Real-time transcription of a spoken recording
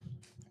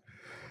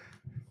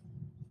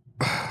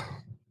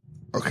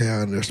Okay,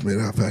 I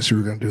underestimated how fast you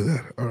were going to do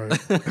that. All right.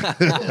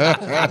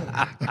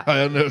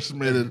 I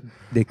underestimated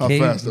The how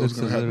cave fast that was looks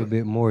going to a little happen.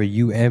 bit more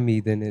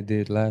UM-y than it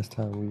did last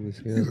time we was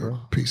here, He's bro.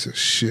 a piece of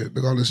shit.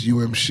 Look at all this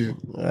UM shit.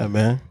 Yeah,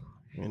 man.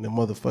 In the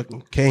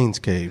motherfucking Kane's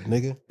cave,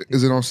 nigga.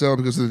 Is it on sale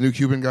because of the new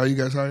Cuban guy you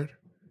guys hired?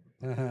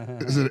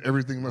 Is it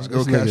everything must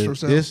go This Castro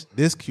nigga, style?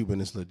 this Cuban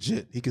is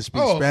legit. He can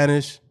speak Oh.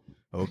 Spanish,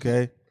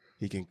 okay?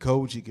 He can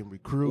coach, he can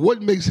recruit.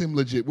 What makes him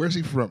legit? Where's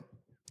he from?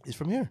 He's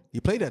from here. He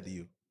played at the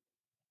U.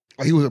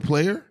 Oh, he was a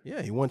player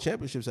Yeah, he won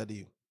championships at the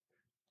U.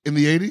 in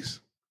the 80s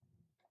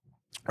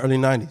Early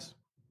 90s.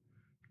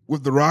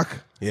 with The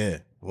Rock? Yeah.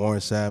 Warren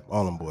Sapp,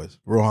 all them boys.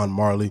 Rohan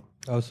Marley.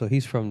 Oh, so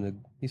he's from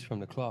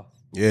the cloth.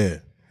 Yeah.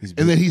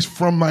 And then he's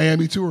from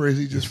Miami too, or is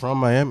he he's just from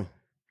Miami.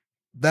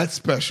 that's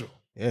special?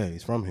 Yeah,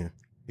 he's from here.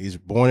 He's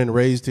born and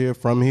raised here,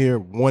 from here,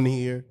 won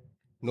here,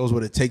 knows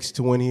what it takes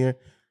to win here.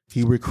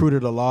 He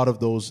recruited a lot of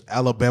those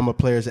Alabama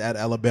players at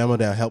Alabama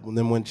that helped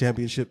them win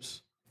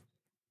championships.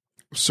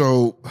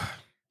 So,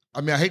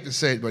 I mean, I hate to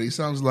say it, but he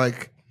sounds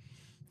like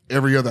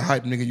every other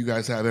hype nigga you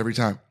guys have every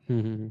time.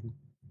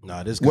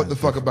 Nah, this What guy's the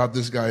fuck different. about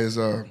this guy is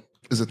a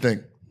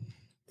thing?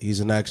 He's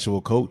an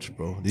actual coach,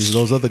 bro.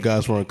 Those other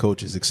guys weren't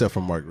coaches, except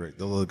for Mark Richt.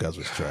 Those other guys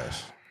was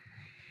trash.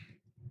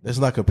 Let's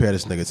not compare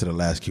this nigga to the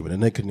last Cuban.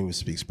 And they couldn't even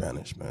speak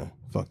Spanish, man.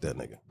 Fuck that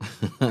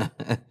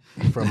nigga.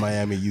 From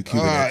Miami, you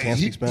Cuban that can't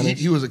speak Spanish?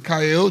 He was a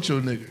Calle Ocho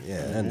nigga.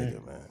 Yeah, that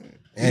nigga,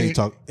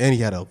 man. And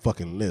he had a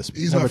fucking lisp.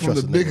 He's Never not from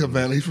the trust a big nigga with a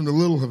Havana. lisp. He's from the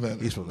little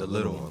Havana. He's from the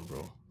little one,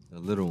 bro. The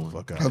little one.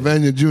 Fuck out.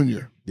 Havana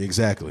Jr.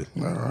 Exactly.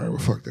 All right, well,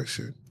 fuck that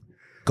shit.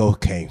 Go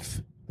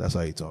Kainth. That's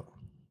how he talk.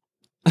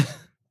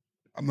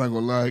 I'm not gonna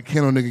lie.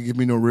 Can't no nigga give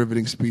me no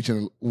riveting speech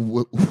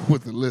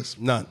with the lisp.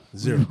 None.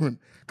 Zero.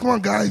 Come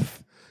on, guys.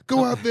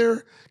 Go out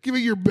there. Give it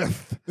your best.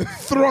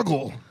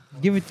 Thruggle.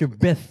 Give it your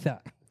best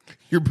shot.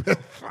 Your best.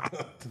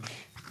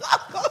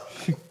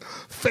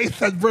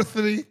 Face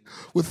adversity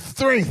with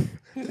strength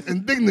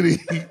and dignity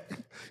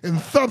and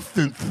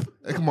substance.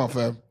 Hey, come on,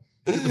 fam.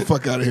 Get the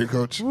fuck out of here,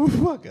 coach.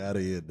 Fuck out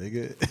of here,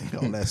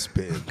 nigga. On that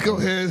spin. Go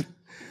ahead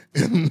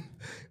and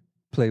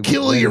Play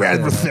kill wet your as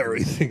hell.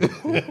 adversaries.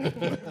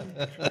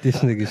 This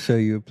nigga show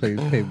you a play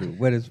paper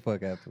wet as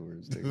fuck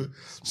afterwards. Nigga.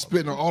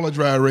 Spitting on all a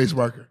dry erase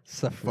marker.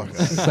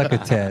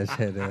 Succotash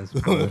head ass.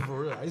 boy.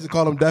 For real. I used to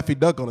call him Daffy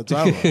Duck on the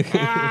timeline.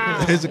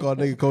 I used to call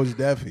nigga Coach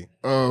Daffy.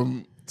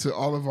 To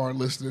all of our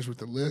listeners with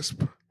the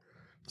lisp,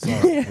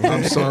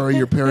 I'm sorry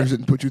your parents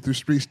didn't put you through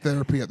speech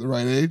therapy at the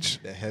right age.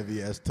 That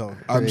heavy ass tongue.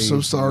 I'm so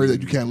sorry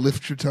that you can't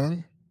lift your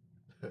tongue.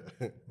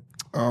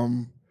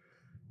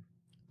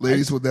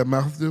 Ladies, what that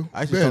mouth do?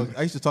 I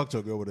used to talk to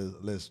a girl with a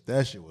lisp.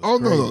 That shit was Oh,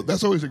 crazy. no,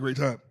 that's always a great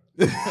time.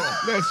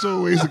 That's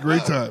always a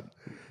great time.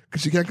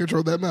 Because she can't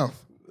control that mouth.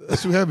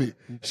 It's too heavy.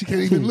 She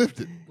can't even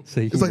lift it.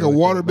 So you It's like a know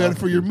what that waterbed mouth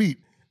for your do. meat.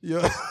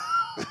 Yeah.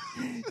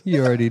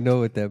 You already know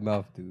what that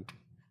mouth do.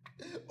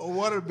 A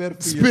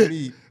waterbed for your Spit.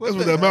 meat. That's what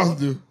the that hell? mouth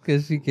do.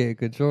 Because she can't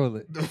control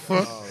it. The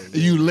fuck? And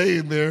you lay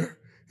in there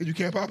and you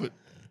can't pop it.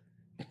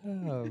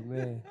 Oh,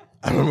 man.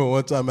 I remember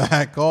one time I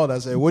had called. I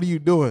said, "What are you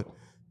doing?"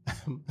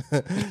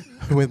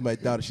 With my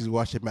daughter, she's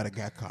watching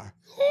Madagascar.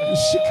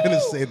 She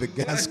couldn't say the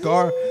gas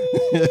car.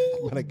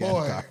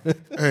 Madagascar.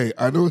 Hey,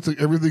 I know it took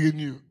everything in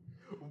you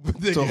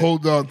to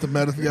hold on to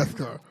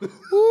Madagascar.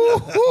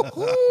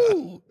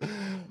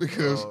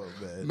 Because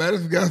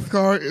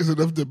Madagascar is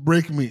enough to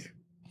break me.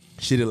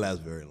 She didn't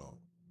last very long.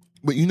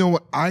 But you know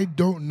what? I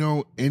don't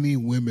know any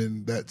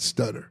women that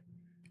stutter.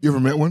 You ever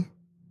met one?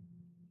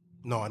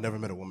 No, I never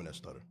met a woman that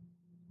stuttered.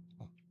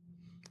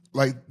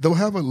 Like, they'll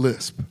have a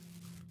lisp,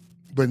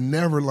 but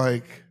never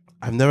like...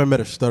 I've never met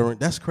a stuttering.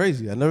 That's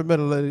crazy. I never met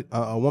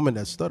a woman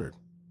that stuttered.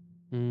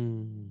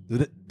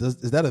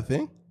 Is that a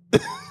thing?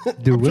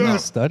 Do women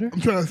stutter?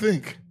 I'm trying to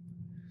think.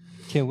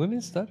 Can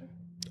women stutter?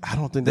 I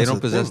don't think They that's don't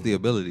a possess thing. the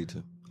ability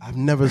to. I've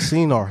never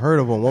seen or heard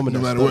of a woman No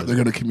that matter what, they're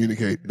stuttered. going to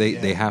communicate.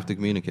 They have to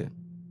communicate.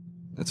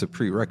 That's a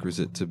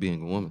prerequisite to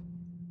being a woman.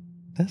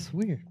 That's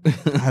weird.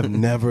 I've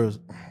never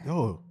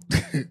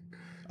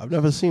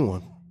seen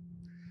one.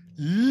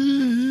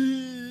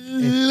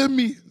 Let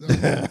me...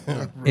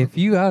 If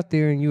you out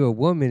there and you a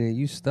woman and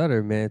you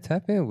stutter, man,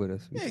 tap in with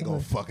us. They ain't gonna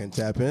fucking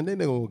tap in. They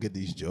ain't gonna get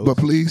these jokes. But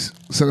please,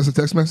 send us a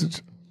text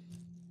message.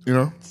 You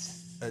know?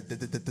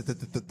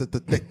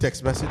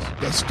 Text message.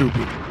 That's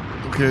stupid.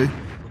 Okay?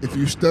 If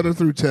you stutter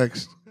through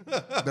text,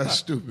 that's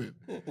stupid.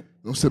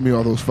 Don't send me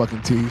all those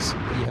fucking teas.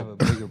 You have a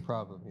bigger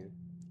problem here.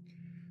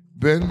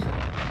 Ben,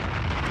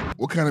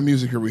 what kind of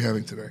music are we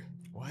having today?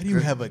 Why do you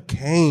have a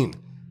cane?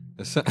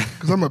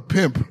 Because I'm a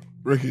pimp,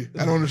 Ricky.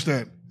 I don't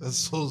understand. That's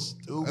so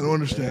stupid. I don't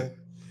understand. Man.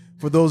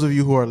 For those of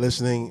you who are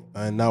listening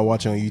and not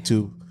watching on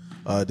YouTube,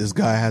 this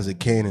guy has a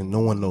cane and no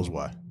one knows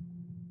why.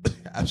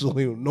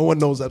 Absolutely, no one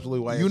knows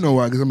absolutely why. You know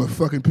why, because I'm a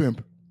fucking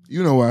pimp.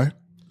 You know why.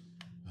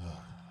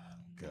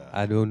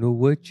 I don't know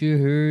what you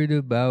heard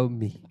about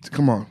me,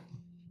 Come on.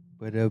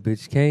 but a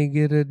bitch can't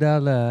get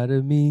 $1 out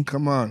of me.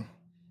 Come on.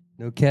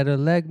 No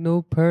Cadillac,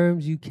 no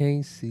perms, you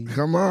can't see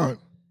Come on.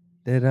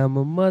 that I'm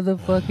a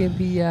motherfucking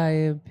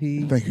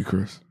PIMP. Thank you,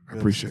 Chris. I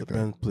appreciate that.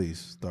 Ben, please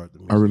start the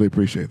music. I really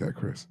appreciate that,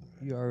 Chris.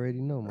 You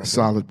already know, my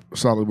Solid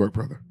work,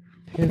 brother.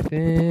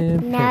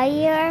 Now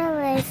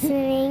you're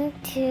listening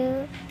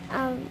to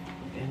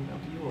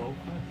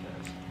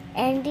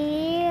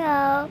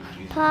NDO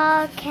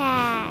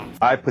Podcast.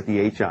 I put the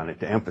H on it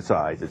to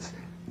emphasize it's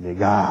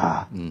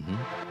nigga.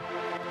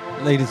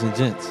 Ladies and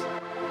gents,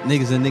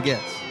 niggas and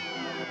niggettes.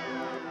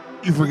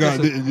 You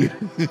forgot, didn't you?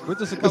 We're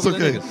just a couple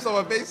of okay. niggas.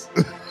 saw my face.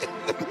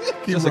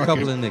 Just a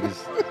couple of niggas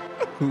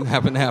who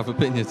happen to have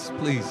opinions.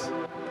 Please.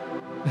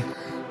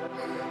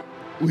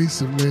 We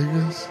some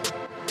niggas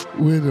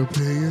with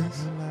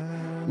opinions.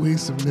 We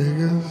some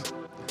niggas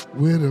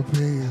with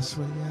opinions.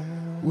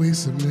 We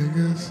some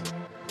niggas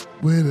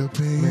with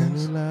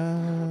opinions.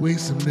 We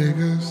some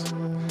niggas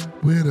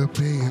with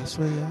opinions.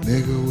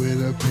 Nigga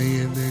with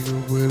opinion,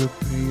 nigga with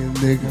opinion,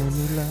 nigga.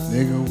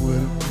 Nigga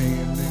with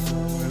opinion, nigga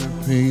with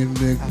opinion,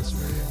 nigga.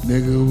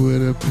 Nigga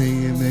with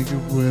opinion, nigga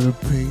with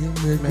opinion,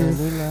 nigga.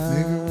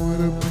 Nigga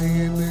with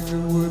opinion, nigga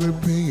with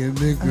opinion,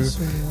 nigga.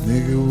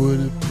 Nigga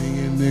with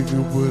opinion, nigga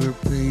with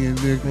opinion,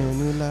 nigga.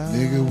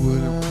 Nigga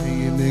with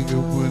opinion, nigga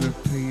with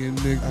opinion,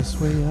 nigga.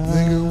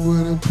 Nigga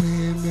with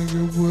opinion,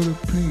 nigga with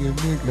opinion,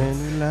 nigga.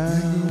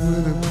 Nigga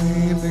with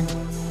opinion, nigga.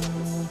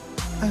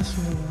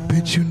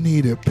 Bitch, you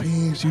need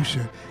opinions, you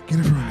should get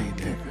in front of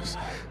these niggas.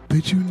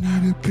 Bitch, you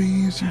need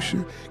opinions, you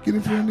should get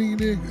in front of these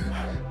niggas.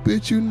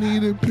 Bitch, you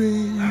need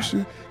opinions, you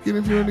should get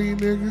in front of these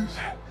niggas.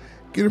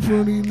 Get in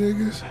front of these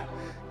niggas.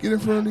 Get in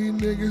front of these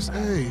niggas.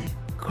 Hey,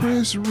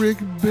 Chris, Rick,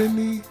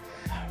 Benny,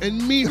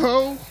 and me,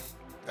 ho.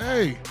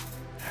 Hey,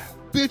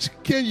 bitch,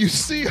 can you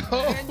see,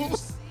 ho?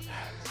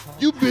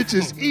 You bitch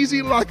is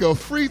easy like a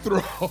free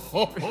throw.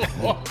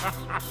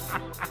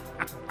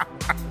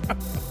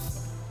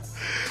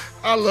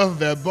 I love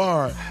that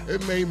bar.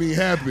 It made me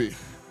happy.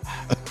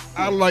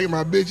 I like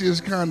my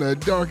bitches kind of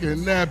dark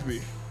and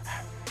nappy.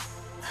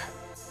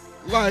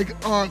 Like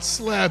Aunt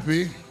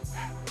Slappy.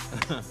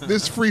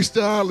 This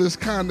freestyle is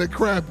kind of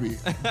crappy.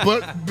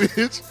 But,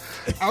 bitch,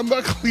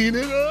 I'ma clean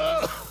it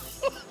up.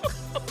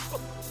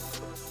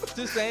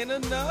 Just ain't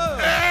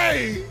enough.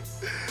 Hey!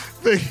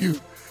 Thank you.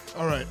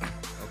 All right.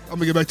 I'm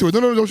going to get back to it.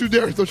 No, don't you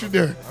dare. Don't you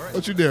dare. Right.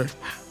 Don't you dare.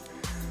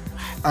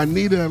 I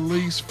need at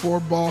least 4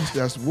 balls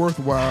that's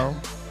worthwhile.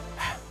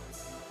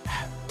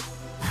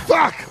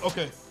 Fuck!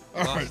 Okay.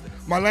 All right.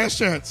 My last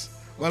chance.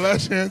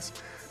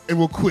 And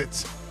we'll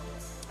quit.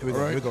 Here we go.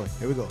 Right.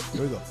 Here we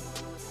go.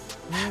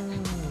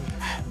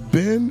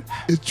 Ben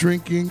is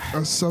drinking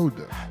a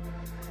soda.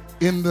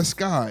 In the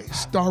sky,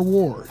 Star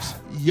Wars,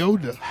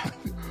 Yoda.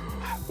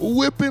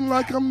 Whipping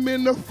like I'm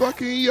in the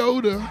fucking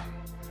Yoda.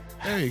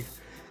 Hey,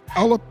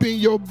 all up in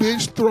your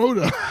bitch throat.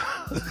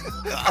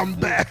 I'm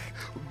back,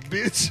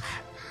 bitch.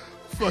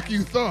 Fuck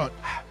you thought.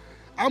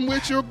 I'm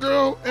with your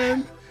girl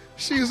and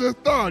she's a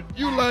thought.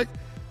 You like,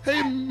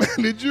 hey man,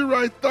 did you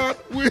write thought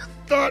with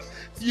thought?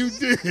 You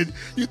did.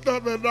 You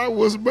thought that I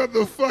was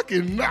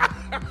motherfucking not.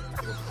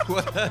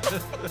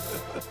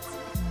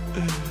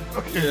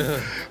 Okay. Yeah.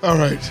 All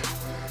right.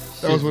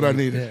 That was what I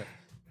needed.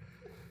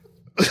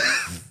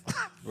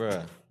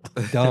 Bruh.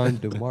 Don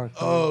DeMarco.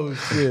 Oh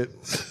shit.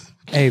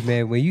 Hey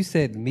man, when you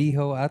said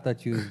mijo, I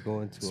thought you was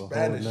going to a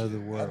Spanish. whole nother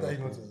world. I thought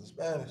you went to the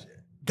Spanish.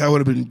 That would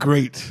have been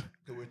great.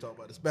 We're talking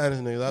about the Spanish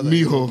niggas.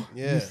 Mijo.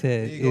 Yeah. You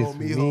said Mijo, it's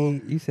mijo.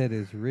 me. You said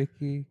it's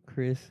Ricky,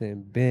 Chris,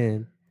 and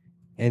Ben,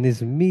 and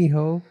it's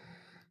mijo.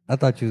 I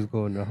thought you was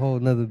going a whole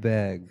nother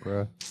bag,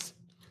 bro.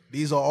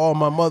 These are all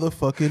my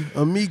motherfucking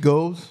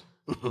amigos.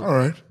 All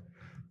right.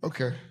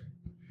 Okay.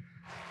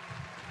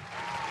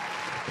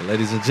 Well,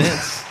 ladies and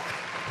gents,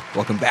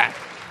 welcome back.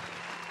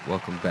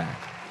 Welcome back.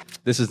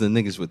 This is the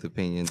Niggas with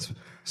Opinions.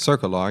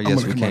 Circle R.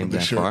 Yes, we came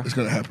that far. It's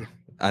going to happen.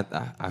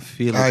 I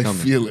feel it I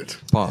coming. feel it.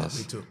 Pause.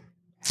 Me too.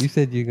 You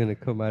said you're gonna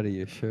come out of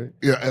your shirt.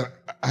 Yeah,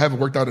 I haven't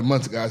worked out in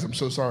months, guys. I'm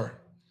so sorry.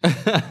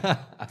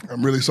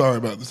 I'm really sorry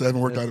about this. I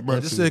haven't worked out in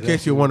months. Just in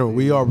case you're wondering,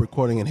 we are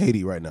recording in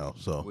Haiti right now.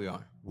 So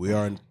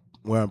we're in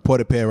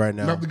Port-au-Paix right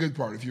now. Not the good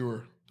part. If you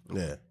were,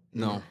 Yeah.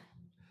 No.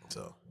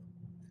 So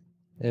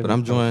But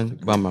I'm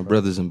joined by my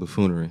brothers in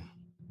buffoonery.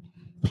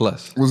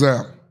 Plus, what's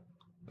that?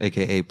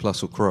 a.k.a.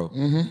 Plus Crow.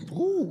 Mm-hmm.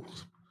 Ooh,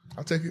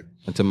 I'll take it.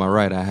 And to my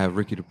right, I have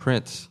Ricky the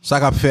Prince.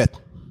 Saga Fett.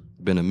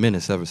 Been a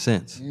menace ever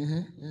since.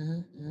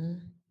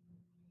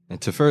 And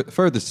to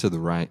furthest to the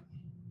right,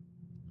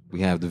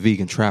 we have the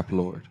vegan trap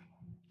lord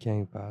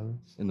Gang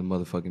violence. in the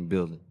motherfucking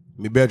building.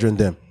 Me better than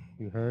them.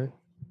 You heard?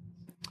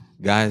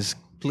 Guys,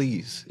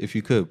 please, if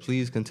you could,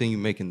 please continue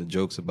making the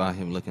jokes about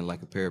him looking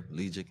like a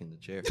paraplegic in the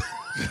chair.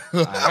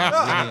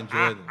 I really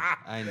enjoyed them.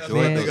 I enjoyed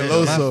Man,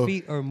 those. Loso. my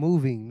feet are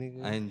moving,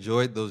 nigga. I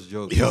enjoyed those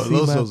jokes. Yo, See my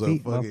Loso's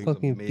feet, my a fucking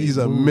fucking. feet He's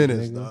a move,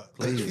 menace, nigga. dog.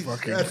 Please.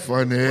 Fucking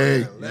funny.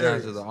 You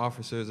guys are the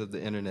officers of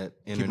the internet.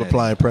 Keep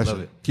applying I love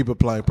pressure. it. Keep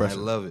applying I pressure.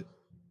 love it.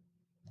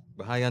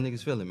 But how y'all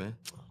niggas feeling, man?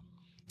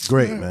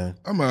 Great, man.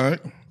 I'm all right.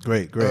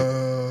 Great.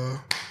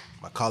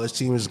 My college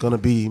team is gonna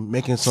be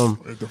making some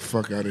Get the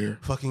fuck out of here.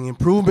 fucking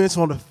improvements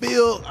on the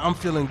field. I'm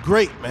feeling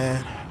great,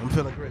 man. I'm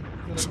feeling great.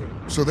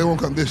 So they won't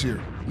come this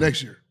year.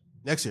 Next year.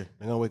 Next year,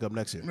 they're gonna wake up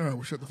next year. No,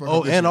 we shut the fuck up.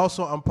 Oh, this and year.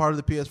 also I'm part of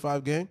the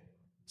PS5 game.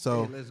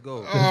 So Hey, let's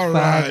go. All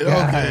right,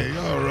 okay,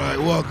 all right.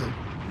 Welcome.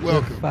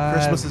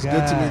 Christmas is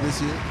good to me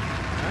this year.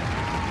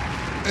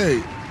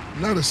 Hey,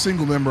 not a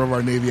single member of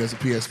our Navy has a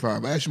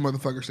PS5. I asked you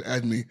motherfuckers to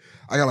add me.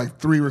 I got like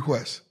 3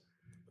 requests.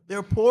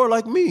 They're poor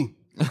like me.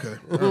 Okay.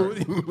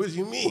 What do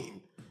you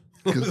mean?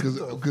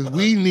 Because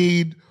we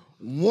need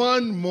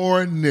one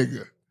more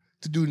nigga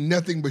to do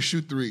nothing but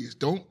shoot threes.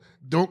 Don't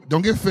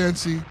get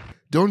fancy.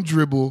 Don't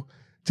dribble.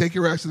 Take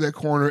your ass to that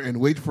corner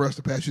and wait for us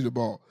to pass you the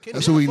ball. Kenny,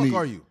 That's what we who the need. fuck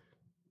are you?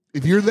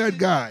 If you're that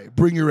guy,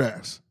 bring your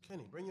ass.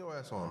 Kenny, bring your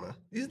ass on, man.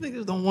 These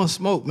niggas don't want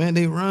smoke, man.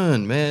 They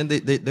run, man.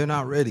 They're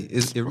not ready.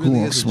 It really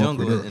wants is a smoke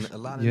jungle, with us? and a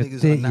lot of Your,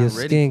 niggas thick, are not your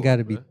ready. skin for got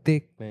to it, be bro.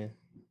 thick, man.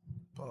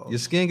 Your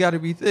skin got to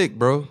be thick,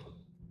 bro.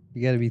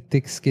 You got to be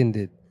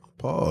thick-skinned.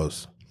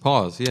 Pause.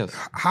 Pause. Yes.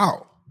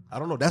 How? I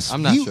don't know. That's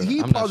I'm not he, sure. He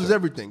I'm not pauses sure.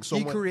 everything. So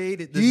He when-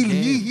 created this he,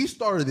 game. he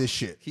started this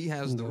shit. He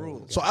has the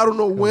rules. So I don't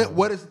know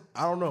what is.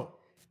 I don't know.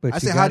 But I you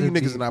say hi to you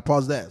gotta niggas be- and I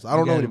pause that. So I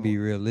don't You know got to anymore. be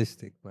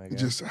realistic, my guy.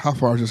 Just how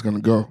far is this going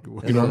to go? That's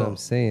You what know? I'm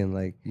saying.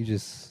 Like,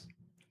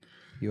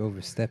 you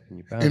overstepping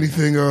your boundaries.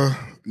 Anything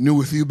new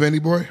with you, Benny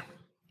boy?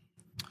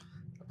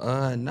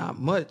 Not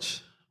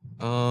much.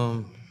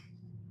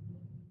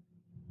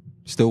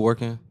 Still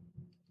working.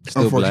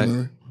 Still black.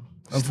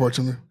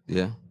 Unfortunately.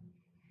 Yeah.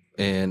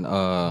 And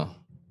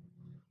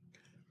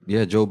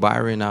yeah, Joe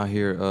Byron out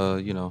here,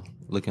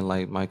 looking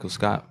like Michael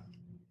Scott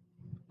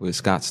with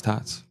Scott's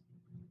Tots.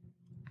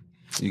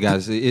 You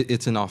guys,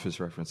 it's an Office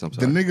reference. I'm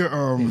The sorry.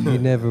 nigga, You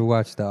never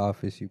watched The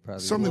Office, you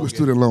probably something won't. with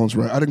student loans,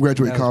 right? I didn't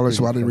graduate That was college,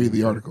 so I pretty didn't read funny,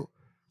 the too. article.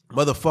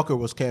 Motherfucker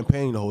was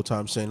campaigning the whole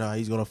time saying how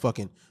he's gonna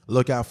fucking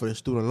look out for the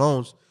student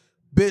loans.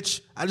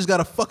 Bitch, I just got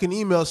a fucking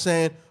email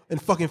saying in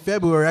fucking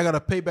February I gotta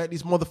pay back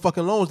these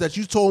motherfucking loans that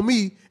you told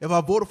me if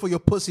I voted for your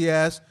pussy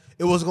ass,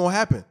 it wasn't gonna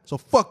happen. So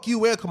fuck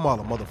you and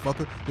Kamala,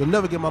 motherfucker. You'll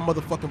never get my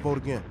motherfucking vote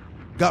again.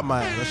 Got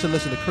my ass. I should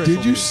listen to Chris. Did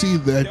over you here. see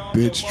that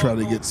bitch try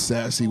to get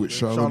sassy with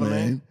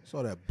Charlamagne?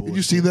 Saw that bullshit. Did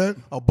you see that?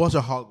 A bunch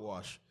of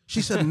hogwash.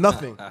 She said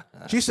nothing.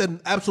 She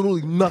said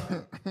absolutely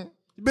nothing. The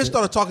bitch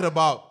started talking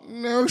about.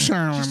 No, She said,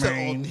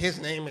 Charlamagne. "Oh, his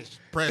name is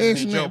President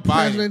It's Joe not Biden."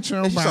 President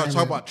Joe And she started Biden.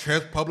 talking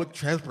about public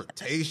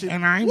transportation.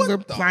 And I'm What the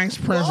the Vice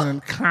fuck?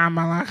 President,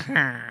 Kamala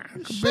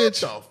Harris. Shut Bitch,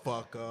 the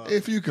fuck up.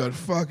 if you could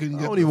fucking I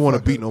get don't the even want to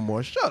fuck beat up. no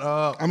more. Shut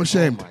up. I'm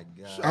ashamed. Oh my God.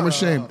 I'm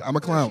ashamed. I'm a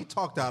She clown.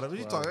 talked out of it.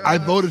 She talked. I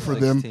voted for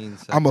them. 16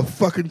 I'm a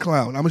fucking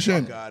clown. I'm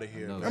ashamed. Fuck out of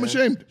here. I'm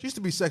ashamed. She used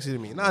to be sexy to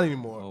me. Not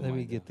anymore. Let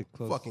me get the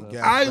close Fucking up.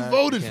 gas I bag.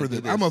 voted can't for do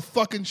them. this. I'm a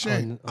fucking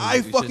shame. I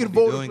You fucking shouldn't be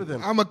voted doing for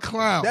them. I'm a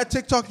clown. That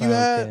TikTok you Clown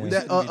had, cam.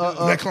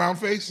 that clown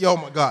face? yo,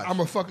 my God, I'm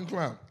a fucking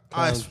clown.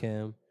 I Clown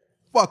cam.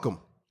 fuck them.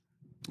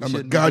 I'm a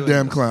shouldn't be doing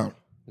goddamn this. clown.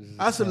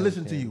 I should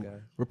listen to you,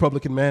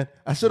 Republican man.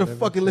 I should have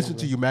fucking listened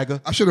to you, MAGA.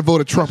 I should have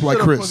voted Trump like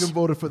Should have Chris. fucking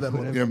voted for that.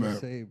 Whatever Yeah, you man.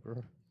 say,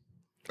 bro.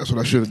 That's what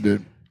I should have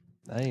did.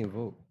 I ain't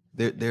vote.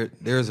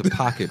 There's a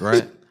pocket,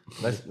 right?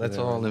 Let's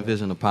all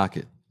envision a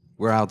pocket.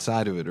 We're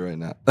outside of it right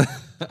now.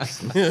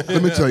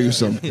 Let me tell you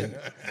something.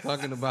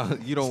 Talking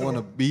about you don't want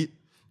to beat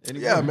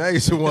anyone. Yeah, man, I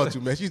used to want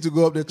to, man. She used to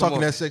go up there talking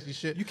on. that sexy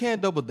shit. You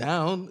can't double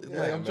down.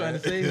 Like, I'm trying to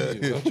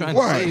save you. I'm trying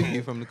Why? to save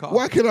you from the call.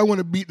 Why can't I want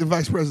to beat the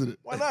vice president?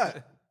 Why not?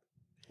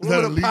 Is that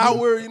Women of illegal?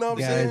 power, you know what I'm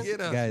Guys, saying? Get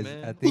us, guys,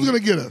 man. I think Who's going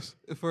to get us?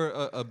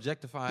 For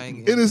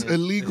objectifying. It is and-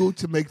 illegal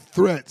to make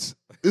threats.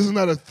 This is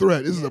not a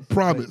threat. This is a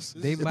promise.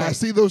 they If I might-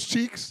 see those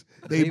cheeks,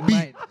 they beat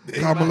might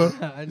Kamala.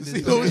 understand.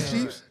 See those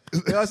cheeks?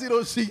 If I see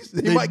those cheeks,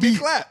 they They might beat-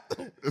 get clapped.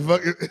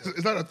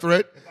 It's not a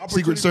threat. Opportunity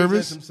Secret presents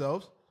Service.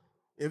 themselves.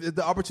 If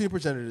the opportunity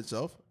presented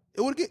itself,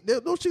 it would get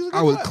those cheeks. Would get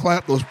I would clapped.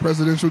 clap those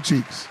presidential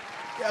cheeks.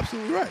 You're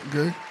absolutely right.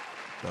 Okay,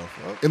 The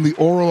fuck? in the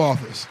Oral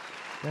Office.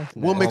 That's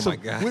We'll nasty. make Oh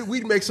some. my God.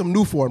 We'd make some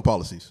new foreign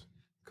policies.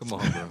 Come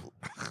on, bro.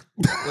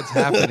 What's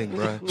happening,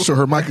 bro? Show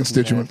her my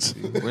constituents.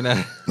 We're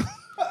not.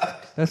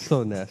 That's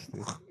so nasty.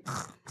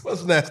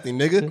 What's nasty,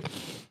 nigga?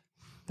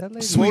 That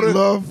lady, Sweet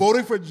love.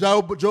 Voting for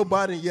Joe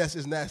Biden, yes,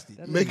 is nasty.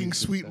 Making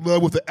sweet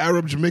love with the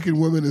Arab Jamaican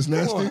woman is Come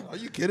nasty. on, are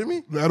you kidding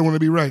me? I don't want to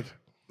be right.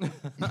 she's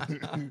not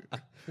even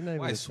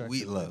Why attractive.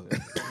 sweet love?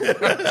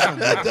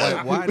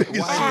 why is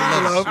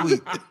love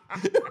sweet?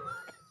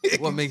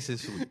 What makes it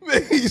sweet?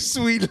 Making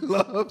sweet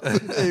love.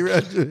 Hey,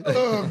 Roger.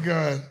 Oh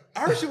God, I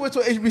heard she went to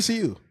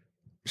HBCU.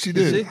 she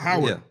did. See?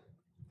 Howard, Yeah.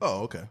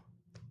 Oh, okay.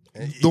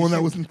 the one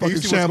that was in fucking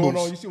You see what's going on?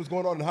 shambles. You see what's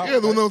going on in Howard? Yeah,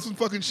 the one that was in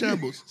fucking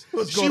shambles.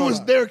 What's She going was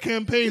on? there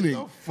campaigning,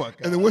 Get the fuck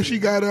and then out when of she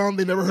got on,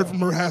 they never heard from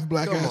her half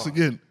black Come ass on.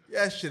 again.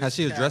 Yeah, that shit Has is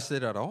she cap. addressed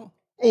it at all?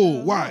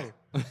 Oh, why?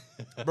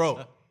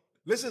 Bro,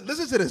 listen to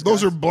this.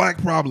 Those guys. are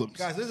black problems.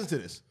 Guys, listen to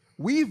this.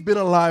 We've been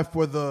alive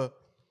for the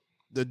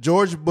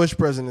George Bush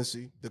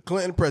presidency, the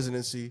Clinton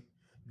presidency,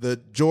 the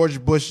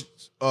George Bush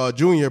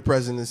Jr.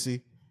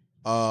 presidency.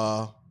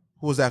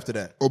 Who was after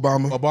that?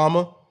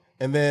 Obama,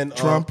 and then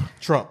Trump,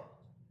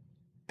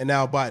 and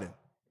now Biden.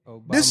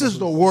 This is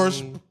the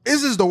worst.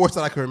 This is the worst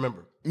that I can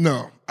remember.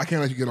 No, I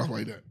can't let you get off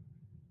like that.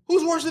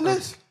 Who's worse than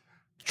this?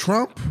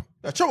 Trump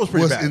Now, Trump was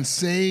pretty was bad.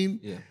 insane.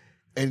 Yeah.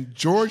 And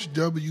George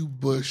W.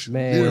 Bush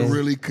Man.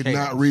 literally could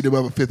not read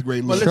above a 5th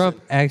grade level.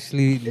 Trump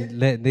actually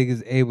let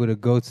niggas able to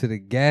go to the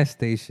gas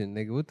station,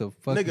 nigga. What the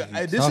fuck Nigga,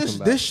 is you talking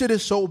about? this shit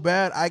is so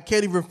bad. I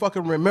can't even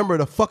fucking remember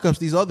the fuck ups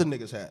these other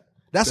niggas had.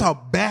 That's how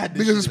bad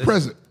this Because shit it's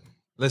present.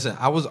 Listen,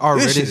 I was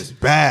already. This shit is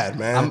bad,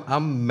 man.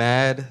 I'm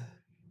mad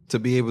to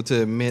be able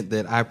to admit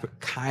that I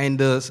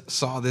kind of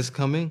saw this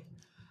coming,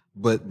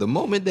 but the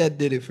moment that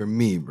did it for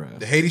me, bro.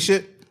 The Haiti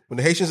shit when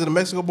the Haitians in the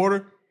Mexico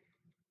border.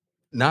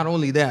 Not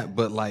only that,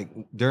 but like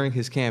during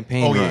his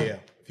campaign. Oh run, yeah.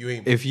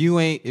 If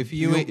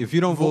you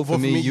don't vote for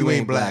me, you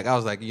ain't black. I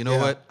was like, you know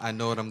Yeah. what? I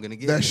know what I'm gonna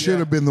get. That should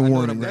have been the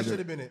warning. That Right should there.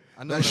 have been it.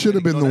 That should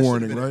have been the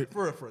warning, right?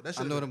 For that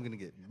I know what I'm gonna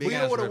get. Well, you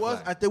know Big-ass what it red was?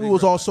 flag. I think we Big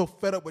was red all flag. so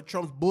fed up with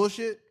Trump's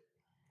bullshit.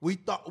 We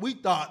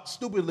thought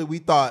stupidly, we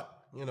thought,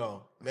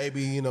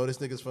 maybe, this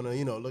nigga's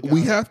finna, look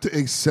We out. have to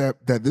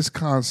accept that this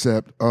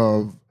concept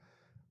of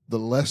the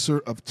lesser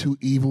of two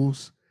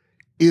evils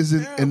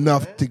isn't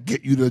enough to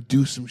get you to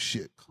do some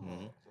shit.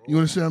 You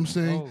understand what I'm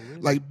saying? Oh,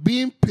 really? Like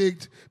being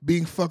picked,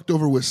 being fucked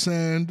over with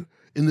sand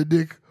in the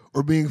dick,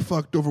 or being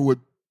fucked over with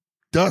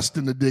dust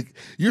in the dick,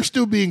 you're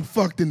still being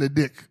fucked in the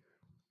dick.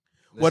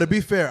 Well, to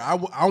be fair,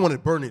 I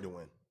wanted Bernie to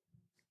win.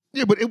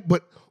 Yeah,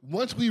 but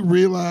once we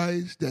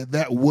realized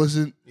that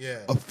wasn't Yeah.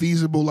 a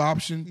feasible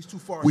option, He's too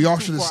far. we he's all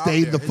too should have far out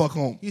stayed there. the fuck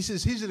home. He's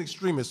an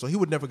extremist, so he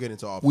would never get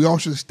into office. We all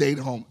should have stayed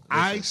home.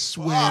 I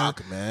swear,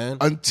 Fuck, man.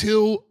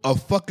 until a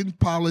fucking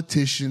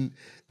politician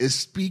is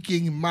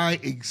speaking my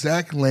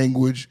exact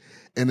language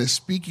and is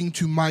speaking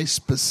to my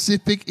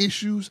specific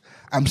issues,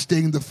 I'm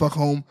staying the fuck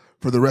home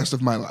for the rest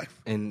of my life.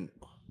 And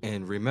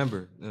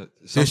remember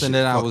shit something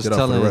that I fucked was it up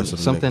for the telling, rest of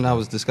the something niggas. I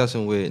was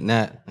discussing with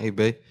Nat. Hey,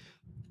 babe.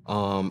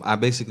 I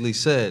basically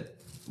said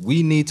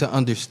we need to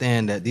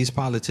understand that these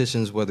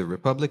politicians, whether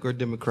Republic or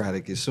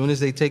Democratic, as soon as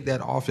they take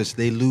that office,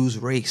 they lose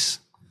race.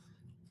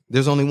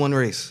 There's only one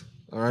race,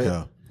 all right,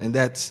 Yeah. and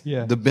that's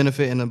Yeah. the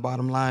benefit and the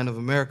bottom line of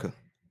America.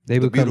 They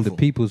the become the beautiful.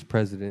 people's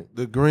president.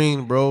 The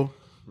green, bro.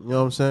 You know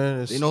what I'm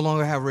saying? They no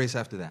longer have race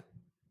after that.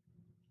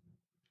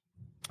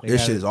 They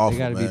This gotta- shit is awful, They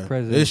gotta man. be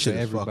president. This shit for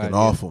is everybody fucking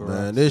else awful, for man.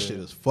 us This to- shit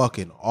is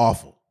fucking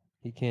awful.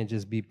 He can't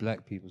just be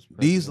black people's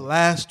president. These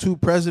last two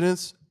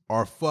presidents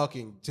are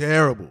fucking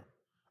terrible.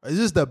 Is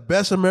this the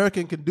best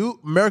America could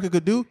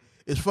do?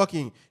 Is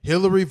fucking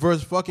Hillary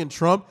versus fucking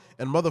Trump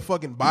and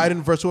motherfucking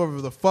Biden versus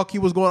whoever the fuck he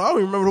was going. I don't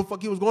even remember who the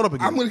fuck he was going up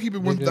against. I'm going to keep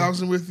it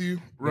 1,000 with you,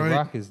 The right?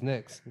 Rock is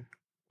next.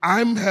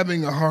 I'm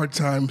having a hard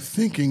time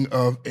thinking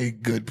of a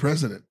good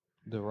president.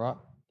 The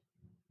Rock.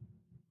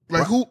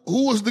 Like who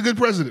was the good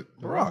president?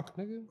 The Rock,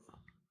 nigga.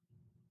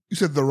 You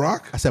said The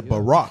Rock? I said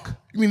Barack.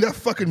 You mean that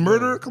fucking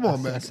murderer? Come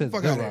on, man. I Get the said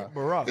fuck The out of Rock.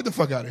 here. Barack. Get the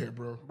fuck out of here,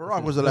 bro.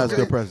 Barack was the last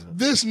good president.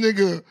 This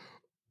nigga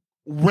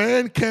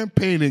ran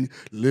campaigning,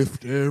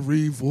 lift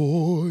every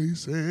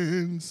voice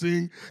and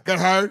sing. Got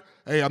hired.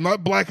 Hey, I'm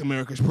not black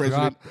America's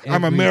president. Dropped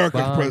I'm every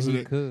America's bomb he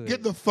president. could.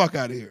 Get the fuck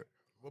out of here.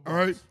 All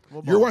right?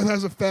 What Your bombs? wife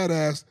has a fat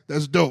ass.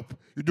 That's dope.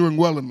 You're doing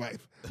well in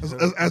life.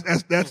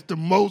 That's the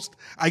most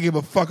I give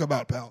a fuck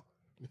about, pal.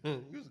 He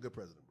was a good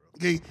president, bro.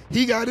 Okay,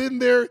 he got in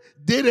there,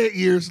 did 8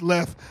 years,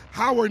 left.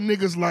 How are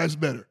niggas' lives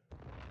better?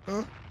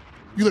 Huh?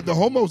 You let the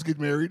homos get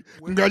married.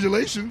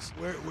 Congratulations.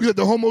 You let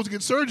the homos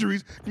get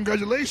surgeries.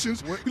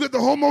 Congratulations. You let the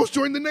homos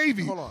join the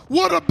Navy. Hold on.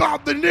 What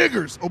about the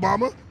niggers,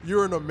 Obama?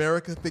 You're in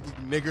America thinking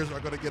niggers are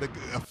going to get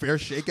a fair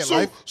shake at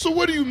life? So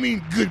what do you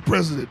mean good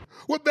president?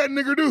 What that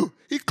nigger do?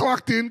 He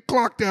clocked in,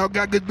 clocked out,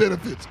 got good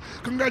benefits.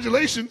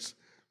 Congratulations.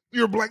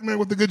 You're a black man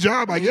with a good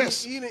job, I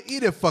guess. He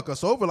didn't fuck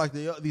us over like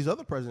these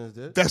other presidents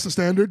did. That's the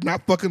standard,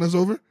 not fucking us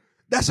over.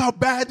 That's how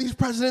bad these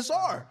presidents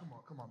are.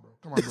 Come on,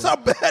 bro. That's how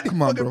bad these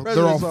Come on, fucking bro.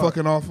 They're all presidents are.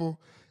 fucking awful,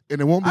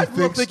 and it won't be I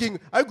grew up fixed.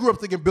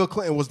 thinking Bill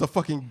Clinton was the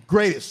fucking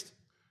greatest.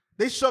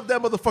 They shoved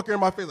that motherfucker in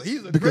my face like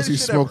he's the Because he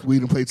greatest shit smoked ever.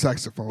 weed and played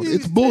saxophone. He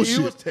It's bullshit.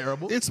 was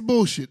terrible. It's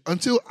bullshit.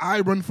 Until I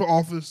run for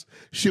office,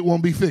 shit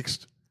won't be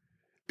fixed.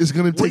 It's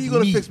gonna take What are you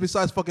going me. to fix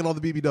besides fucking all the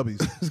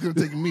BBWs? It's gonna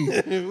take me.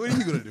 What are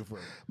you going to do for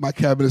him? My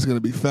cabinet's gonna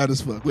be fat as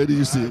fuck. Where do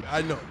you see it?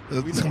 I know.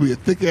 It's gonna be a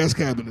thick ass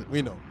cabinet.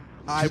 We know.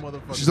 High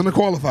motherfucker. She's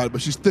underqualified,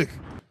 but she's thick.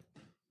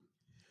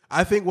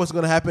 I think what's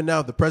going to happen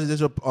now, the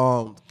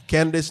presidential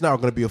candidates now are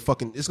going to be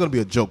it's going to be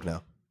a joke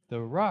now. The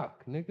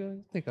Rock, nigga.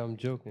 You think I'm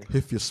joking?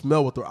 If you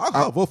smell what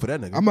I'll vote for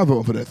that nigga. I'm not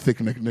voting for that thick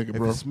neck nigga, if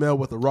bro. you smell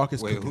what the Rock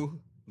is Wait, cooking. who?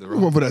 The I'm Rock.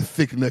 voting for that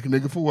thick neck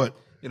nigga for what?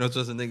 You know,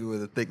 just a nigga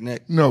with a thick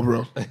neck. No,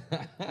 bro.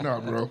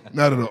 No, bro.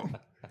 Not at all.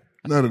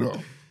 Not at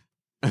all.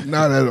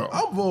 Not at all.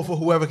 I'm voting for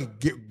whoever can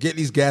get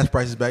these gas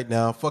prices back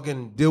down,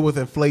 fucking deal with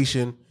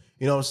inflation,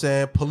 you know what I'm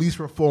saying? Police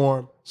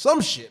reform,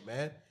 some shit,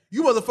 man.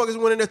 You motherfuckers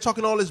went in there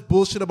talking all this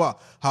bullshit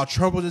about how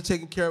Trump wasn't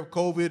taking care of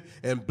COVID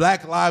and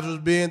black lives was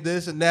being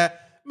this and that.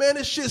 Man,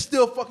 this shit's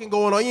still fucking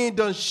going on. You ain't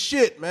done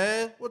shit,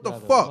 man. What the Not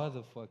a fuck?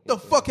 motherfucking The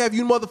thing. fuck have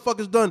you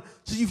motherfuckers done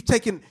since you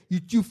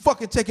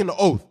fucking taken the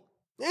oath?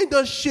 You ain't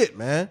done shit,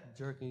 man.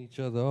 Jerking each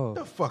other off.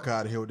 Get the fuck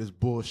out of here with this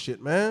bullshit,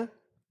 man.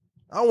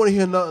 I don't want to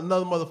hear another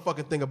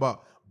motherfucking thing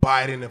about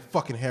Biden and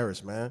fucking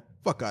Harris, man.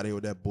 Fuck out of here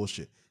with that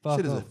bullshit. Fuck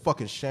Shit is a 'em.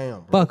 fucking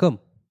sham, bro. Fuck him.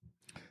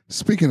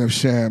 Speaking of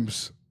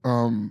shams,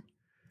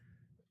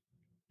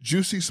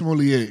 Jussie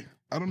Smollet.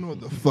 I don't know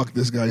what the fuck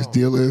this guy's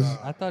deal is.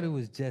 I thought it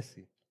was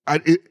Jesse.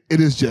 It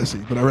is Jesse,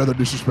 but I'd rather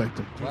disrespect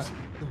him.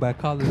 By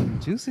calling him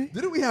Juicy?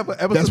 Didn't we have an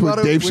episode That's what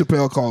about Dave it?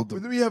 Chappelle called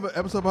Didn't him. we have an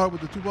episode about it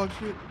with the Tupac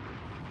shit?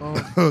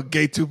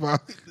 Gay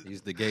Tupac.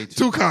 He's the gay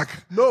Tupac.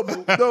 No,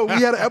 we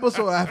had an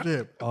episode after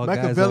him. All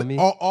Guys on Me?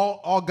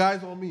 All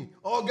Guys on Me.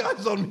 All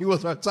Guys on Me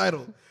was our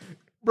title.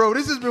 Bro,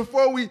 this is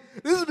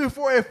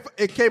before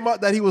it came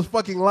out that he was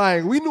fucking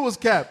lying. We knew it was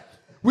cap.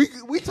 We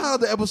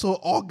titled the episode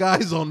All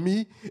Guys on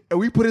Me, and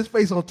we put his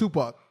face on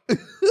Tupac.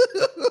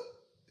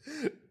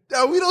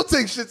 Now, we don't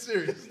take shit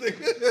serious.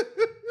 Nigga.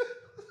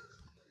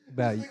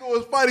 About Nigga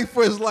was fighting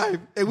for his life,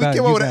 and we About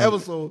came you out with an guys-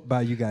 episode.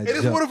 about you guys It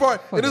is jump. one of our.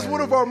 Fuck It is outta one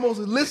of here. our most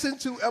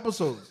listened to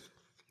episodes.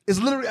 It's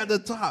literally at the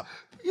top.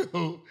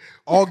 Yo,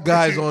 All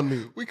Guys on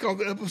Me. we called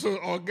the episode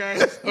All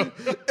Guys. And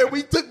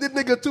we took the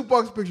nigga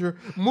Tupac's picture,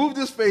 moved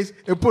his face,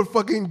 and put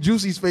fucking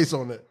Juicie's face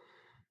on it.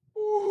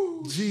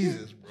 Ooh,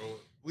 Jesus, bro.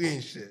 We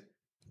ain't shit.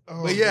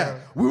 But yeah,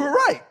 we were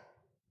right.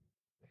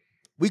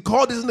 We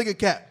called this nigga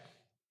Cap.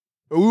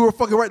 And we were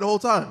fucking right the whole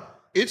time.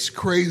 It's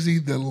crazy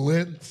the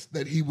lengths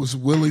that he was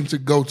willing to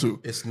go to.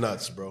 It's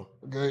nuts, bro.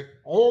 Okay,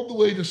 all the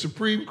way to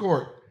Supreme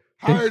Court.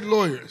 Hired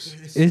lawyers.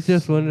 It's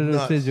just one of those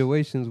Nuts.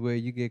 situations where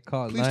you get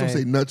caught Please lying. don't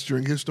say nuts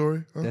during his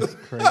story. Huh? That's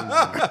crazy.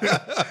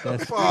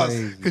 That's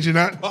crazy. Could you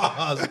not?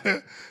 Pause.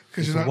 Could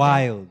It's you not?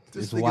 wild.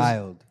 This It's nigga's-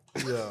 wild.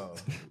 Yo.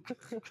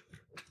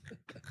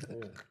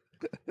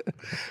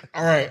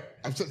 All right,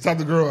 it's time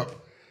to grow up.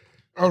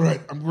 All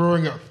right, I'm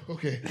growing up.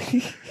 Okay,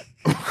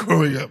 I'm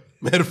growing up.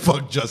 Man,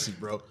 fuck Jussie,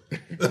 bro.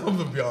 I'm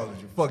gonna be honest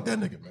with you. Fuck that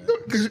nigga, man.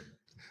 'Cause,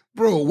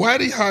 bro,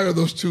 why'd he hire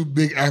those two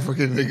big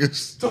African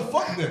niggas? So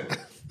fuck them.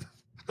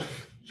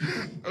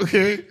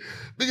 Okay,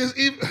 because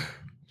even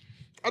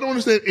I don't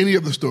understand any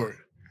of the story.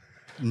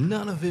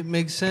 None of it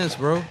makes sense,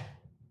 bro.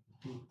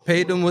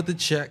 Paid them with a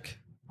check.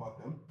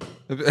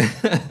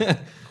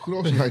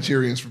 Kudos to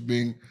Nigerians for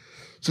being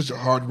such a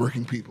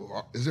hardworking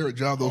people. Is there a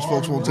job those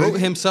folks won't Wrote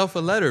take? himself a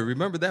letter.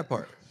 Remember that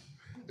part?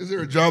 Is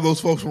there a job those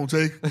folks won't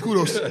take?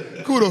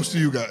 Kudos to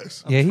you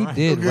guys. Yeah, he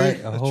did Okay.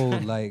 write a whole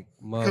like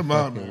Come on,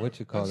 motherfucking man. what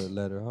you call it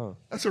letter, huh?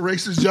 That's a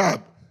racist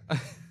job,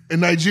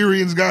 and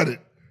Nigerians got it.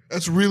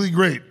 That's really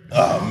great.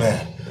 Oh,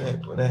 man.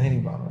 Put that Henny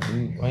bottle.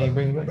 Why you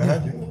bring it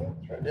back?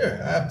 Right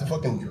there. I have to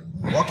fucking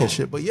walk and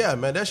shit. But yeah,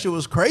 man, that shit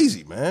was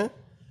crazy, man.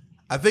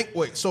 I think,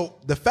 so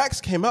the facts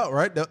came out,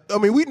 right?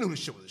 We knew this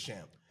shit was a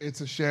sham.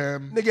 It's a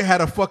sham. Nigga had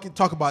a fucking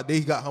talk about that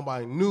he got hung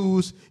by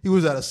news. He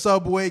was at a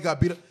Subway, got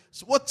beat up.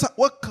 So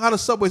what kind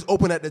of Subways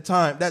open at that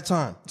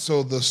time?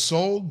 So the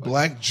sole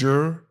black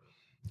juror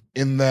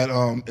in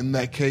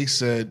that case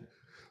said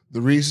the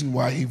reason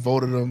why he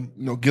voted him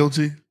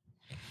guilty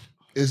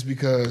is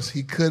because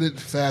he couldn't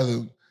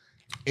fathom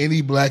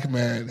any black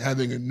man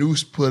having a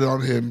noose put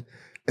on him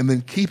and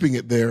then keeping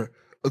it there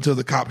until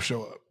the cops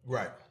show up.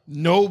 Right.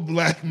 No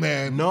black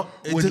man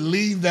it would just-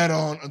 leave that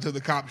on until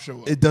the cops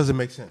show up. It doesn't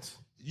make sense.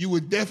 You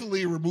would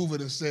definitely remove it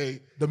and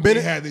say The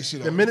minute had this shit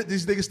on. the minute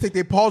these niggas take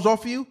their paws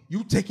off of you,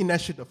 you taking that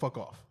shit the fuck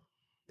off.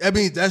 I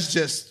mean, that's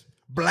just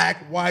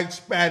black, white,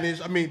 Spanish.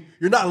 I mean,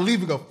 you're not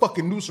leaving a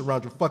fucking noose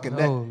around your fucking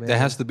neck. Oh man. That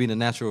has to be the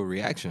natural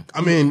reaction.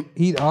 I mean,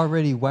 He'd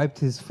already wiped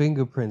his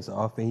fingerprints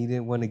off and he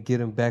didn't want to get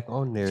him back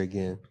on there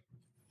again.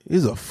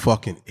 he's a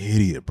fucking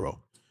idiot, bro.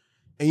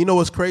 And you know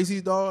what's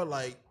crazy, dog?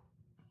 Like,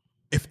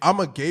 if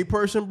I'm a gay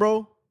person,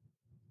 bro,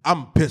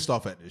 I'm pissed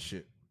off at this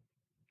shit.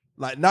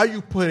 Like, now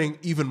you're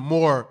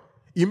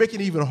making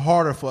it even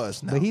harder for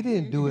us now. But he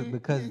didn't do it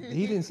because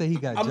he didn't say he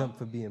got jumped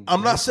for being black.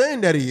 I'm not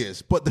saying that he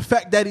is, but the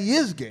fact that he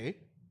is gay.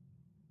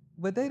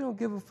 But they don't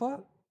give a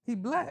fuck. He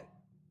black.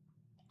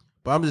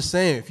 But I'm just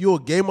saying, if you're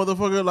a gay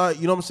motherfucker, like,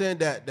 you know what I'm saying,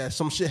 that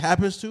some shit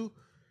happens to,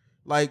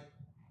 like,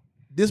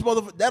 this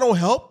motherfucker, that don't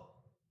help.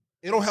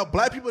 It don't help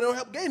black people. It don't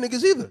help gay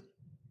niggas either.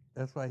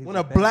 That's why he's When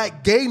a abandoned.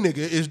 black gay nigga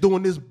is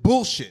doing this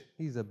bullshit.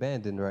 He's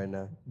abandoned right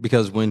now.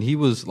 Because when he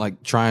was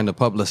like trying to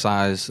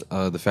publicize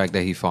the fact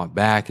that he fought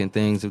back and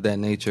things of that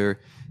nature,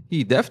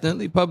 he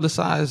definitely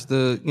publicized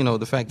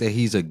the fact that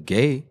he's a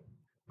gay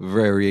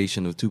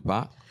variation of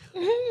Tupac.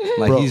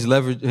 Like Bro. he's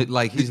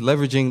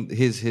leveraging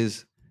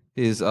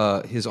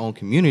his own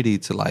community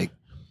to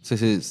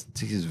his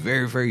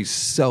very, very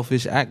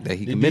selfish act that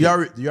he Do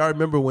committed. y'all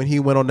remember when he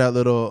went on that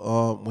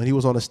little when he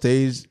was on the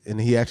stage and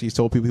he actually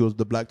told people he was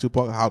the Black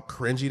Tupac, how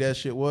cringy that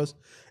shit was?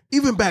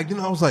 Even back then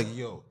I was like,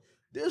 yo,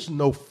 there's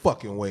no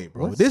fucking way,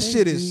 bro. What This stage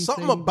shit did he is say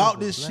something he was about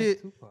the this Black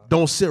shit Tupac?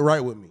 don't sit right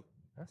with me.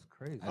 That's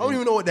crazy. I don't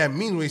even know what that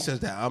means when he says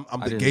that. I'm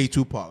the didn't- gay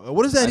Tupac.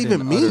 What does that I even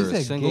didn't mean? utter He a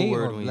said single gay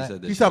word or when he black?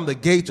 said that. He said I'm the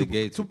gay The Tupac.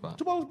 gay Tupac.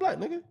 Tupac was black,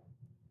 nigga.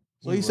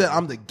 So he said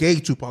I'm the gay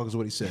Tupac is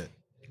what he said.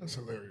 That's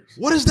hilarious.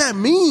 What does that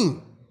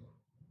mean?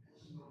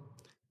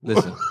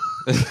 Listen,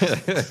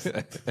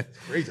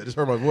 Crazy. I just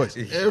heard my voice.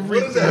 Every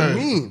What does that time.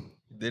 mean?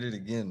 did it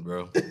again,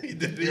 bro.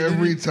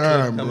 Every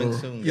time, Coming bro.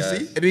 soon, You guys.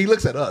 see? And then he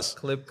looks at us.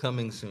 Clip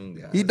coming soon,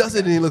 guys. He does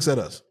it and he looks at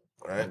us.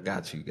 All I right.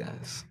 got you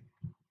guys.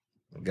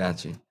 I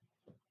got you.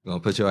 Gonna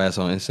put your ass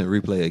on instant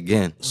replay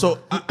again. So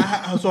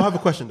I have a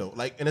question though.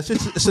 Like in a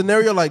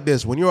scenario like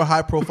this, when you're a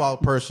high profile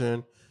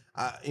person,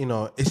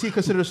 Is he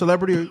considered a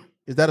celebrity?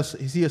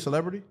 Is he a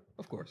celebrity?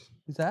 Of course.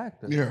 He's an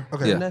actor. Yeah.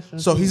 Okay. Yeah.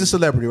 National So he's a TV.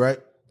 celebrity, right?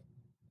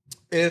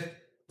 If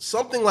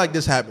something like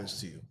this happens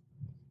to you,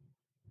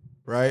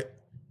 right,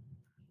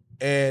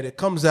 and it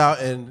comes out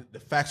and the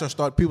facts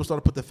people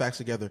start to put the facts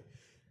together,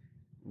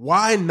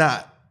 why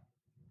not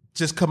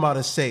just come out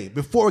and say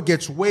before it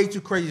gets way too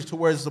crazy to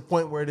where it's the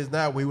point where it is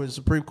now, where he went to the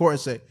Supreme Court and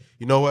say,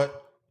 you know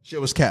what, shit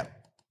was capped.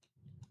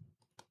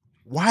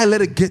 Why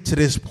let it get to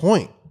this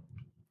point?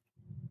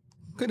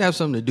 Could have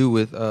something to do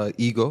with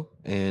ego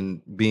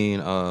and being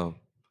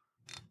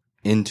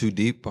in too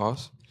deep.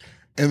 Pause.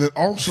 And then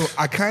also,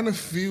 I kind of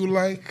feel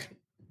like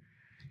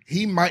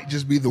he might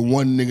just be the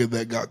one nigga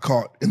that got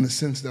caught in the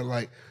sense that,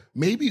 like,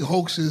 maybe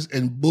hoaxes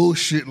and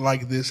bullshit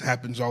like this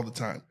happens all the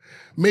time.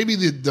 Maybe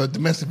the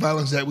domestic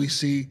violence that we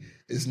see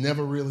is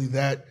never really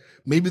that.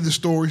 Maybe the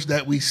stories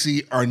that we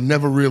see are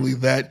never really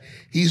that.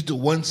 He's the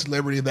one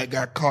celebrity that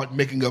got caught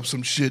making up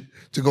some shit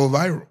to go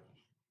viral.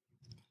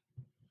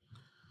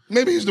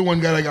 Maybe he's the one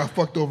guy that got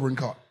fucked over and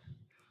caught.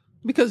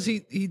 Because he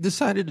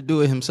decided to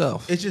do it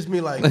himself. It's just me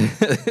like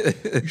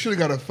You should have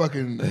got a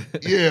fucking,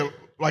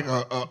 like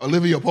a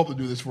Olivia Pope to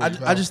do this for you.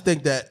 I just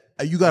think that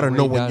you got to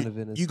know when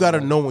Donovan you got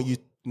to know when you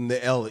in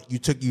the L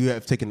you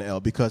have taken the L,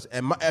 because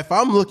if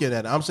I'm looking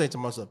at it, I'm saying to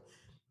myself,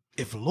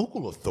 if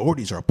local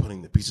authorities are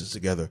putting the pieces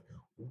together,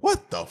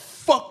 what the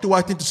fuck do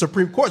I think the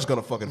Supreme Court is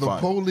going to fucking The find?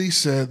 police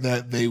said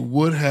that they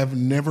would have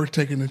never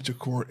taken it to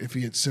court if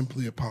he had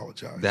simply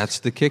apologized. That's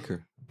the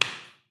kicker.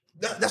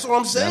 That's what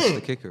I'm saying. That's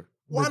the kicker.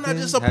 Why But not then-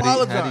 just Had he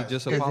apologize?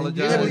 just then you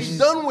apologized, Yeah, be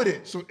done with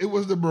it. So it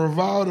was the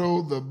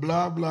bravado, the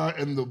blah blah,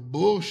 and the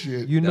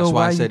bullshit. You know That's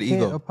why I why said you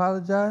can't ego.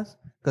 apologize?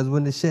 Because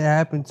when the shit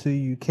happened to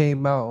you, you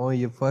came out on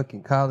your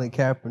fucking Colin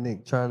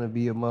Kaepernick trying to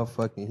be a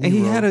motherfucking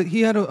hero. and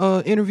he had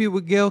a interview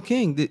with Gayle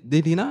King.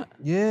 Did he not?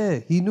 Yeah,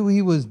 he knew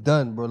he was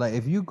done, bro. Like,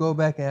 if you go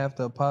back and have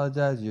to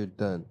apologize, you're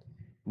done.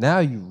 Now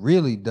you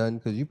really done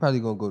because you probably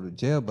gonna go to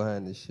jail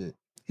behind this shit.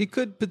 He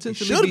could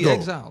potentially should be go.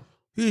 exiled.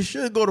 He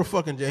should go to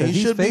fucking jail. 'Cause He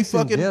he's should be facing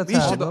fucking. jail He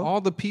time, should, though. All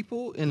the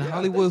people in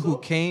Hollywood who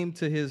came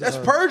to his that's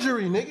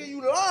perjury, nigga.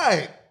 You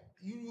lied.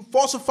 You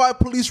falsified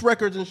police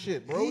records and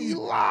shit, bro.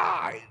 You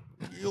lied.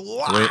 You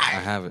lied. Wait, I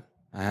have it.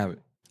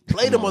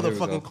 Play the Come on, here we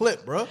go. motherfucking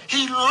clip, bro.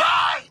 He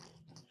lied.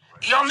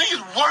 Y'all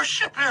niggas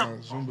worship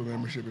him. Zumba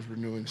membership is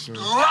renewing soon.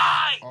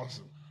 Lied.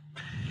 Awesome.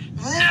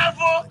 Never.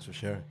 Thanks for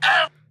sharing.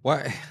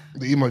 What?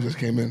 The email just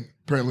came in.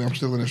 Apparently, I'm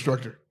still an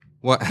instructor.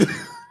 What?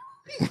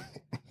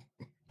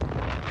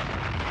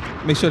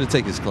 Make sure to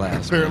take his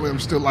class. Apparently, I'm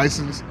still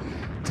licensed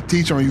to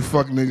teach on you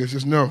fuck niggas.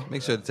 Just know.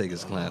 Make sure to take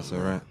his class. All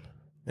right.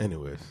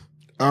 Anyways,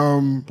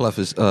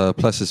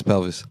 Plus his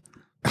pelvis.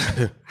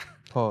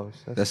 Pause.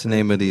 That's the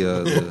name of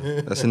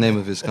that's the name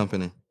of his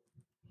company.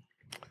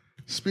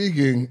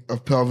 Speaking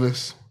of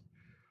pelvis,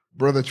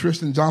 brother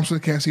Tristan Thompson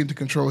can't seem to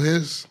control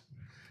his.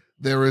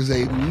 There is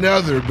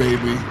another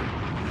baby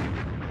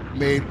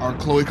made on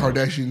Khloe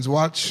Kardashian's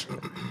watch.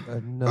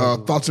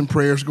 Thoughts and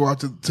prayers go out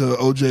to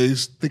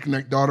OJ's thick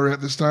neck daughter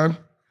at this time.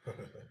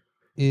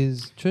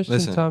 Is Tristan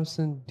Listen.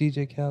 Thompson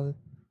DJ Khaled?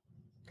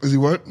 Is he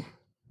what?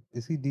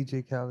 Is he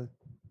DJ Khaled?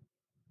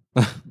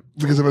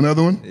 Because of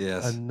another one?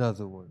 Yes.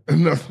 Another one.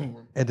 Another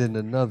one. And then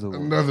another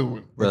one. Another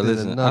one. Bro, And then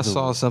listen, I another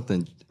saw one.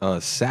 something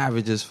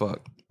savage as fuck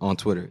on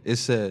Twitter. It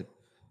said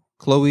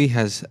Khloe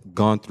has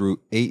gone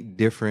through 8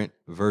 different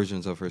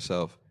versions of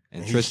herself,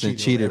 and he's Tristan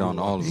cheated on cheated on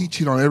all of He them.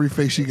 cheated on every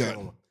face she got.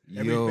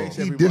 Yo,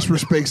 He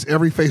disrespects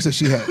every face that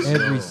she has.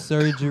 Every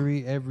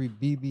surgery, every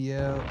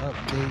BBL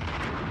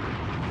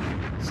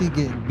update. She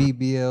getting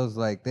BBLs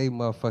like they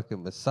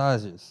motherfucking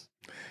massages.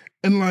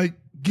 And like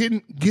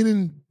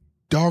getting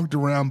dogged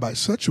around by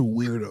such a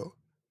weirdo.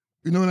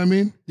 You know what I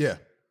mean? yeah.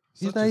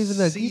 He's not even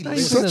a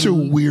Such a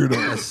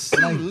weirdo.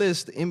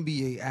 C-list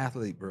NBA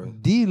athlete, bro.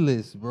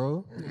 D-list,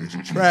 bro.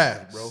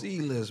 Trash, bro.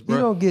 C-list, You bro.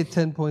 don't get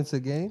 10 points a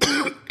game.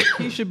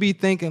 He should be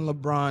thanking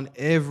LeBron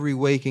every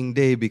waking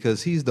day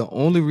because he's the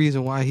only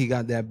reason why he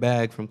got that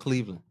bag from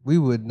Cleveland. We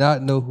would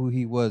not know who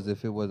he was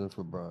if it wasn't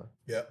for Bron.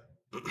 Yeah.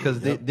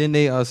 Because then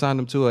they signed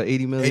him to an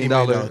 $80 million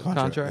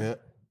contract. Yeah.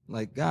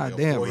 Like,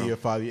 goddamn, bro. 4-year,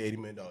 5-year, $80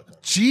 million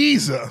contract.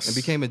 Jesus. And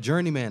became a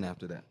journeyman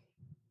after that.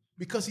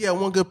 Because he had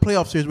one good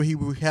playoff series where he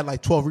had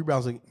like 12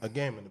 rebounds a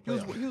game in the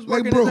playoffs. He was Like,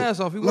 working bro, his ass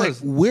off. He like,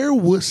 was. where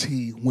was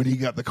he when he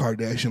got the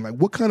Kardashian? Like,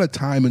 what kind of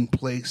time and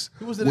place?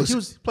 He was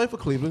playing for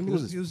Cleveland. He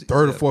was He was-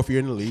 third or yeah. fourth year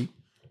in the league.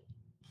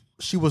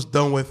 She was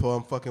done with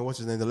fucking what's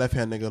his name, the left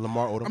hand nigga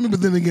Lamar Odom. I mean,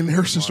 but then again,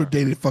 her sister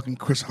dated fucking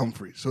Chris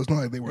Humphrey, so it's not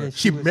like they were. Yeah,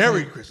 she was married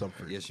hanging- Chris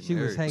Humphrey. Yeah, She was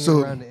married. hanging So,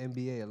 around the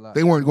NBA a lot.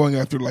 They weren't going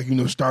after like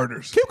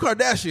starters. Kim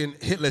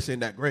Kardashian hit list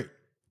ain't that great.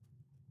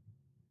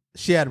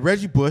 She had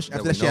Reggie Bush.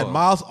 After we that, she know had of.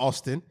 Miles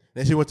Austin.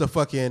 Then she went to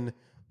fucking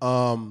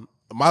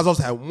Miles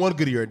Austin had one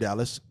good year in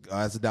Dallas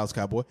as a Dallas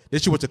Cowboy. Then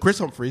she went to Chris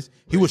Humphries.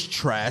 He was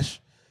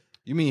trash.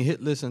 You mean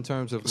hit list in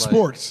terms of like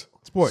Sports.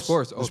 Sports.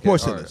 Sports. The Okay,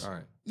 sports all hit right, list. all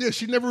right. Yeah,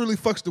 she never really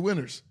fucks the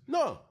winners.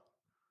 No.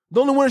 The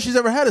only winner she's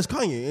ever had is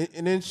Kanye.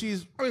 And then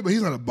she's I mean, but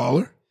he's not a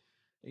baller.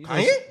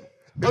 Kanye?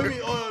 Are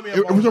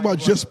we talking about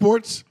just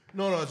sports?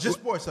 No, just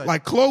sports.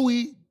 Like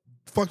Chloe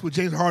fucked with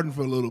James Harden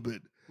for a little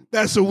bit.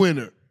 That's a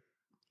winner.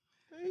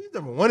 He's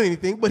never won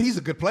anything, but he's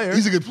a good player.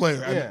 He's a good player.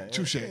 Yeah,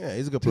 Touche. Yeah,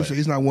 he's a good player. Touche.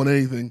 He's not won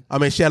anything. I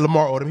mean, she had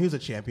Lamar Odom. He was a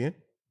champion.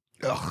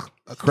 Ugh,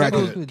 a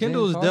crackhead.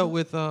 Kendall's James dealt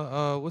with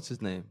what's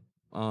his name?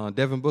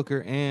 Devin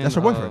Booker and That's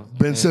her boyfriend.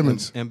 Ben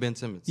Simmons. and Ben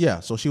Simmons. Yeah,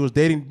 so she was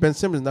dating Ben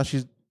Simmons. Now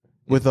she's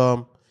with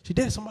She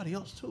dated somebody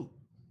else too.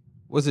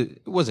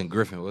 It wasn't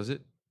Griffin, was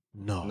it?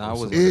 No, No, it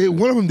wasn't.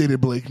 One of them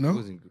dated Blake, no?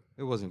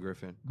 It wasn't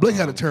Griffin. Blake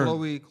had a turn.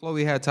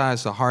 Chloe had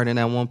ties to Harden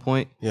at one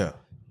point. Yeah.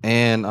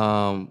 And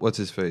what's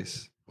his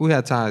face? Who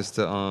had ties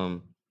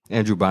to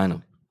Andrew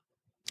Bynum?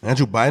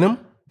 Andrew Bynum?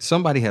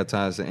 Somebody had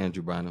ties to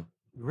Andrew Bynum.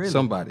 Really?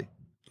 Somebody.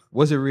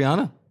 Was it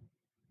Rihanna?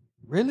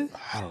 Really?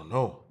 I don't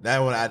know.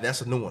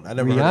 That's a new one. I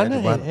never heard of Rihanna Andrew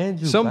and Bynum.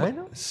 Andrew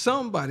Bynum?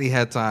 Somebody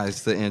had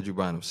ties to Andrew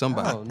Bynum.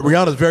 Somebody. Oh, no.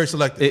 Rihanna's very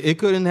selective. It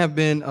couldn't have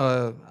been.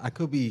 I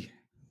could be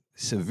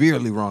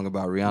severely wrong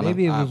about Rihanna.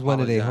 Maybe it I was one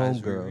of their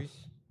apologize, homegirls.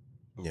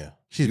 Yeah,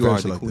 she's You very are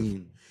the selective.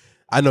 queen.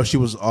 I know she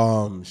was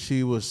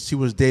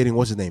dating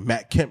what's his name,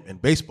 Matt Kemp in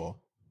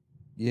baseball.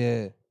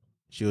 Yeah.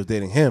 She was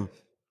dating him.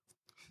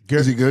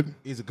 Is he good?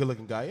 He's a good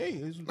looking guy.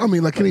 I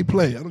mean, like, can he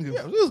play? I don't give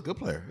Yeah, he was a good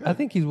player. Yeah. I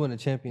think he's won a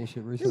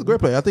championship recently. He was a great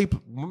player. I think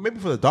maybe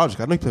for the Dodgers.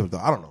 I know he played for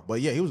the. I don't know, but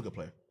yeah, he was a good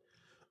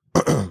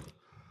player.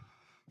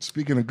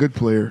 Speaking of good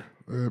player,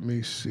 let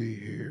me see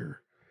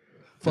here.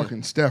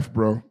 Fucking Steph,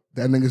 bro.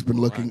 That nigga's been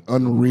looking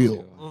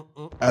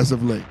unreal as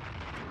of late.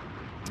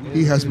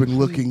 He has been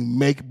looking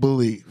make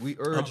believe. We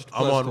urged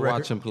I'm Plus on to record.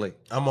 watch him play.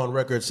 I'm on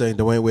record saying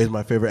Dwayne Wade's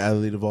my favorite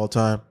athlete of all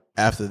time.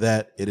 After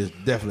that, it is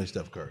definitely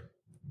Steph Curry.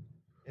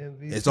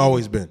 MVP. It's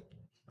always been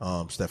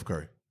Steph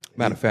Curry.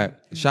 Matter of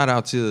fact, shout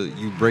out to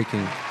you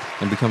breaking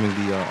and becoming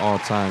the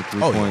all-time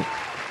three-point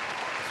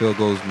field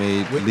goals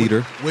made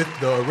leader. With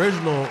the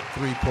original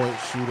 3-point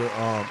shooter,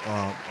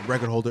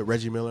 record holder,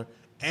 Reggie Miller,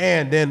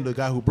 and then the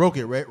guy who broke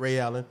it, Ray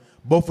Allen.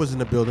 Both was in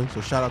the building,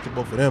 so shout out to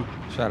both of them.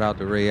 Shout out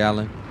to Ray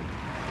Allen.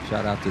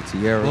 Shout out to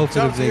Tierra. Both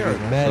Shout of out them to Tierra, niggas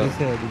man. mad So, as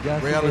hell. Did y'all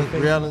see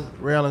their face?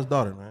 Ray Allen's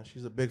daughter, man.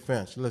 She's a big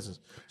fan. She listens.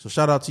 So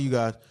shout out to you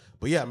guys.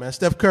 But yeah, man,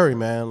 Steph Curry,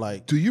 man.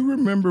 Like, Do you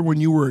remember when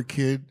you were a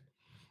kid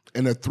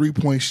and a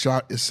 3-point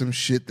shot is some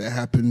shit that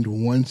happened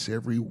once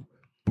every it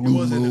blue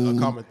wasn't moon a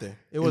common thing.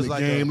 It in was the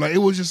like game? Like, it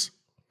was just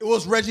it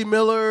was Reggie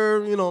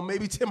Miller,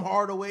 maybe Tim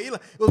Hardaway. It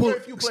was very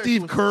few players.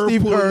 Steve It was Kerr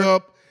pulling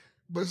up.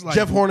 But it's like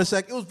Jeff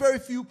Hornacek. It was very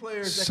few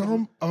players. That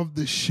some of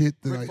the shit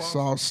that Rick I Paul.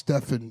 saw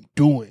Stephen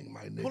doing,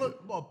 my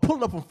nigga.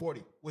 pulling up on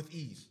 40 with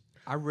ease.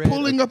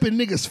 Pulling up in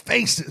niggas'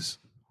 faces.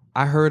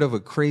 I heard of a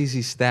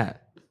crazy stat.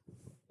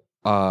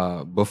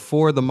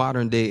 Before the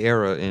modern day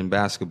era in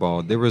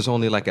basketball, there was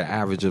only like an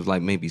average of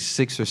like maybe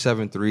 6 or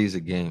 7 threes a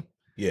game.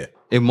 Yeah.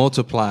 It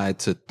multiplied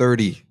to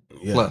 30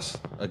 Yeah. plus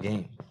a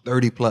game.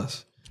 30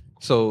 plus.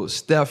 So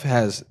Steph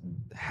has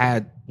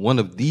had one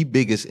of the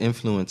biggest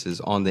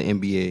influences on the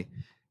NBA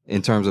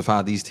in terms of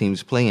how these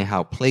teams play and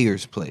how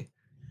players play.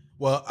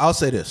 Well, I'll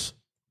say this.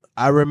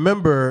 I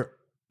remember,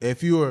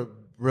 if you were a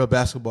real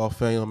basketball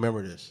fan, you'll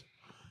remember this.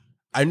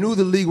 I knew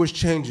the league was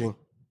changing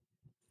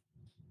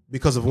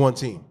because of one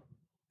team.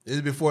 This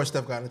is before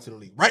Steph got into the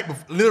league.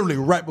 Literally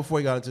right before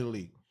he got into the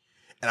league.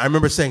 And I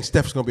remember saying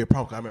Steph's going to be a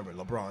problem. I remember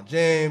LeBron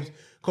James,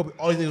 Kobe,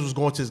 all these niggas was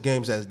going to his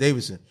games as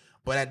Davidson.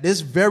 But at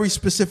this very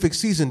specific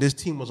season, this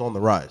team was on the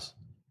rise.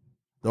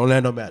 The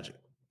Orlando Magic.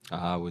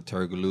 With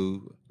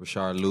Turkoglu,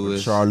 Rashard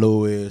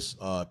Lewis.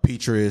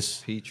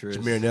 Petrus, Petrus.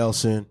 Jameer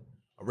Nelson,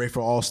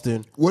 Rayford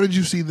Alston. What did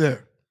you see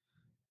there?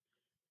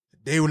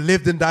 They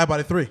lived and died by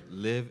the 3.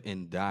 Live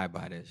and die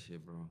by that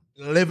shit, bro.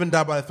 Live and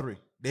die by the 3.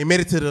 They made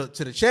it to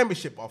the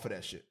championship off of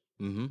that shit.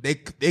 Mm-hmm.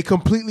 They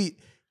completely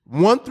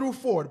 1 through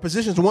 4. The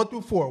positions 1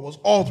 through 4 was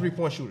all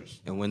 3-point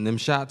shooters. And when them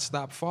shots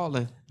stopped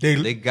falling,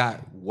 They got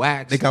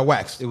waxed. They got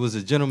waxed It was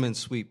a gentleman's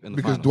sweep in the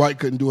Because finals. Dwight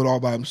couldn't do it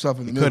all by himself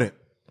in the middle.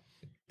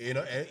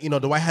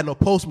 couldn't. Dwight had no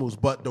post moves,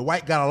 but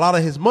Dwight got a lot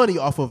of his money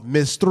off of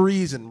missed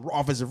threes and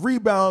offensive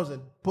rebounds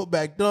and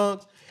putback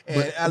dunks.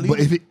 And But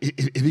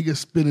if he could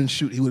spin and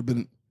shoot, he would have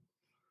been.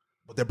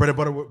 But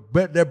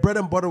their bread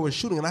and butter was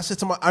shooting. And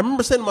I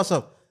remember saying to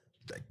myself,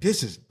 like,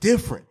 this is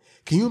different.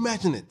 Can you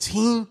imagine a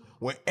team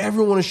where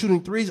everyone is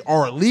shooting threes,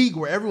 or a league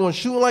where everyone's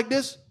shooting like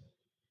this?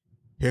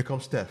 Here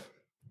comes Steph.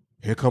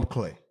 Here comes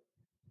Clay.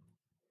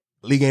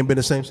 League ain't been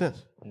the same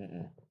since.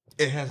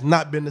 It has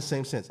not been the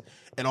same since.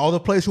 And all the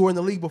players who were in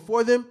the league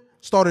before them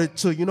started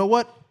to, you know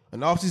what?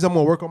 In the offseason, I'm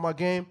going to work on my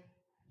game.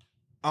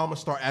 I'm going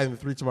to start adding the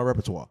 3 to my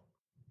repertoire.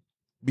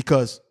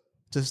 Because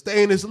to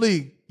stay in this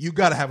league, you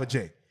got to have a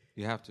J.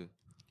 You have to.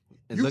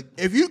 And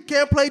If you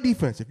can't play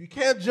defense, if you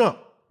can't jump,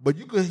 but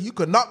you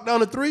could knock down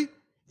the 3,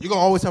 you're going to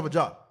always have a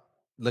job.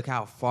 look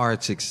how far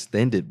it's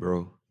extended,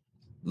 bro.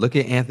 Look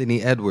at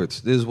Anthony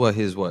Edwards. This is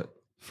his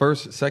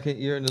second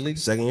year in the league?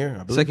 Second year,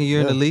 I believe. Second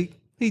year in the league.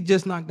 He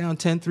just knocked down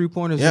 10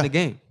 3-pointers in the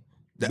game.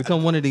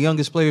 Become one of the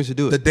youngest players to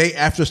do it. The day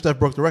after Steph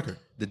broke the record.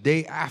 The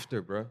day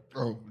after, bro.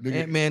 Oh, nigga.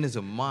 Ant-Man is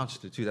a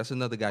monster, too. That's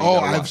another guy. Oh,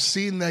 I've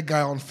seen that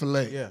guy on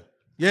Filet. Yeah.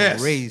 Yes.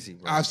 Crazy,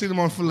 bro. I've seen him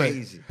on Filet.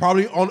 Crazy.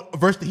 Probably on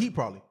versus the Heat,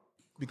 probably.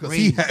 Because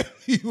Crazy.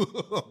 he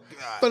God.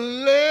 Filet.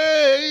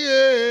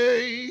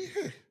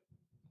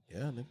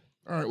 Yeah, nigga.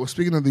 All right. Well,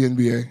 speaking of the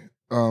NBA,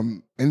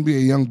 NBA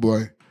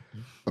YoungBoy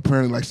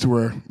apparently likes to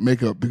wear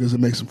makeup because it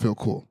makes him feel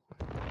cool.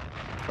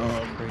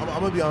 I'm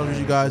gonna be honest with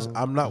you guys.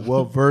 I'm not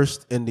well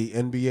versed in the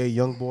NBA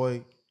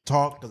YoungBoy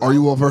talk. Are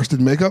you well versed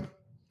in makeup?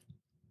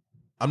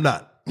 I'm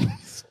not.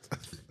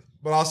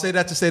 But I'll say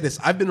that to say this.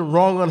 I've been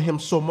wrong on him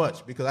so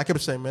much because I kept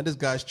saying, man, this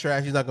guy's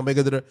trash. He's not going to make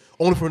it to the...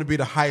 Only for him to be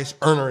the highest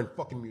earner in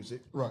fucking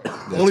music. Right.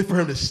 Only for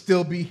him to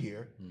still be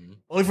here. Mm-hmm.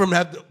 Only for him to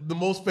have the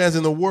most fans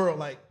in the world.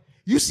 Like,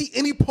 you see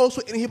any post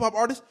with any hip-hop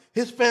artist,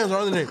 his fans are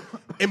on the name.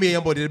 NBA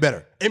YoungBoy did it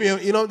better.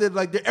 NBA, you know,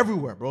 they're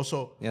everywhere, bro.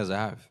 So... Yes, I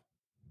have.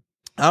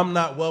 I'm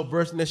not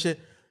well-versed in this shit.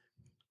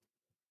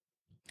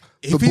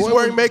 If he's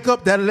wearing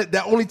makeup,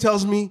 that only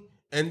tells me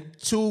in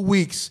 2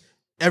 weeks,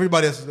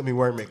 everybody else is going to be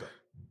wearing makeup.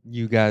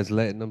 You guys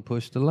letting them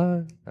push the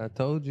line. I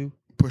told you.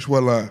 Push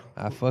what line?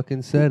 I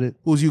fucking said it.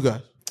 Who's you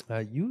guys?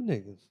 You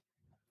niggas.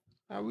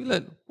 How we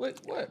let... What?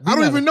 I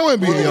don't even know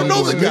NBA. You don't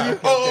know the guy.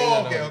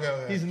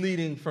 Okay. He's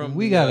leading from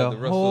We got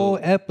a whole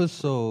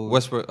episode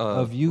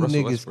of you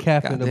Russell niggas Westbrook.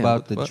 capping Goddamn,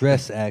 about what the the fuck?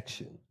 dress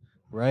action,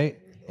 right?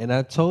 And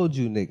I told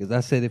you niggas, I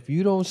said, if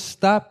you don't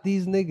stop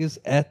these niggas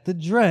at the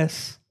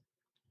dress,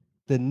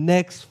 the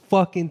next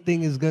fucking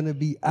thing is gonna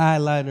be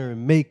eyeliner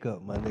and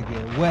makeup, my nigga.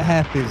 And what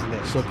happens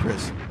next? So,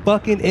 Chris.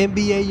 Fucking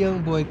NBA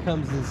YoungBoy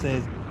comes and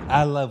says,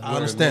 I love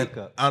wearing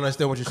makeup. I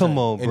understand what you're Come saying.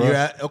 on, bro. And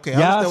you're okay,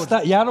 I understand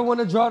what y'all don't want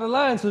to draw the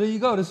line, so there you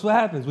go. This is what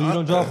happens when you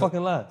don't draw a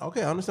fucking line.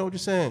 Okay, I understand what you're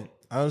saying.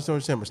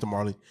 Mr.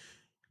 Marley.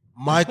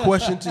 My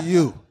question to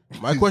you,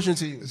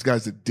 This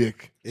guy's a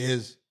dick.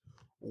 is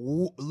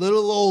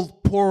little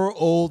old, poor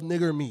old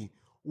nigger me.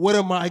 What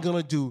am I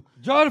going to do?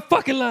 Draw the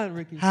fucking line,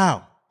 Ricky.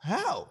 How?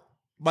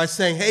 By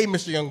saying, hey,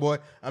 Mr. YoungBoy,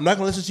 I'm not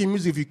going to listen to your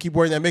music if you keep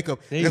wearing that makeup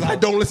because I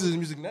don't listen to his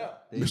music now.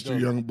 Mr.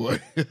 YoungBoy.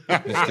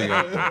 Mr.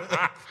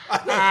 YoungBoy.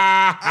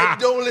 I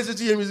don't listen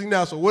to your music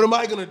now, so what am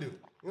I going to do?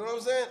 You know what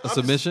I'm saying? A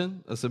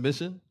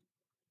submission?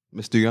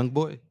 Mr.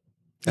 YoungBoy.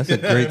 That's a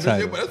great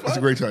title. That's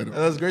a great title.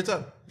 That's a great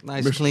title.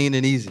 Nice, clean,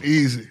 and easy.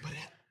 Easy.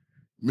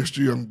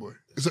 Mr. YoungBoy.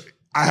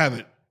 I have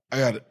it. I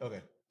got it.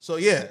 Okay. So,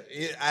 yeah,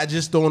 I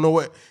just don't know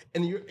what.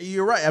 And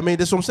you're right. I mean,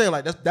 that's what I'm saying.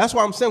 Like that's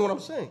why I'm saying what I'm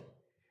saying.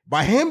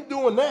 By him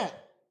doing that,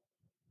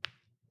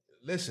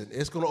 listen,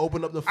 it's going to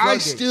open up the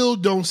floodgates. I still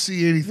don't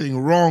see anything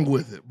wrong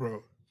with it,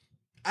 bro.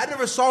 I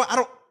never saw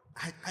it.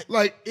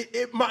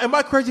 Am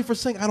I crazy for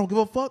saying I don't give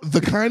a fuck?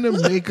 The kind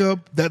of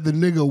makeup that the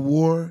nigga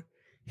wore,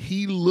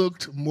 he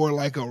looked more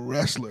like a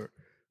wrestler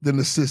than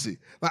a sissy.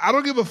 Like, I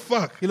don't give a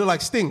fuck. He looked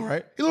like Sting,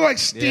 right? He looked like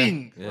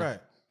Sting. Yeah. Right.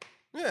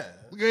 Yeah.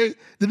 Okay?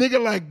 The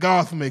nigga like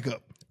goth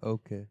makeup.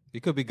 Okay.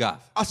 He could be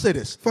goth. I'll say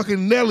this.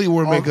 Fucking Nelly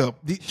wore makeup.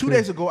 2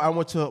 days ago, I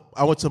went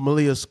to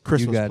Malia's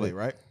Christmas play,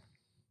 right?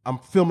 I'm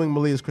filming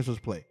Malia's Christmas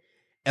play.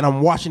 And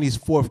I'm watching these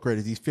 4th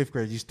graders, these 5th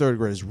graders, these 3rd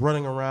graders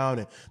running around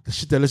and the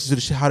shit they listen to,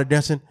 the shit, how they're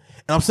dancing.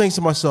 And I'm saying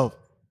to myself,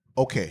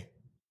 okay,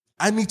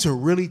 I need to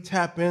really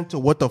tap into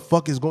what the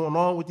fuck is going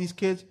on with these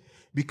kids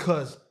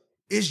because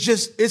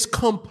it's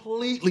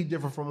completely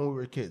different from when we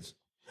were kids.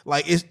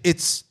 Like,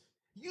 it's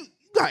you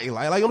got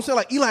Eli. Like I'm saying,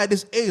 like Eli at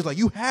this age, like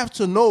you have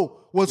to know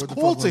what's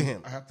cool to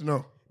him. I have to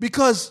know.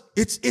 Because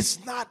it's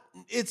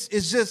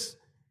just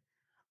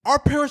our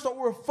parents thought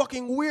we were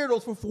fucking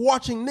weirdos for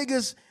watching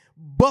niggas,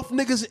 buff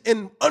niggas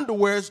in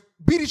underwears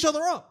beat each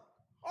other up.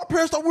 Our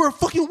parents thought we were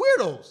fucking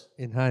weirdos.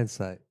 In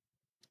hindsight,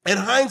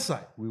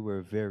 we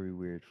were very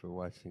weird for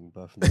watching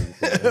buff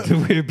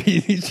niggas we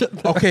beat each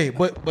other. Okay,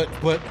 but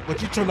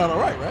you turned out all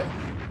right?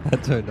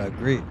 That turned out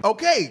great.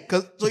 Okay,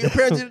 because so your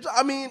parents did.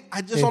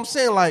 I'm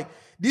saying like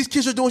these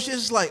kids are doing shit.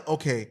 It's like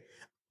okay,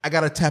 I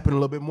gotta tap in a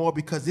little bit more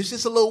because this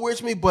is a little weird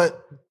to me,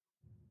 but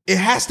it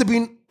has to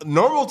be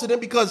normal to them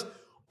because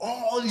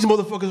all these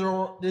motherfuckers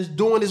are just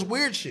doing this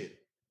weird shit.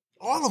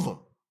 All of them.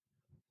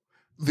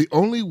 The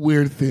only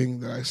weird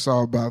thing that I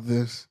saw about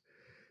this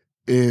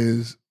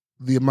is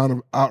the amount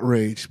of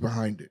outrage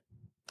behind it.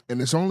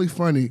 And it's only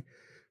funny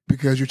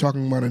because you're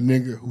talking about a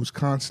nigga who's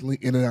constantly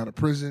in and out of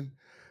prison,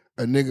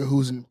 a nigga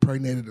who's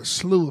impregnated a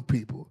slew of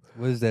people.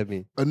 What does that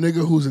mean? A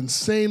nigga who's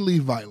insanely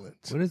violent.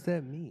 What does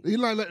that mean?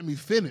 You're not letting me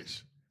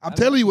finish. I'm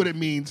telling you what it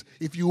means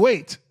if you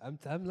wait. I'm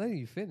letting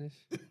you finish.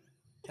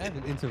 I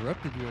haven't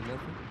interrupted you or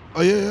nothing.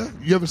 Oh, yeah?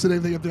 You ever said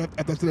anything after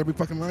I said every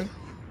fucking line?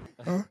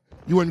 Huh?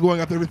 You weren't going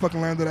after every fucking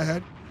line that I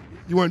had?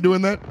 You weren't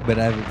doing that? But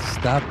I haven't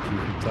stopped you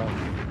from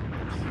talking.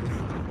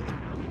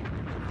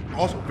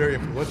 Also very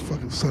influential.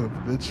 Fucking son of a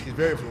bitch. He's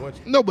very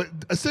influential. No, but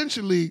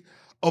essentially,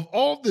 of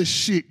all the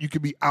shit you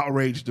could be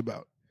outraged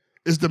about,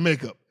 is the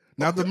makeup.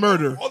 Not the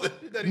murder.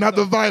 Not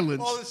the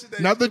violence.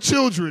 Not the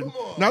children.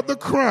 Not the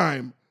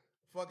crime.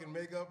 Fucking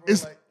makeup.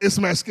 It's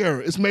mascara.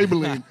 It's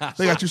Maybelline.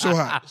 They got you so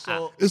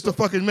hot. It's the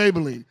fucking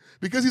Maybelline.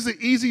 Because he's an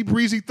easy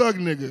breezy thug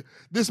nigga.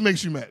 This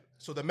makes you mad.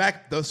 So the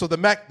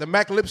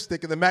Mac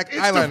lipstick and the Mac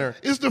eyeliner.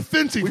 It's the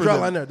Fenty we for draw a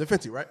them. line there. The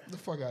Fenty, right? The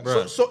fuck out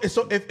of So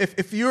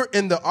if you're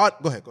in the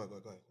go ahead.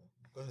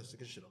 Go ahead.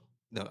 Stick your shit on.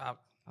 No, I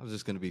was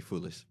just gonna be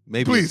foolish.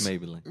 Maybe Please.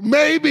 it's Maybelline.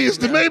 Maybe it's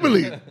the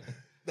Maybelline.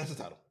 That's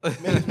the title.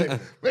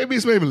 Maybe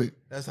it's Maybelline.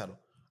 That's the title.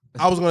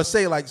 I was gonna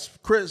say, like,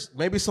 Chris,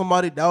 maybe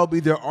somebody that would be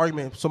their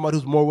argument. Somebody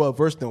who's more well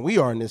versed than we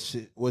are in this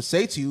shit would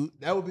say to you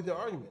that would be their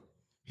argument.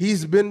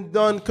 He's been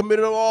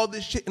committed on all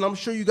this shit, and I'm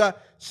sure you got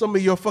some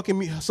of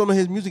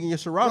his music in your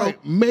Serato.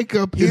 Right.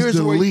 Makeup is Here's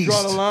the where least. you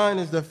draw the line: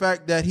 is the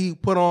fact that he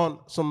put on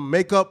some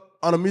makeup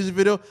on a music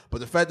video, but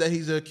the fact that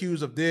he's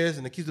accused of this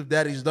and accused of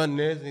that, he's done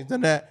this and he's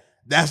done that.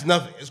 That's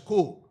nothing. It's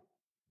cool.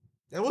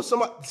 There was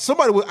somebody.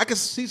 I can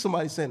see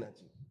somebody saying that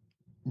to you.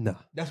 No.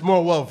 That's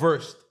more well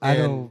versed.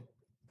 Young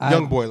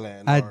boy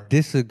land. I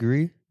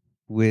disagree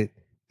with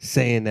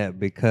saying that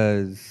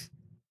because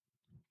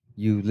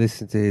you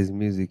listen to his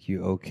music,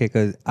 you okay.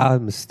 Because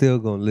I'm still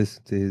going to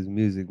listen to his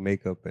music,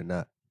 makeup or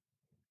not.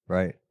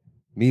 Right?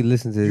 Me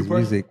listening to his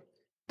music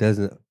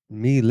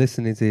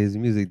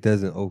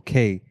doesn't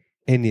okay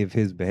any of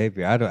his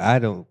behavior. I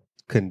don't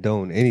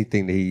condone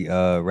anything that he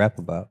rap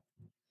about.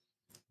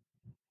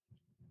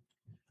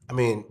 I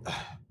mean,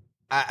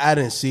 I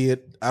didn't see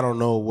it. I don't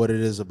know what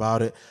it is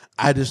about it.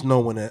 I just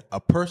know when a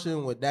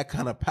person with that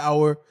kind of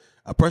power,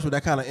 a person with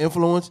that kind of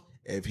influence,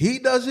 if he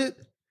does it,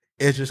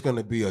 it's just going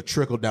to be a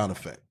trickle down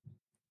effect.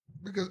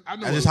 Because I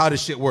know that's just how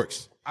this shit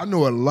works. I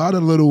know a lot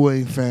of Lil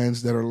Wayne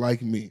fans that are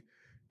like me.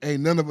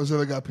 Ain't none of us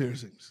ever got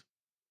piercings.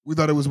 We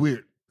thought it was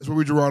weird. That's where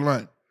we drew our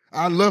line.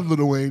 I love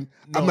Lil Wayne.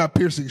 No, I'm not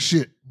piercing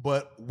shit.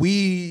 But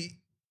we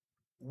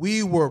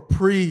were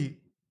pre,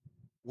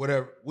 you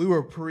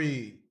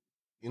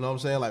know what I'm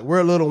saying? Like, we're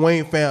a Lil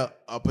Wayne fan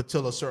up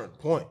until a certain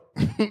point.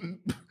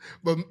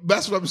 But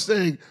that's what I'm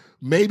saying.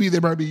 Maybe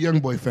there might be Young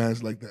Boy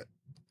fans like that.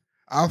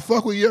 I'll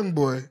fuck with Young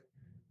Boy,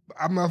 but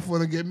I'm not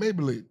going to get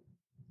Maybelline.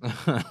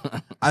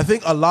 I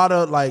think a lot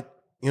of, like,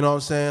 you know what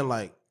I'm saying?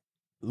 Like,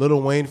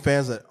 Lil Wayne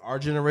fans at our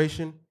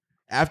generation,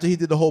 after he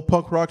did the whole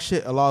punk rock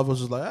shit, a lot of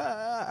us was like,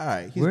 all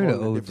right, he's Where going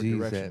the in a different OGs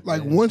direction. at,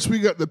 Like, man? once we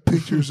got the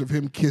pictures of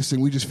him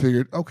kissing, we just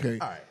figured, okay,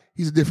 All right.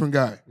 he's a different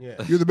guy. Yeah.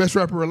 You're the best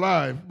rapper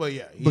alive, But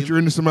yeah, but you're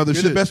into some other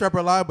you're shit. the best rapper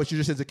alive, but you're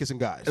just into kissing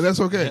guys. And that's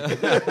okay.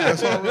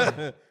 That's all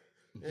right.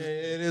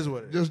 It is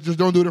what it is. Just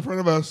don't do it in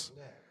front of us,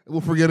 and we'll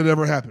forget it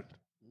ever happened.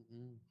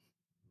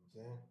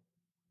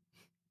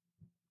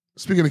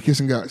 Speaking of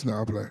kissing guys, no,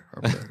 I'll play.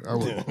 I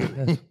will.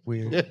 That's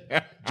weird.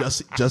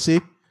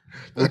 Jussie?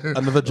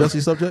 Another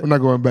Jussie subject? I'm not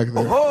going back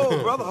there.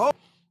 Oh, brother.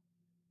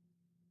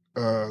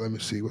 Let me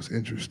see what's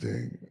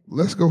interesting.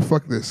 Let's go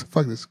fuck this.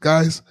 Fuck this.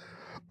 Guys,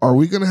 are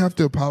we going to have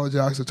to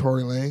apologize to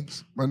Tory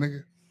Lanez, my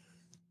nigga?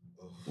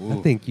 I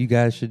think you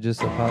guys should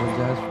just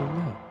apologize for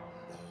now.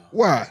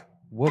 Why?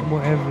 What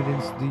more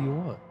evidence do you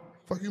want?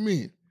 Fuck you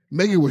mean?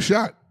 Megan was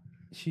shot.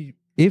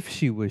 If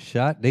she was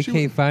shot, they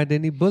can't find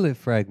any bullet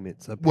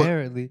fragments.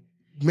 Apparently,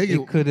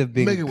 Megan, it could have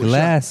been Megan was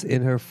glass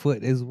in her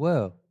foot as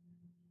well.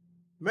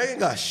 Megan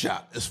got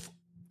shot.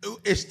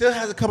 It still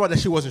hasn't come out that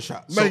she wasn't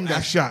shot. Megan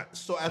got shot.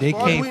 So as They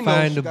far as we can't know,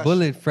 find she the got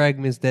bullet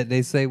fragments that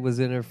they say was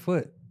in her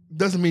foot.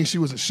 Doesn't mean she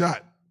wasn't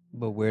shot.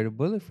 But where are the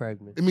bullet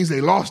fragments? It means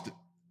they lost it.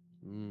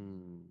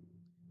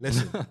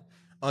 Listen,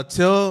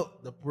 until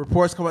the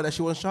reports come out that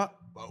she wasn't shot,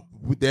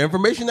 the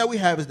information that we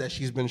have is that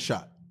she's been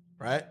shot,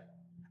 right?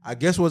 I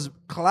guess what's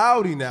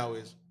cloudy now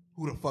is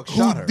who the fuck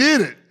shot her. Who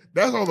did it?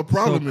 That's all the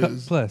problem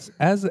is. Plus,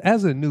 as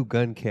a new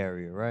gun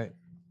carrier, right?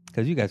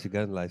 Because you got your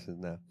gun license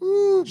now.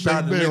 Ooh,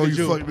 Shout out bang, to bang, all nigga you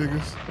Jew. fuck niggas. You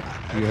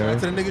Shout out heard?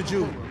 to the nigga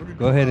Jew.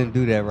 Go ahead and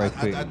do that right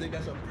quick. I think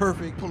that's a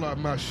perfect Pull out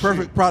my shit.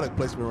 perfect product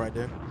placement right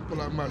there.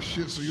 Pull out my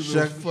shit so you Should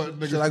little fuck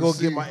niggas should I can go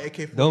see. get my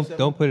AK-47?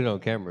 Don't put it on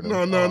camera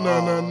though.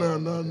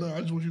 No.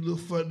 I just want you little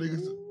fuck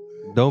niggas.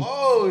 Don't.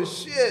 Oh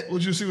shit!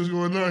 What you see what's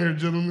going on here,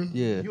 gentlemen?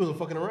 Yeah. You wasn't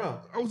fucking around.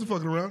 I wasn't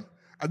fucking around.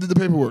 I did the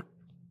paperwork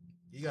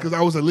because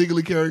I was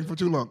illegally carrying for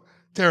too long.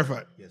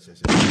 Terrified. Yes.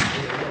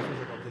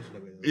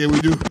 Yeah, we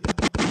do.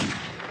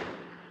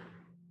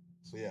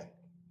 So yeah,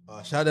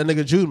 shout out that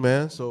nigga Jude,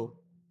 man. So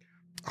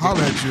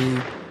Holla at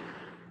you.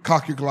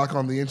 Cock your Glock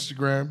on the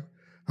Instagram.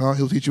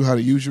 He'll teach you how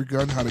to use your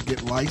gun, how to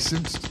get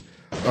licensed.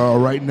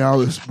 Right now,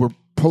 we're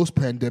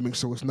post-pandemic,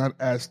 so it's not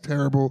as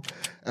terrible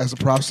as the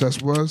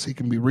process was. He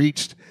can be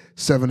reached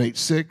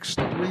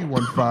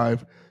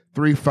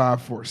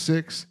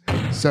 786-315-3546,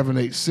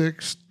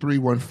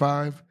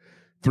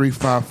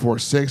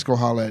 786-315-3546. Go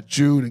holla at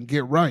Jude and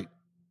get right.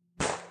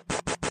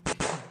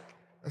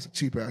 That's a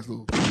cheap-ass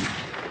little...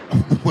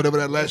 Whatever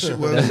that last shit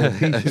was. It's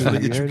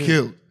going to get you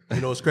killed. you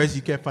know it's crazy.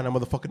 You can't find that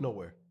motherfucker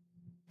nowhere.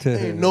 To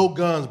Ain't no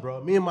guns,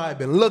 bro. Me and Maya have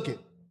been looking.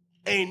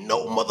 Ain't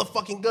no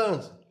motherfucking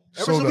guns.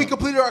 Ever Sold since we out.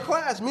 completed our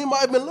class, me and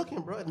Maya have been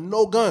looking, bro.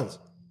 No guns.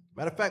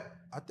 Matter of fact,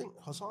 I think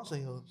Hassan said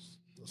he'll.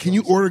 Can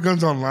you order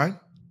guns online?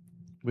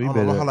 We I don't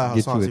know better how loud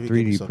get Hassan you a said he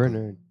gave me 3D something. printer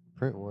and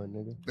print one,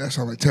 nigga. That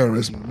sounds like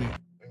terrorism to me.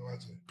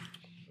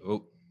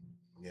 Oh,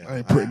 Yeah, I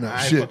ain't printing out I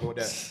ain't shit. fucking with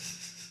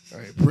that.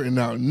 I ain't printing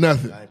out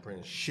nothing. I ain't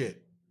printing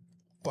shit.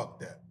 Fuck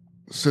that.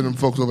 Send them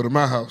folks over to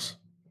my house.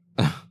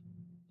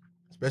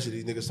 Especially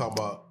these niggas talking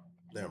about.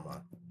 Never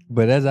mind.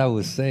 But as I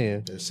was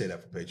saying, Just say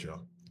that for Patreon.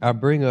 I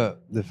bring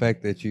up the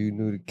fact that you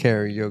knew to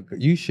carry your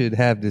gun. You should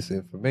have this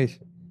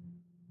information.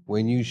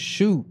 When you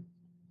shoot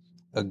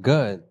a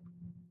gun,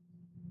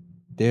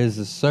 there's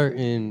a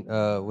certain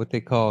what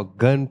they call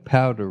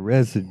gunpowder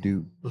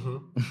residue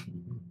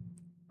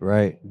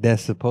right?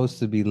 That's supposed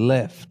to be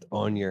left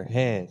on your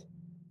hands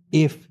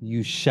if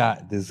you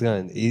shot this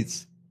gun.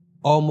 It's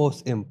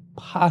almost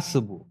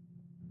impossible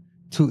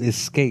to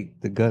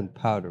escape the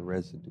gunpowder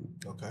residue.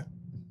 Okay.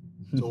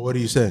 So what do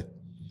you say?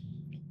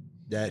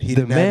 That he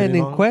The didn't have man any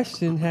in on him?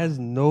 question has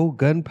no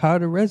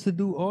gunpowder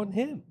residue on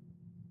him.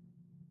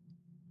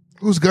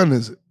 Whose gun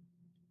is it?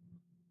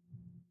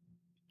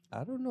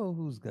 I don't know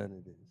whose gun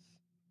it is.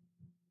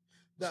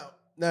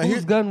 Now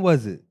Whose gun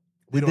was it?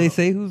 We Did don't they know.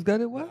 say whose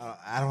gun it was?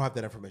 I don't have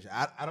that information.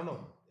 I don't know.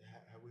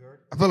 Have we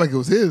heard? I felt like it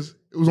was his.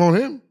 It was on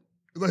him.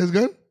 Is that his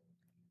gun?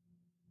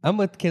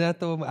 Can I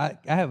throw him? I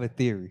have a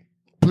theory.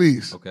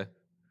 Please. Okay.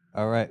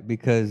 All right,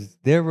 because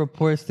there are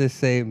reports that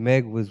say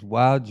Meg was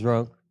wild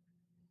drunk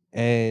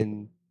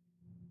and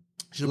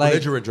She's like-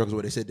 belligerent drugs.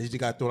 What they said. She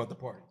got thrown out the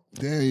party.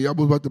 Damn, y'all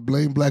was about to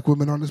blame black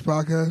women on this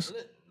podcast?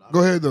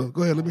 Go ahead, though.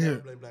 Go ahead. Let me hear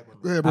it. Blame black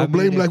women. Go ahead, bro. I mean,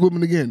 blame if- black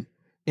women again.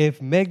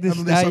 if Meg Thee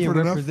Haven't they Stallion suffered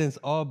enough? represents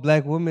all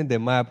black women,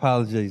 then my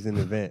apologies in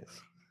advance.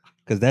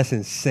 Because that's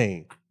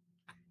insane.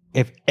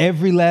 If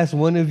every last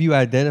one of you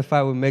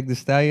identify with Meg Thee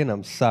Stallion,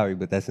 I'm sorry,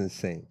 but that's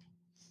insane. Get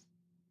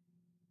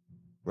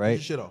your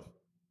Right? shit off.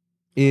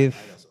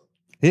 If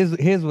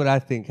here's what I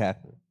think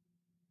happened.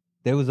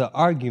 There was an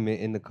argument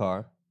in the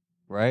car,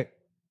 right?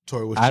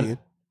 Tory was I- cheating.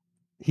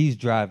 He's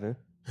driving.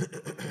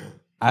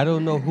 I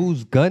don't know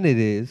whose gun it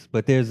is,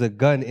 but there's a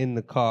gun in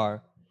the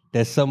car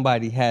that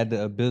somebody had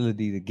the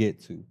ability to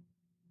get to.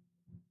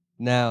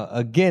 Now,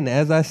 again,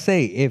 as I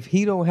say, if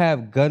he don't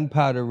have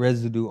gunpowder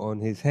residue on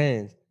his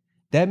hands,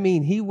 that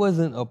means he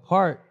wasn't a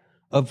part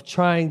of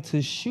trying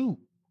to shoot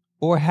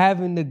or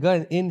having the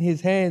gun in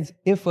his hands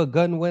if a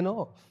gun went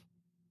off.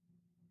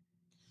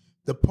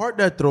 The part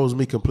that throws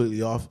me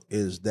completely off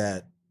is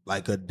that,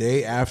 like a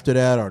day after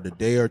that, or the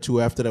day or two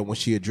after that, when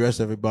she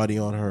addressed everybody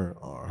on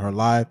her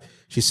live,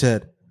 she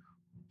said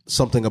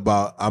something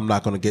about, "I'm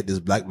not going to get this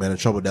black man in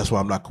trouble. That's why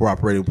I'm not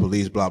cooperating with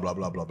police." Blah blah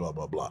blah blah blah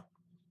blah blah.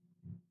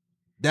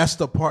 That's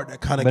the part that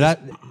kind of. But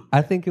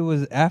I think it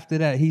was after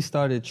that he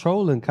started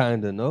trolling,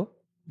 kind of, no?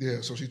 Yeah,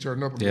 so she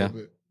turned up a Yeah. little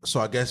bit. So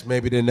I guess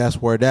maybe then that's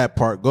where that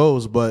part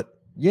goes. But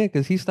Yeah,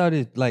 because he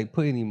started like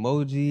putting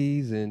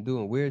emojis and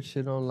doing weird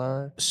shit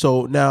online.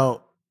 so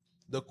now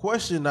the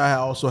question I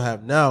also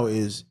have now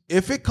is,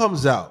 if it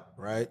comes out,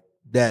 right,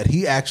 that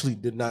he actually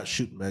did not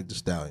shoot Meg Thee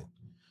Stallion.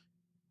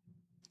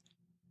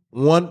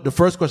 The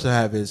first question I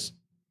have is,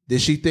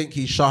 did she think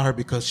he shot her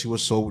because she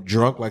was so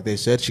drunk? Like they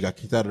said, she got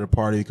kicked out of the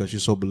party because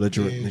she's so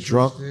belligerent and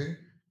drunk.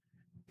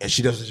 And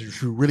she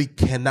really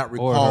cannot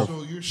recall.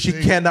 So you're She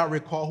saying- cannot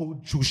recall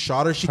who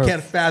shot her. She Her-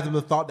 can't fathom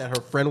the thought that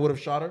her friend would have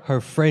shot her.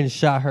 Her friend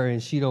shot her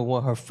and she don't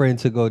want her friend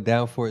to go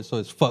down for it, so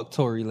it's fuck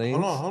Tory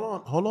Lanez.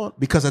 Hold on.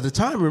 Because at the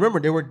time,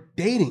 remember, they were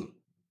dating.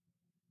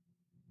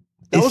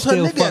 That It's was her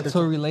still nigga at fuck the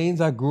Tory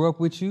Lanez. I grew up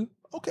with you.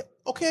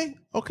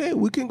 Okay.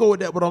 We can go with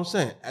that. But I'm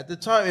saying, at the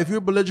time, if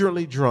you're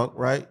belligerently drunk,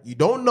 right, you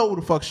don't know who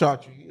the fuck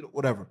shot you,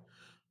 whatever.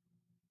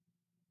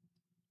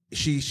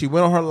 She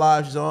went on her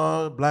live. She's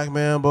on, black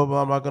man, blah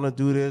blah. I'm not gonna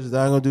do this. I'm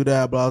not gonna do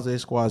that.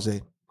 Blase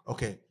squaze.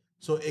 Okay.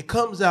 So it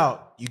comes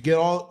out. You get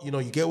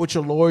with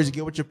your lawyers. You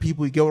get with your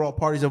people. You get with all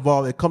parties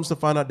involved. It comes to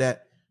find out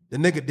that the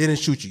nigga didn't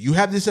shoot you. You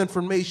have this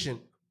information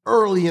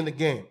early in the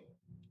game.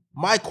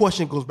 My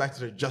question goes back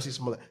to the Jussie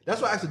Smollet.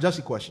 That's why I asked the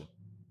Jussie question.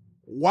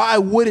 Why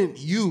wouldn't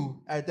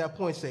you at that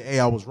point say, "Hey,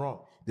 I was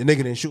wrong. The nigga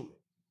didn't shoot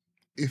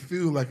me"? It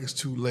feels like it's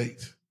too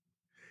late.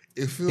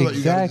 It feels like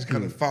you gotta just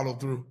kind of follow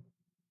through.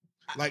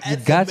 Like You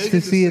for got Megan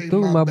to see it say,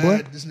 through, my boy.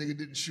 bad, this nigga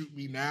didn't shoot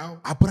me now.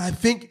 But I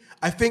think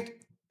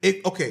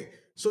it. Okay,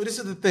 so this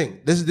is the thing.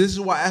 This is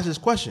why I asked this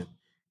question.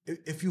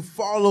 If you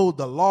follow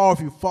the law, if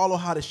you follow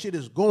how the shit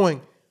is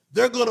going,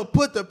 they're gonna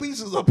put the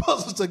pieces of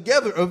puzzles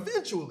together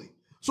eventually.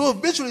 So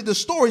eventually, the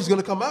story's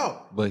gonna come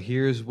out. But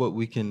here's what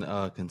we can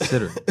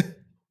consider.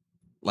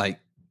 Like,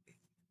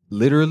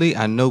 literally,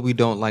 I know we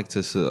don't like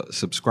to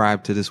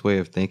subscribe to this way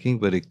of thinking,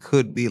 but it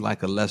could be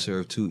like a lesser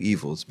of two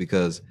evils,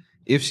 because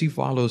if she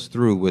follows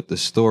through with the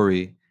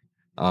story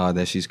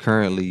that she's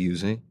currently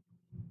using,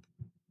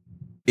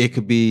 it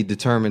could be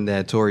determined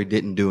that Tory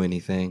didn't do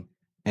anything,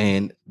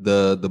 and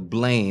the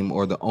blame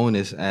or the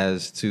onus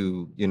as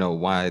to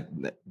why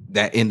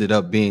that ended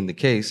up being the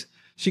case,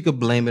 she could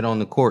blame it on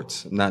the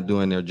courts not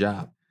doing their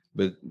job.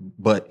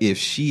 But if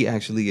she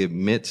actually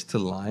admits to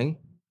lying,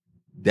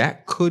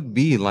 that could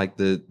be like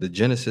the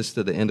genesis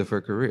to the end of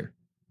her career.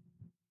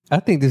 I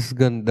think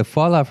the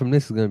fallout from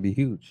this is gonna be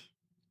huge.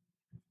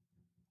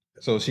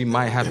 So she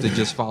might have to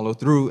just follow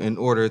through in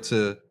order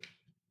to,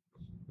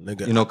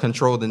 Nigga,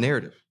 control the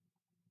narrative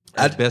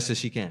as best as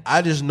she can.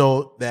 I just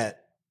know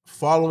that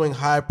following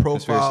high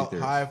Conspiracy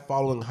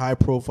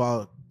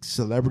profile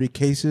celebrity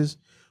cases,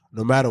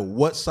 no matter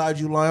what side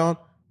you lie on,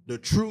 the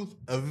truth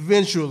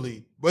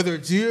eventually, whether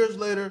it's years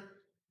later,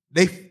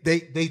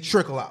 they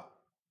trickle out.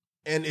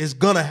 And it's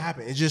gonna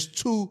happen. It's just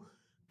too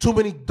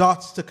many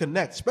dots to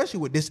connect, especially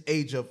with this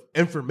age of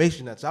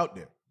information that's out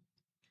there.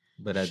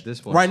 But at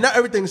this point, Right now,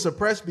 everything is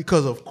suppressed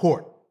because of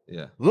court.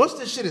 yeah. Once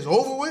this shit is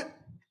over with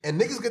and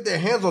niggas get their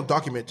hands on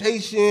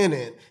documentation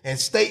and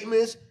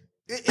statements,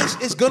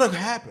 it's gonna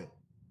happen.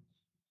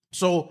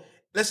 So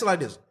let's say like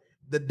this.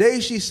 The day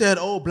she said,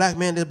 oh, black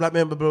man, this black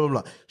man, blah, blah,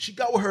 blah, blah. She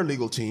got with her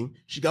legal team.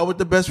 She got with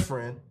the best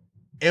friend.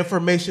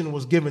 Information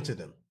was given to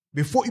them.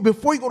 Before you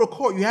go to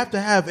court, you have to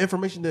have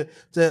information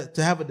to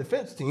have a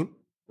defense team.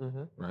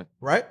 Right.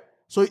 Right?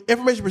 So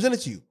information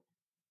presented to you.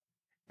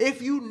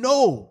 If you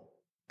know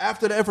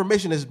after the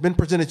information has been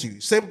presented to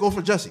you, same goes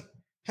for Jussie.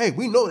 Hey,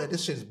 we know that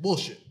this shit is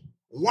bullshit.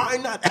 Why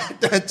not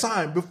at that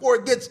time before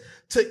it gets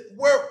to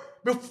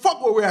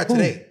fuck where we're at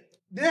today?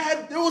 There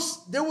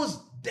was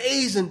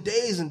days and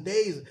days and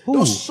days. Who? There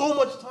was so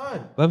much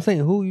time. But I'm saying,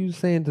 who you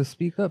saying to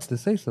speak up to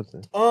say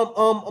something?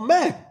 A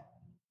man.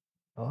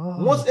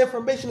 Oh. Once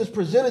information is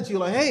presented to you,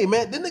 like, hey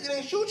man, this nigga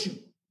didn't shoot you.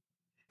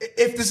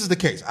 If this is the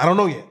case, I don't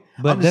know yet.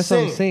 But that's what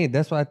I'm saying.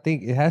 That's why I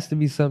think it has to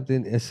be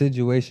a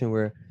situation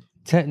where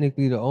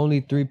technically the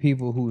only three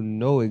people who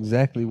know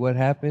exactly what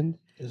happened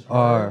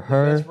are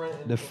her,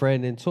 the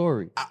friend, and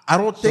Tory. I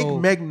don't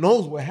think Meg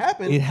knows what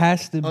happened. It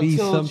has to be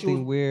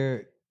something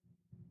where,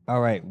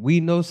 all right, we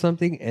know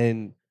something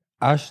and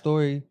our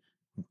story,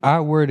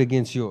 our word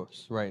against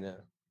yours right now.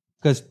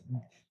 Because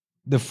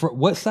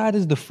what side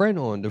is the friend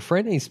on? The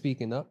friend ain't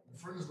speaking up. The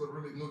friend is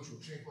really neutral.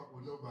 She ain't fuck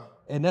with nobody.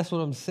 And that's what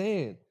I'm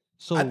saying.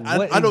 So I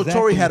know exactly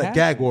Tory had a happened?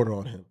 gag order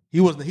on him.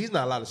 He's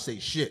not allowed to say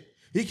shit.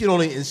 He can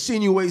only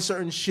insinuate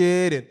certain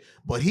shit,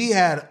 but he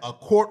had a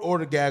court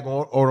order gag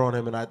order on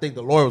him, and I think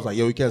the lawyer was like,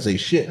 "Yo, he can't say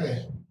shit."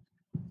 Hey,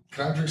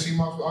 can I drink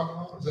CMOS with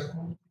alcohol? Is that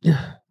cool?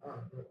 Yeah.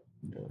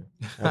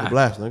 Have a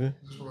blast, nigga.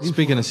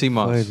 Speaking of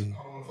CMOS, I don't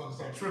know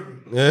if I'm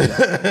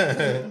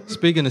tripping.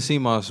 speaking of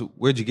CMOS,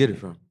 where'd you get it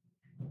from?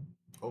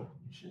 Oh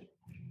shit!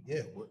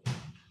 Yeah,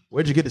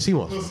 where'd you get the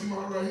CMOS? Little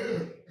CMOS right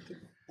here.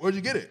 Where'd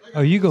you get it?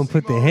 Oh, you gonna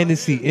put the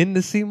Hennessy in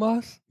the sea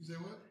moss? You say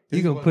what?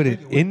 You gonna put it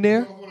in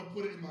there? I want to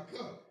put it in my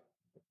cup.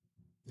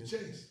 The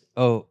chase.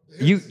 Oh,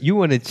 you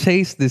want to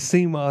chase the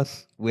sea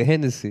moss with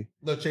Hennessy?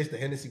 No, chase the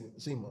Hennessy with the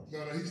CMOS. No,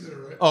 he said it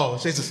right. Oh,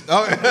 chase the.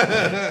 Oh. He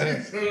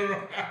said it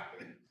right.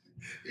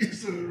 He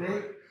said it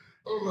right.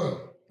 Hold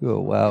up. You're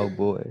a wild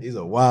boy. He's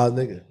a wild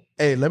nigga.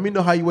 Hey, let me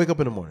know how you wake up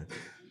in the morning.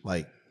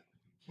 Like,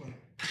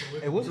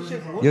 hey, what's the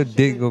shit? Your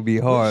dick gonna be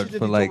hard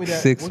for like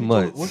 6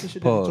 months. What's the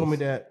shit that you told me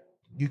that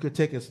you could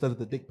take instead of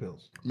the dick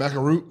pills?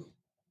 Macaroot.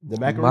 The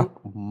macaroon?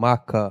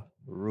 Maca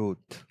root.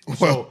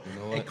 So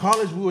in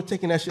college, we were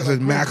taking that shit. I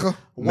said like, maca.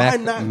 Why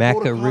not go to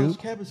macaroon? college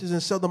campuses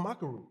and sell the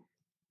macaroon?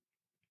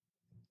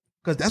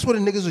 Because that's what the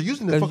niggas are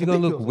using the Because fucking you're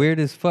gonna dick look pills. weird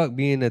as fuck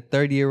being a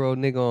 30-year-old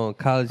nigga on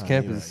college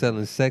campus right.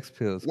 selling sex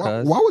pills.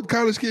 Why Cuz. would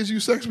college kids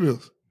use sex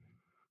pills?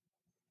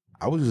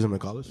 I was using them in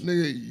college.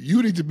 Nigga,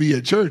 you need to be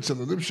at church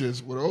selling them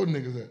shits where the old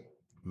niggas at.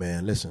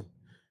 Man, listen.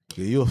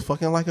 You're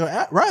fucking like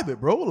a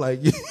rabbit, bro. Like,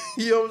 you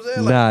know what I'm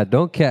saying? Like, Nah,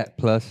 don't cat.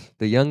 Plus,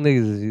 the young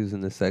niggas is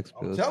using the sex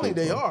I'm pills. telling you,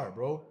 too, they bro. are,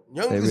 bro.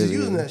 Young They niggas really is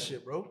using is. that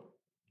shit, bro.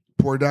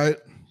 Poor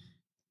diet.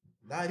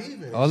 Not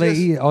even. All It's they just-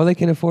 eat, all they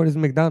can afford is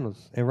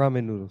McDonald's and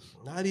ramen noodles.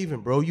 Not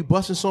even, bro. You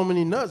busting so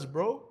many nuts,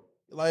 bro.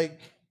 Like,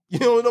 you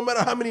know, no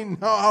matter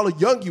how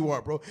young you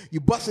are, bro,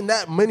 you busting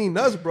that many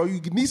nuts, bro. You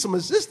need some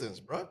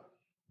assistance, bro.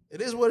 It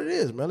is what it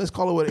is, man. Let's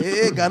call it what it is.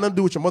 It ain't got nothing to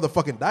do with your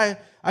motherfucking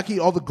diet. I can eat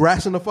all the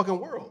grass in the fucking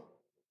world.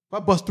 If I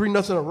bust 3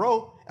 nuts in a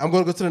row, I'm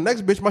gonna go to the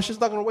next bitch. My shit's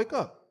not gonna wake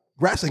up.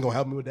 Grass ain't gonna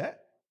help me with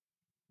that.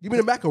 Give me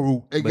the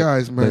macaroon. Hey,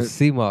 guys, man. But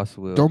CMOS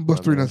will. Don't bust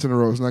my 3 man. nuts in a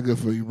row. It's not good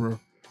for you, bro.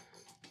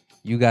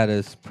 You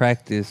gotta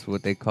practice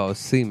what they call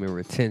semen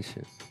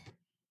retention.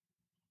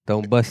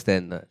 Don't bust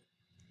that nut.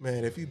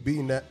 Man, if you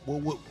beating that,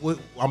 what,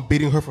 I'm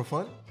beating her for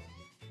fun?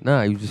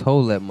 Nah, you just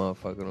hold that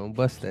motherfucker. Don't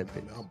bust that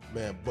bitch.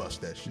 Man,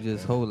 bust that shit. You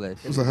just man. hold that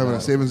It's shit. like having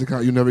a savings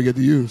account you never get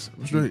to use.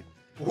 I'm straight.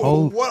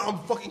 Whoa, what? I'm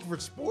fucking for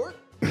sport?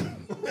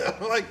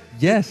 Like,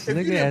 Yes, if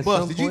nigga, you didn't at bust,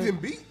 some did you point-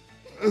 even beat?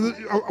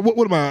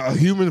 What am I, a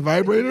human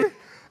vibrator?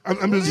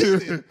 I'm just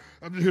here.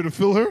 I'm just here to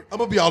fill her. I'm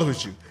gonna be honest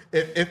with you.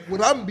 If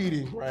when I'm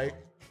beating, right,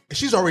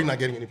 she's already not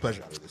getting any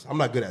pleasure out of this. I'm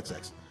not good at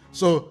sex.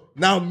 So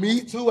now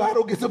me too, I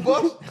don't get to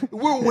bust.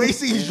 We're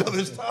wasting each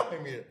other's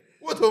time here.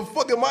 What the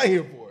fuck am I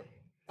here for?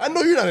 I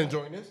know you're not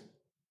enjoying this.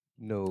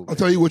 No. I'll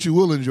tell you what you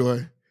will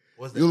enjoy.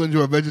 What's that? You'll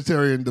enjoy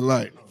vegetarian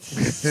delight.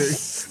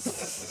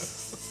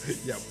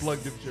 Yeah, plug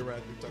this shit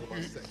right there. Talk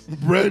about sex.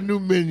 Brand new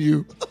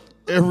menu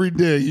every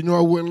day. You know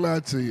I wouldn't lie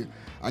to you.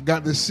 I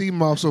got this sea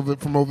moss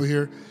from over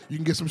here. You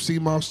can get some sea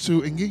moss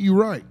too and get you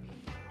right.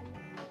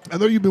 I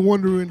know you've been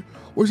wondering,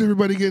 where's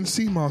everybody getting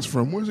sea moss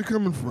from? Where's it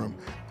coming from?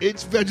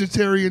 It's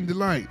Vegetarian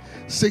Delight.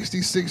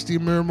 6060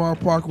 Miramar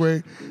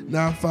Parkway,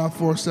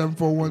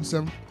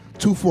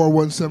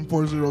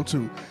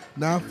 954-741-7402.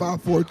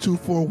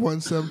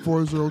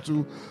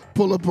 954-241-7402.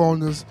 Pull up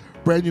on us.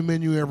 Brand new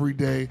menu every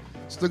day.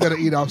 Still got to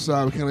eat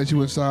outside. We can't let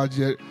you inside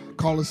yet.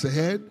 Call us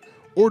ahead.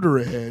 Order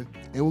ahead.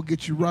 And we'll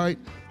get you right.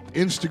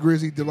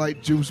 Instagrizzy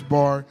Delight Juice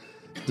Bar.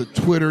 The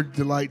Twitter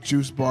Delight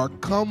Juice Bar.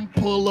 Come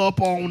pull up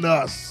on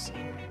us.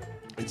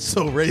 It's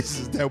so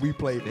racist that we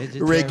play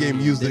reggae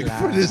music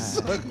for this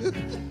sucker.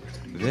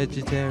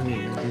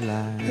 Vegetarian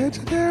delight.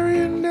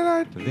 Vegetarian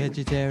Delight.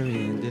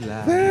 Vegetarian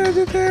delight.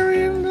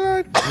 Vegetarian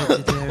Delight.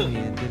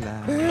 Vegetarian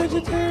delight.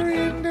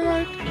 Vegetarian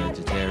Delight.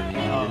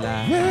 Vegetarian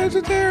delight.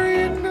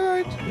 Vegetarian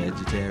Delight.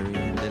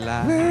 Vegetarian delight.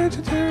 delight.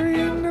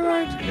 Vegetarian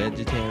delight.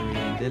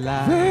 Vegetarian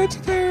delight.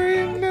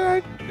 Vegetarian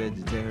delight.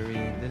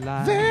 Vegetarian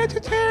delight.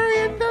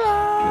 Vegetarian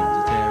delight.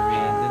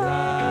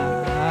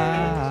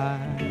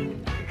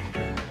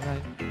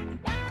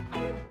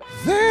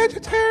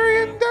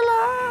 Vegetarian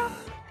delight.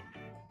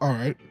 All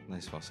right.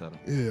 Nice falsetto.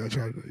 Yeah, I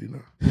tried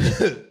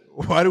to,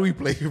 Why do we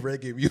play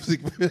reggae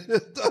music?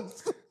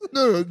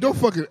 No, don't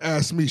fucking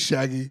ask me,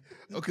 Shaggy.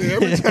 Okay,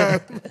 every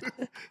time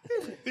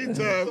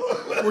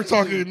we're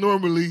talking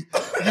normally,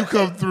 you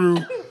come through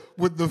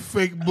with the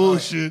fake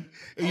bullshit,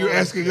 and you're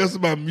asking us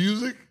about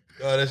music?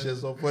 Oh, that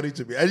shit's so funny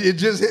to me. It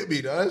just hit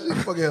me, though. That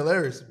shit's fucking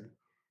hilarious to me.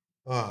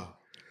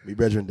 Me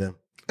brethren them.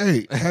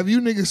 Hey, have you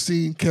niggas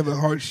seen Kevin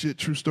Hart's shit,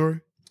 True Story?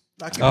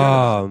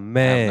 Oh,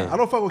 man. I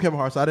don't fuck with Kevin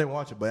Hart, so I didn't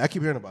watch it, but I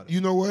keep hearing about it. You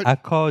know what? I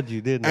called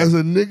you, didn't I? As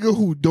a nigga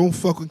who don't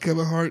fuck with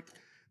Kevin Hart,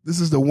 this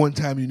is the one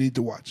time you need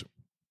to watch him.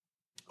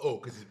 Oh,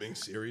 because he's being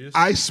serious?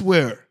 I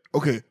swear.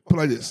 Okay, put it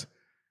like this.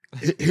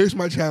 Here's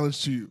my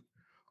challenge to you.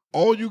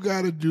 All you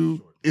got to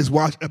do is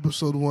watch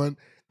episode 1,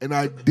 and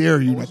I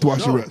dare you not to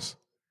watch the rest.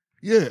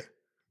 Yeah.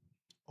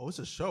 Oh, it's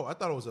a show. I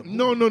thought it was a movie.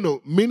 No.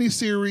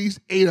 Miniseries,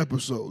 8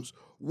 episodes.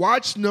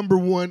 Watch number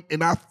 1,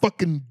 and I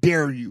fucking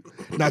dare you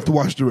not to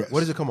watch the rest. What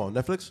does it come on?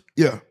 Netflix?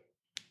 Yeah.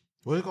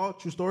 What is it called?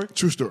 True Story?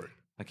 True Story.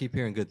 I keep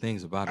hearing good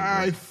things about it.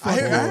 I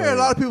hear a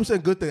lot of people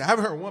saying good things. I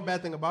haven't heard one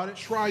bad thing about it.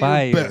 Try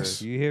Fire. your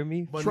best. You hear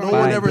me? But Try no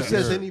one your ever best.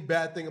 says any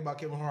bad thing about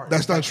Kevin Hart.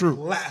 That's not true.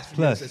 Last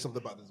Plus- say something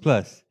about this.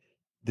 Plus,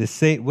 the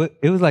same.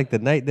 It was like the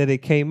night that it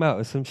came out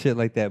or some shit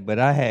like that. But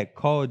I had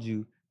called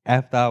you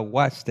after I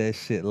watched that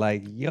shit.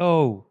 Like,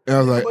 yo, And I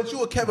was like, But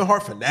you a Kevin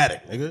Hart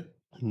fanatic, nigga.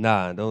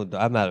 nah, don't.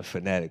 I'm not a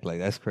fanatic. Like,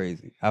 that's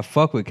crazy. I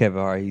fuck with Kevin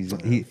Hart.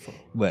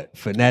 But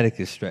fanatic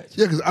is stretched.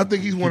 yeah, because I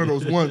think he's one of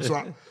those ones.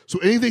 So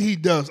anything he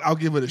does, I'll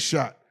give it a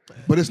shot.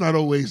 But it's not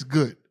always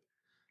good.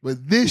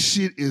 But this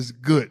shit is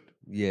good.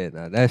 Yeah,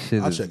 nah, that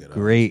shit I'll is check it out.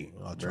 great.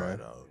 I'll try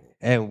it out.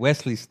 And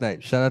Wesley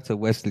Snipes. Shout out to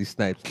Wesley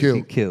Snipes. Killed.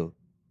 He killed.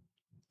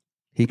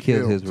 He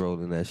killed Killed. his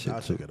role in that shit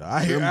I'll too. check it out.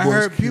 I Them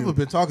heard boys people killed. have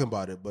been talking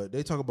about it, but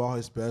they talk about all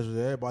his specials.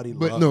 Everybody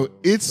But loves no, him.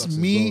 it's Sucks his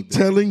me little dick.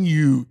 telling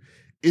you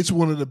it's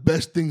one of the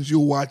best things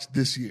you'll watch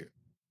this year.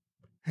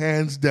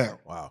 Hands down.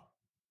 Wow.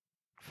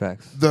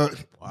 Facts. The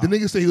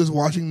nigga said he was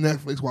watching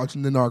Netflix,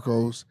 watching the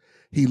Narcos.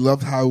 He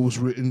loved how it was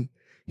written.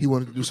 He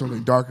wanted to do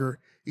something darker.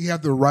 He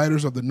had the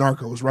writers of the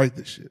Narcos write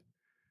this shit.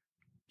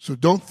 So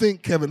don't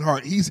think Kevin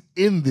Hart, he's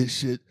in this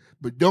shit,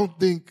 but don't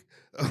think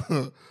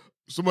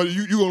somebody,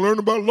 you gonna learn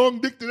about long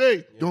dick today.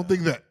 Yeah. Don't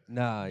think that.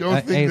 Nah, Don't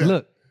think hey, that.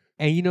 look,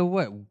 and you know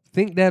what?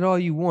 Think that all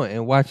you want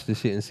and watch the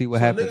shit and see what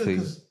happens niggas, to you.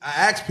 'cause I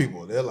asked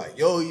people, they're like,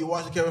 yo, you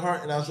watching Kevin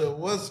Hart? And I said,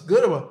 what's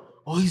good about it?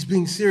 Oh, he's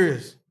being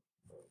serious.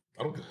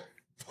 I don't give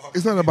a fuck.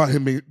 It's not about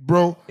him being,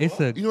 bro. It's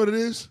a You know what it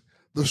is?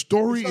 The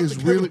story It's not is the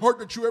Kevin really, Hart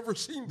that you ever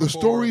seen the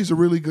before. story is a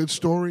really good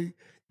story,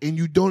 and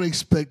you don't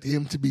expect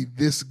him to be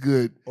this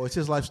good. Oh, it's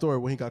his life story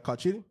when he got caught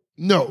cheating?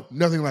 No,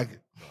 nothing like it.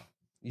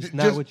 it's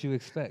not just- what you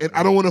expect. And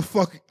I don't want to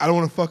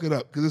fuck it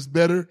up because it's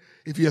better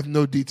if you have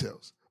no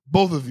details.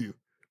 Both of you,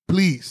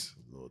 please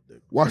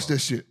watch that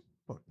shit.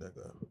 Fuck that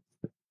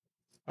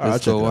guy.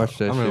 Let's go watch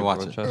that I'm shit. gonna watch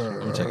bro. it. Trust me. I'm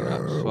gonna check it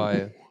out. It's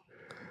fire.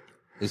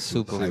 It's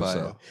super fire.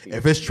 So,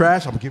 if it's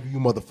trash, I'm giving you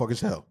motherfuckers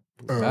hell.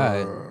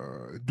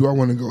 Do I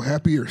want to go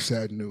happy or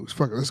sad news?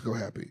 Fuck it, let's go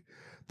happy.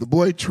 The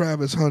boy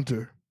Travis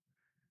Hunter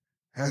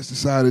has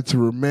decided to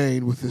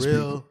remain with his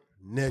Real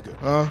people.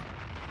 nigga.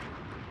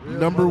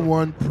 Number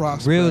one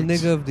prospect. Real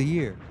nigga of the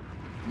year.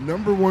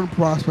 Number one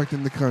prospect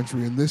in the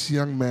country, and this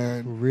young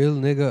man Real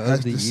nigga has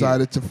of the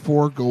decided to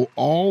forego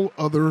all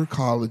other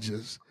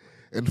colleges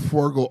and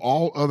forego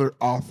all other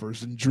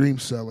offers and dream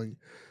selling.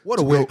 What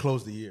a way to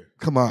close the year.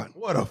 Come on.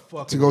 What a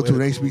fucking To go way to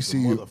an close the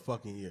HBCU.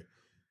 motherfucking year.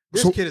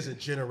 This So- kid is a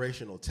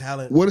generational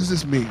talent. What does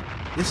this mean?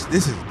 This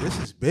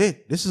is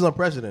big. This is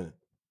unprecedented.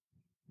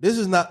 This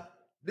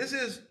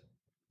is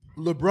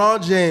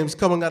LeBron James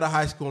coming out of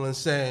high school and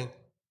saying,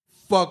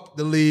 fuck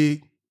the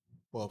league.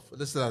 Well,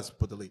 let's not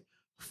put the league.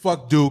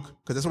 Fuck Duke,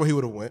 because that's where he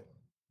would have went.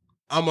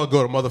 I'm going to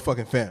go to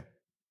motherfucking fam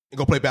and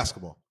go play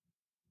basketball.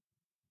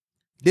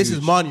 This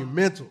is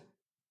monumental.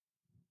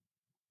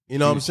 You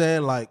know what I'm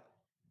saying? Like,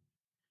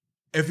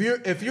 if you're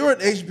an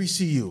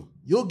HBCU,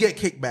 you'll get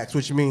kickbacks,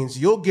 which means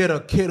you'll get a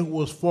kid who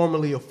was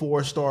formerly a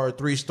 4-star,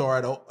 3-star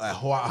at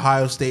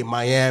Ohio State,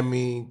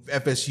 Miami,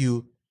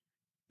 FSU,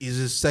 is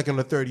his second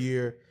or third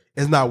year,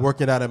 is not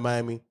working out at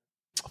Miami.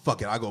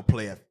 Fuck it, I go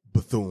play at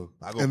Bethune.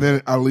 And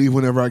then I leave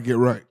whenever I get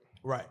right.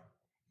 Right.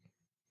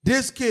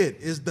 This kid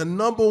is the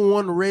number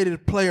 1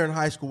 rated player in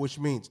high school, which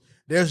means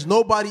there's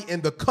nobody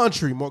in the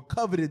country more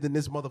coveted than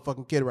this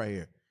motherfucking kid right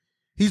here.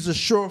 He's a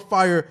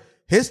surefire.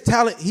 His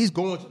talent, he's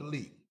going to the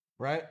league,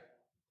 right?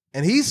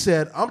 And he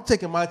said, I'm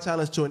taking my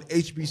talents to an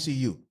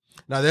HBCU.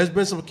 Now, there's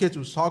been some kids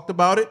who's talked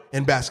about it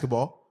in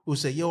basketball who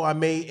say, yo, I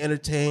may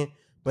entertain,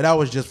 but that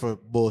was just for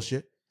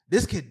bullshit.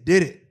 This kid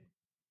did it.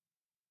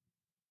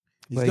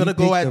 He's But going to he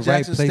go picked at the right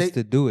Jackson place State.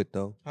 to do it,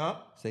 though. Huh?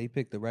 Say he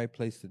picked the right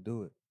place to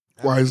do it.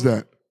 Why is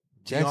that?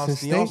 Jackson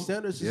Deion State?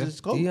 Sanders is Yeah.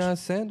 his coach. Deion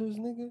Sanders,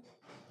 nigga.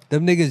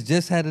 Them niggas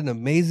just had an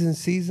amazing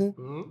season,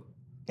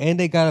 And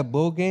they got a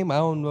bowl game. I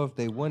don't know if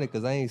they won it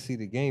because I ain't see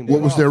the game.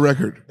 What was their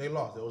record? They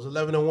lost. It was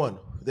 11-1.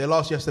 They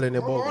lost yesterday in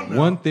their bowl game.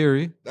 One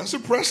theory. That's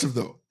impressive,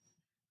 though.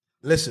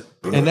 Listen,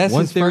 And that's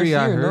One his theory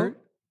first I year, heard.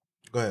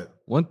 go ahead.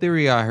 One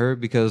theory I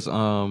heard because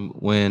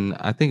when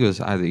I think it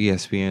was either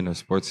ESPN or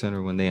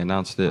SportsCenter when they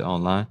announced it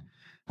online,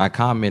 I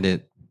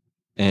commented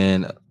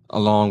and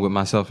along with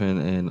myself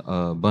and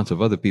a bunch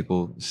of other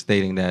people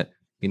stating that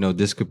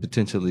this could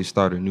potentially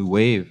start a new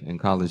wave in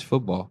college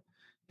football,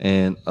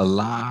 and a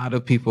lot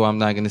of people, I'm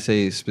not going to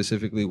say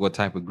specifically what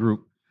type of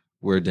group,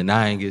 were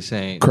denying it,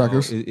 saying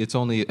Crackers. it's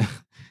only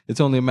it's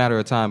only a matter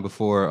of time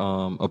before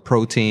a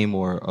pro team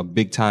or a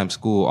big time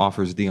school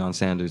offers Deion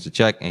Sanders a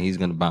check and he's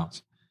going to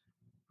bounce.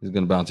 He's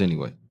going to bounce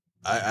anyway.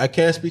 I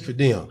can't speak for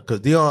Deion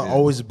because Deion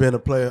always been a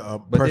player,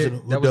 But person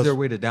who that was does, their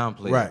way to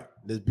downplay it. right.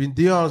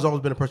 Deion has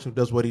always been a person who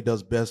does what he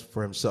does best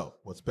for himself.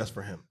 What's best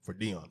for him, for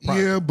Deion.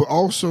 Yeah, but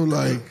also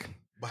like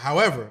But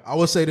however, I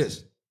will say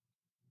this: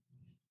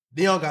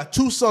 Deion got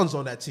 2 sons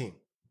on that team,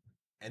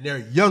 and they're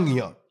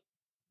young.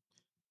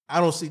 I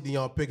don't see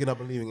Deion picking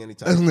up and leaving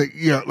anytime. that's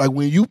like like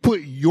when you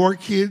put your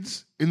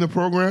kids in the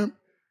program,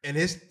 And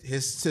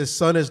his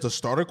son is the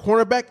starting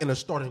cornerback and the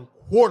starting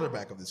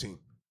quarterback of the team.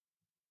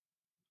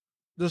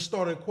 The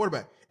starting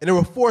quarterback. And there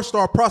were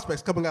 4-star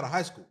prospects coming out of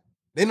high school.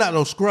 They're not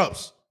no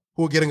scrubs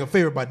who are getting a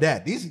favor by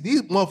dad. These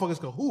motherfuckers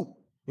can hoop.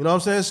 You know what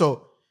I'm saying?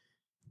 So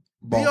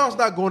Deion's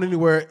not going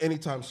anywhere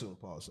anytime soon,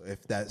 pause.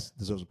 If that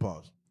deserves a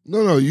pause.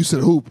 no, you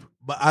said hoop.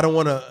 But I don't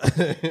want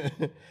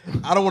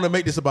to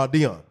make this about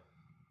Deion.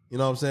 You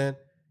know what I'm saying?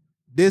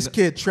 This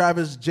kid,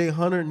 Travis J.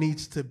 Hunter,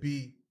 needs to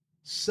be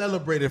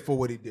celebrated for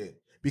what he did.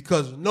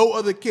 Because no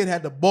other kid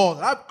had the balls.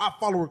 I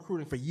follow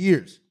recruiting for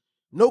years.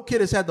 No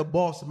kid has had the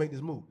balls to make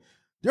this move.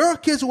 There are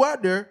kids who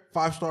out there,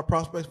 5-star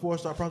prospects,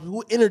 4-star prospects,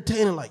 who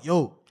entertaining like,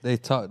 yo, they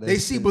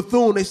see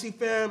Bethune, they see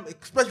fam,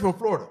 especially from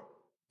Florida.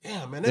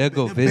 Yeah, man, They'll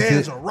go them visit.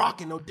 bands are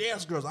rocking, no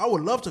dance girls. I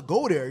would love to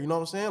go there, you know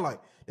what I'm saying? Like,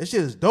 this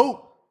shit is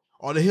dope.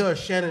 Or they hear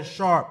Shannon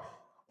Sharp,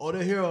 or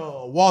they hear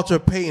Walter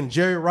Payton,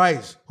 Jerry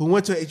Rice, who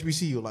went to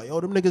HBCU. Like,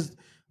 yo, them niggas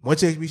went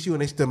to HBCU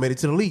and they still made it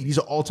to the league. These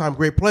are all-time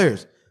great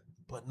players.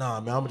 But nah,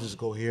 man, I'm gonna just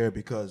go here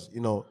because,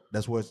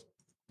 that's where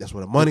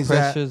the money's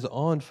at. Pressure's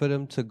on for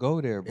them to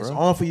go there, bro. It's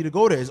on for you to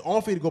go there. It's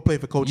on for you to go play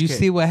for Coach K. You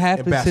see what in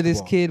happened to this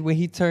basketball. kid when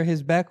he turned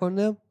his back on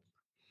them?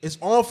 It's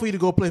on for you to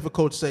go play for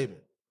Coach Saban.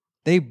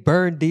 They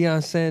burned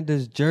Deion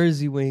Sanders'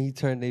 jersey when he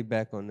turned their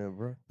back on them,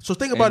 bro. So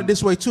think about it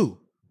this way too.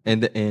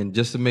 And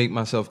just to make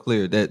myself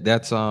clear,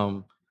 that's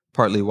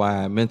partly why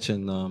I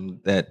mentioned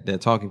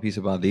that talking piece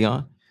about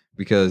Deion,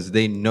 because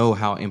they know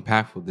how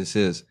impactful this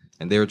is,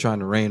 and they were trying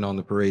to rain on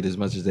the parade as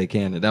much as they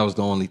can, and that was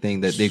the only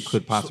thing that they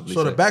could possibly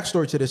So say. the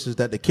backstory to this is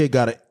that the kid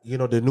got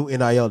the new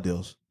NIL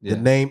deals, the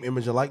name,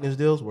 image, and likeness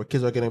deals, where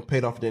kids are getting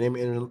paid off their name,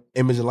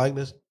 image, and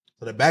likeness.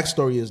 So the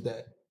backstory is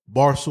that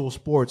Barstool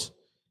Sports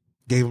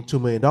gave him $2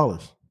 million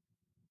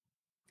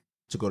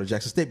to go to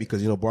Jackson State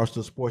because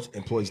Barstool Sports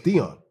employs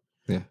Deion.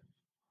 Yeah.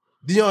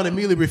 Deion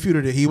immediately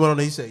refuted it. He went on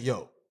there, he said,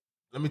 yo,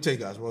 let me tell you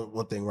guys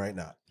one thing right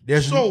now.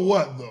 So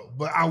what though?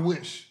 But I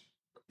wish.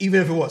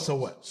 Even if it was, so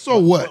what? So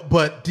what?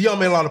 But Deion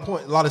made a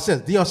lot of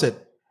sense. Deion said,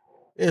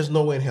 there's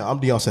no way in hell I'm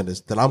Deion Sanders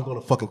that I'm going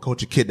to fucking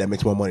coach a kid that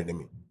makes more money than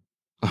me.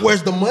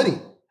 Where's the money?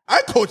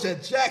 I coach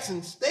at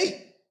Jackson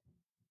State.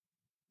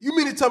 You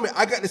mean to tell me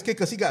I got this kid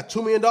because he got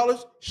 $2 million?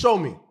 Show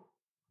me.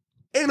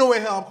 Ain't no way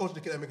in hell I'm coaching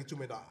a kid that making $2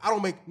 million. I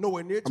don't make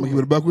nowhere near $2 I'm gonna million.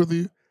 give it a buck with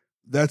you.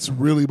 That's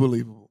really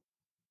believable.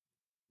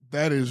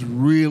 That is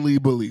really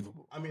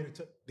believable. I'm here to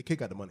tell the kid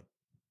got the money.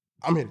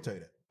 I'm here to tell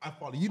you that. I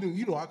follow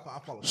you. I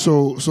follow.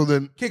 So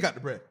then, Kid got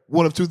the bread.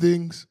 one of two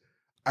things: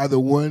 either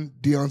one,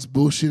 Deion's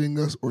bullshitting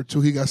us, or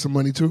two, he got some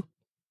money too.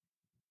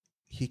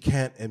 He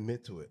can't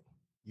admit to it.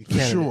 You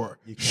can't. Sure,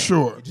 You can't.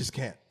 sure. You just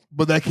can't.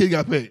 But that kid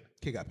got paid.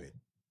 Kid got paid.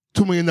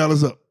 $2 million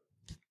up.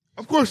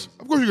 Of course,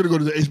 you're gonna go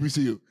to the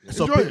HBCU.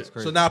 So, Enjoy it.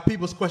 so now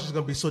people's question is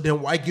gonna be: so then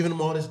why giving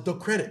him all this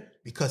credit?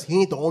 Because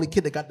he ain't the only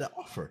kid that got the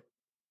offer.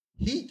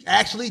 He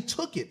actually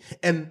took it,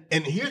 and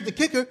here's the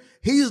kicker: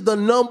 he's the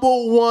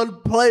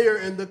 #1 player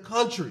in the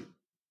country.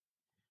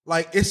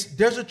 Like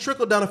there's a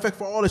trickle down effect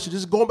for all this shit.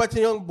 Just going back to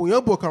the young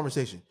boy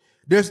conversation.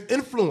 There's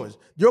influence.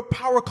 Your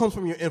power comes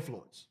from your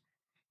influence.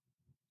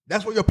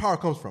 That's where your power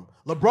comes from.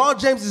 LeBron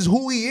James is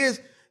who he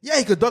is. Yeah,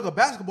 he could dunk a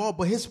basketball,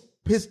 but his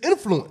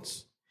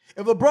influence.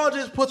 If LeBron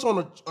James puts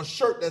on a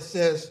shirt that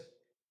says,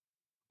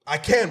 I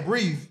can't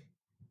breathe,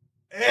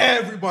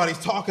 everybody's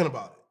talking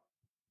about it.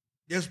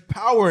 There's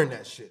power in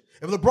that shit.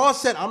 If LeBron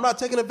said, I'm not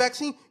taking a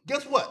vaccine,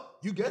 guess what?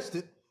 You guessed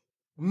it.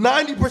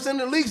 90% of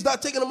the league's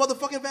not taking a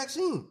motherfucking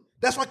vaccine.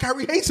 That's why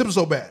Kyrie hates him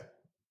so bad.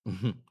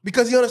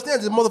 Because he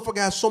understands this motherfucker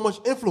has so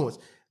much influence.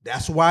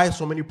 That's why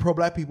so many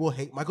pro-black people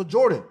hate Michael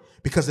Jordan.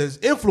 Because of his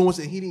influence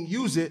and he didn't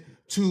use it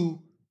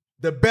to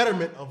the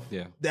betterment of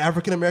the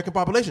African-American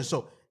population.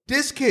 So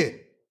this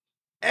kid,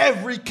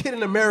 every kid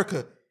in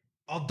America,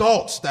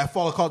 adults that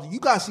follow college,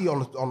 you guys see on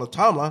the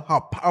timeline how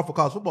powerful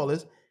college football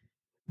is.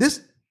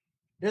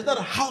 There's not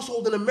a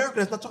household in America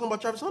that's not talking about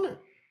Travis Hunter.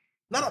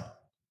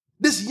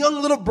 This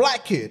young little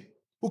black kid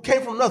who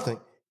came from nothing.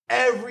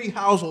 Every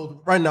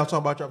household right now talking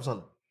about Travis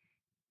Hunter.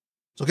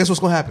 So guess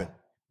what's going to happen?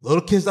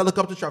 Little kids that look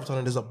up to Travis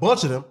Hunter, there's a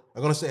bunch of them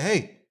are going to say,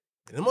 hey,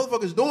 the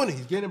motherfucker's doing it.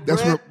 He's getting bread.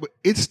 That's what. But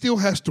it still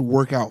has to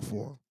work out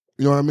for him.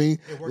 You know what I mean?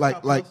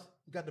 Like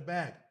you got the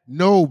bag.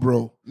 No,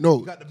 bro. No.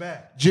 You got the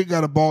bag. Jit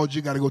got a ball.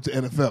 Jit got to go to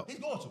NFL. He's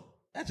going to.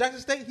 At Jackson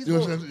State, he's you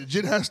know going to.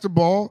 Jit has to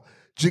ball.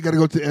 Jit got to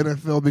go to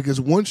NFL because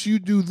once you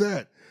do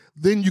that,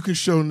 then you can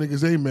show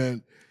niggas, hey,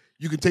 man,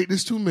 you can take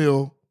this $2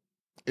 million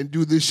and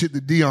do this shit the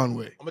Dion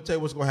way. I'm going to tell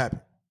you what's going to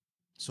happen.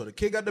 So the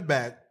kid got the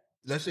bag.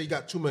 Let's say you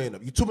got $2 million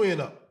up. You $2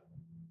 million up.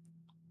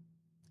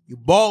 You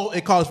ball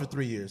in college for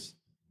 3 years.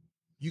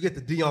 You get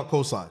the Dion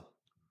cosign.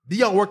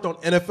 Dion worked on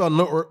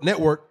NFL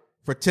Network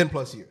for 10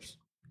 plus years,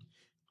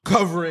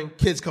 covering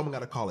kids coming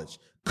out of college,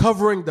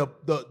 covering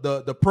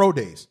the pro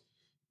days.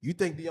 You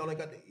think Dion ain't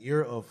got the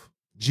ear of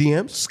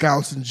GMs?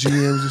 Scouts and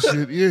GMs and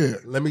shit, yeah.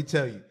 Let me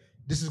tell you,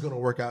 this is going to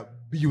work out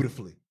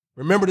beautifully.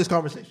 Remember this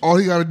conversation. All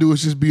he got to do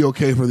is just be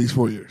okay for these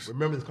 4 years.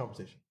 Remember this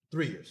conversation.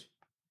 3 years.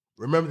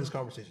 Remember this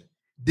conversation.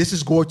 This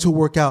is going to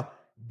work out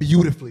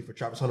beautifully for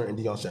Travis Hunter and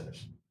Deion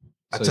Sanders.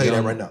 I tell you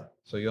that right now.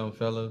 So, young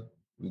fella,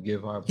 we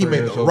give our He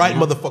prayers made the right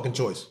motherfucking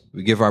choice.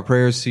 We give our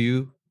prayers to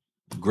you.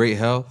 Great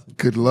health.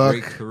 Good luck.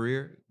 Great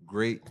career.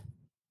 Great.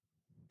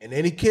 And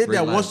any kid Great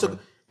that life, wants to,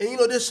 brother. and you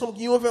know, there's some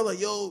UM fans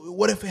like, yo,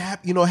 what if it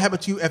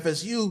happened to you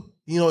FSU?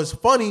 You know, it's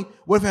funny.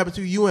 What if it happened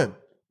to you UM?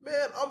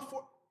 Man,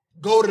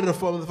 go to the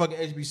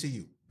motherfucking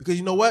HBCU. Because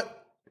you know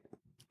what?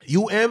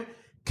 UM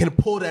can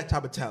pull that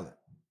type of talent.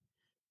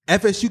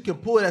 FSU can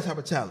pull that type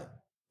of talent.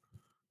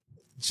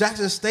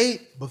 Jackson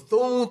State,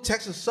 Bethune,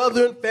 Texas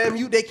Southern,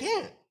 FAMU, they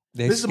can.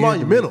 This is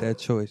monumental. That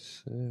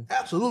choice. Yeah.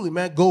 Absolutely,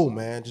 man. Go,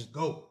 man. Just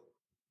go.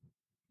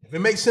 If it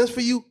makes sense for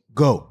you,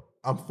 go.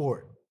 I'm for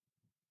it.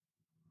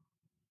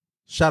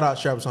 Shout out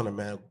Travis Hunter,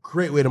 man.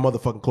 Great way to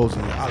motherfucking close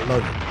the year. I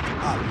love it.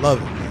 I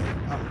love it,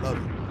 man. I love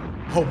it.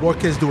 Hope more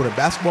kids do it in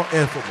basketball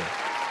and football.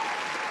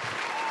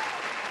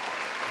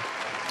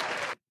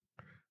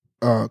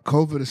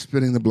 COVID is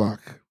spinning the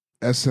block.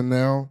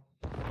 SNL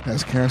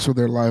has canceled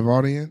their live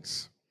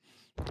audience.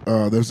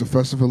 There's a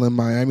festival in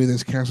Miami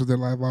that's canceled their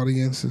live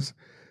audiences.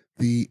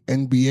 The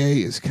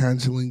NBA is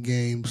canceling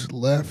games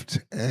left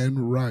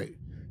and right.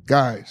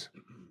 Guys,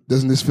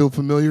 doesn't this feel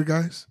familiar,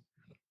 guys?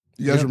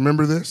 You guys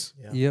remember this?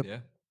 Yeah. Yep. Yeah.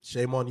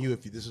 Shame on you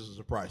if this is a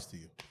surprise to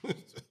you.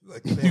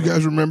 You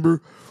guys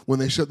remember when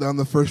they shut down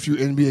the first few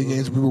NBA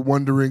games? We were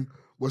wondering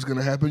what's going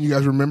to happen. You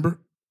guys remember?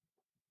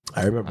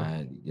 I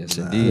remember. Yes,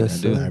 indeed. I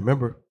do. I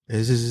remember.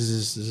 This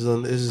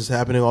is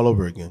happening all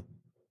over again.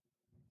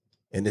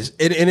 And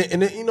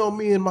you know,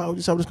 me and Mike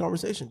just have this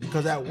conversation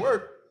because at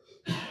work,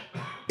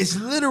 it's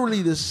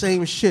literally the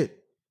same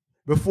shit.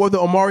 Before the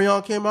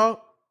Omarion came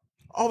out,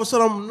 all of a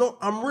sudden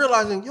I'm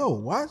realizing, yo,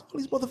 why is all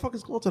these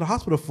motherfuckers going to the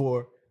hospital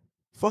for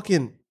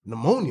fucking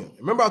pneumonia?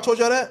 Remember I told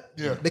y'all that?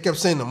 Yeah. They kept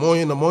saying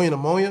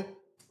pneumonia.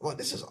 Well,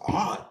 this is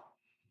odd.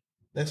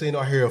 Next thing you know,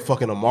 I hear a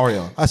fucking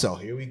Omarion. I said, oh,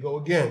 here we go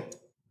again.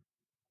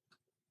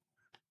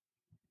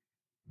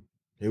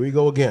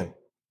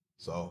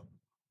 So,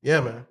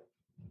 yeah, man.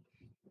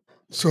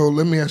 So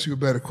let me ask you a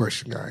better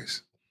question,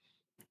 guys.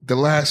 The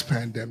last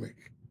pandemic,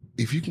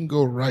 if you can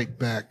go right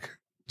back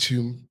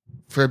to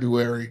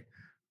February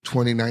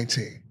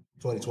 2019.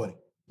 2020.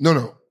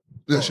 No.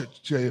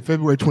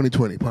 February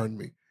 2020, pardon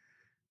me.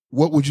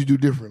 What would you do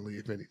differently,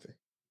 if anything?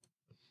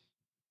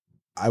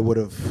 I would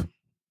have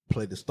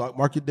played the stock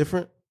market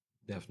different,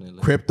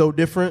 Definitely. crypto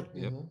different,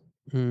 Yep.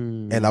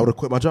 and I would have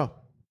quit my job.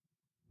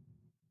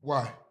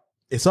 Why?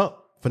 It's up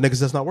for niggas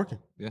that's not working.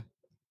 Yeah.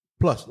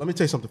 Plus, let me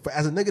tell you something.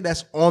 As a nigga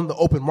that's on the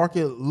open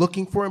market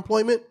looking for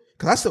employment,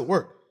 because I still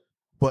work,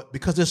 but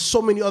because there's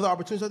so many other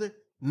opportunities out there,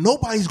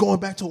 nobody's going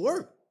back to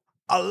work.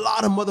 A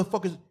lot of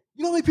motherfuckers.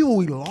 You know how many people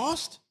we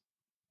lost?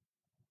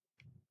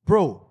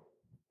 Bro,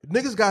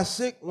 niggas got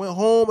sick, went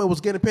home, and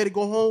was getting paid to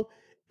go home,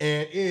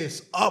 and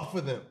it's up for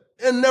them.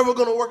 They're never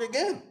going to work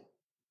again.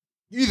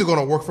 You're either going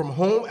to work from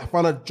home and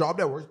find a job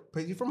that works,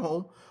 pays you from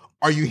home,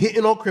 or you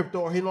hitting on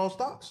crypto or hitting on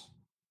stocks.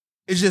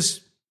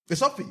 It's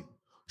up for you.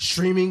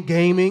 Streaming,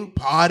 gaming,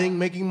 podding,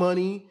 making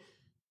money.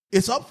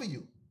 It's up for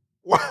you.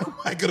 Why am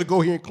I going to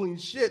go here and clean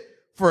shit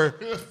for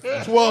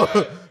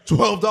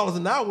 $12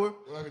 an hour?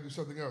 Well, I could do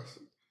something else.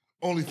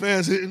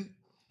 OnlyFans hitting.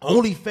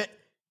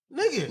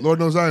 Nigga. Lord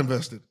knows I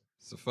invested.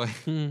 It's a fight.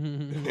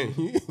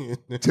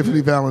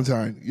 Tiffany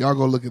Valentine. Y'all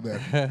go look at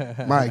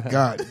that. My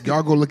God.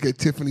 Y'all go look at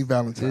Tiffany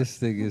Valentine. This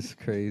thing is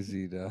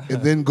crazy, though.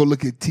 And then go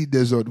look at T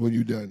Desert when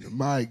you're done.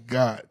 My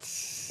God.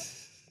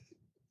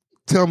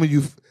 Tell me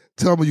you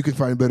can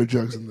find better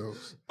jugs than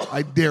those.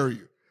 I dare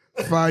you.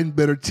 Find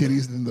better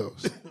titties than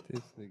those.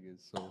 This nigga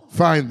is so.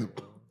 Find them.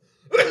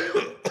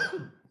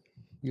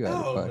 You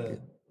out of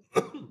pocket.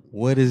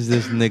 What is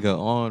this nigga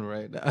on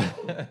right now?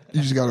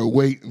 You just gotta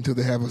wait until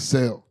they have a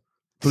sale.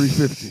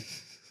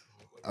 $3.50.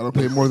 I don't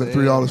pay more than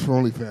 $3 for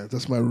OnlyFans.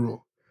 That's my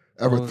rule.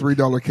 I have a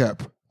 $3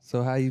 cap.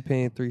 So how you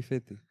paying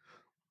 $3.50?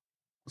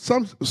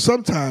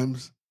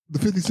 Sometimes the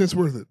 50 cents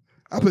worth it.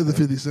 I pay the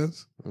 50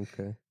 cents.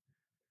 Okay.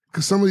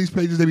 Because some of these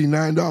pages, they be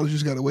 $9. You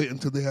just got to wait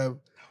until they have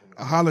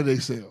a holiday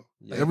sale.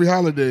 Yeah. Every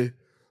holiday,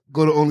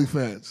 Go to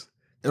OnlyFans.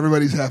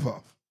 Everybody's half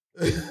off.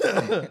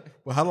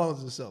 Well, how long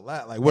does it sell?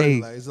 Like, what Hey. is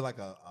it like? Is it like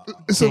a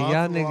It's a, Hey,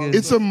 y'all niggas-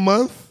 it's a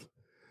month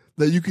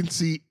that you can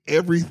see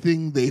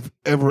everything they've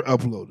ever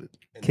uploaded.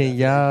 Can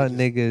y'all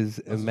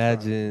niggas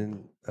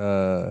imagine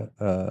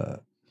OnlyFans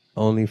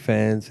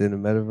in the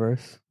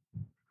metaverse?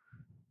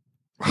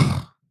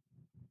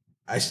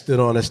 I still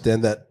don't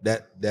understand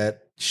that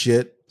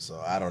shit.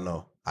 So I don't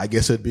know. I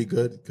guess it'd be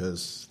good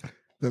because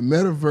The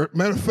metaverse.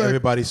 Matter of fact,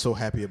 everybody's so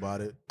happy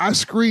about it. I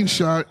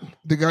screenshot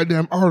the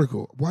goddamn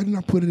article. Why didn't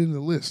I put it in the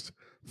list?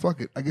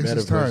 Fuck it. I guess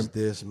it's time. Metaverse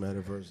this,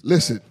 metaverse that.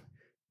 Listen,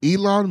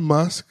 Elon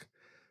Musk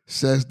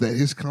says that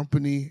his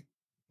company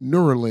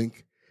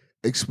Neuralink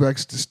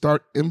expects to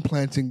start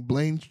implanting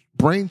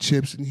brain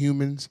chips in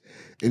humans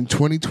in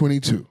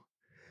 2022.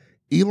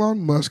 Elon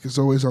Musk is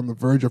always on the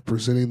verge of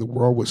presenting the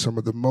world with some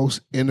of the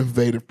most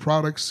innovative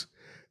products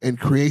and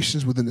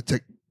creations within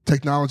the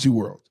technology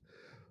world.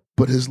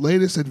 But his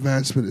latest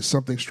advancement is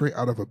something straight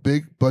out of a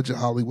big budget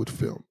Hollywood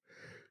film.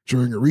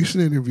 During a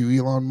recent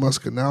interview, Elon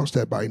Musk announced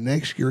that by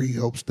next year he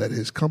hopes that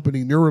his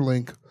company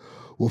Neuralink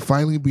will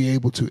finally be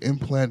able to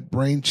implant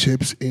brain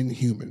chips in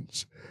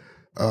humans.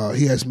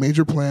 He has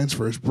major plans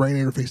for his brain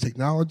interface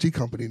technology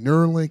company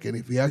Neuralink, and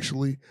if he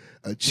actually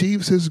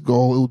achieves his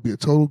goal, it would be a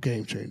total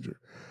game changer.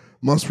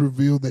 Musk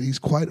revealed that he's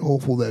quite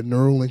hopeful that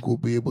Neuralink will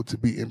be able to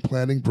be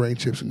implanting brain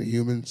chips into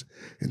humans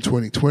in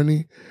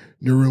 2020.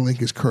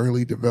 Neuralink is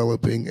currently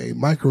developing a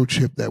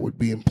microchip that would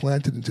be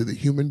implanted into the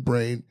human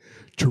brain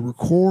to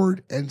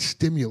record and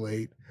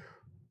stimulate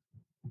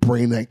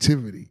brain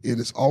activity. It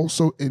is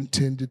also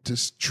intended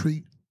to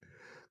treat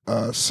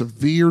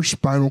severe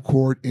spinal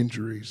cord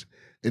injuries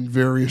and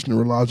various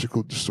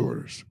neurological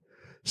disorders.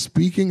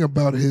 Speaking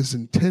about his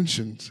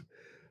intentions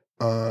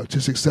to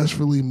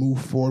successfully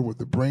move forward with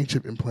the brain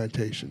chip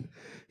implantation,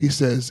 he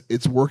says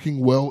it's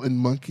working well in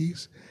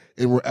monkeys,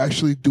 and we're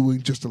actually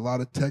doing just a lot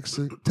of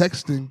testing,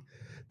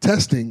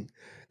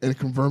 and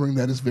confirming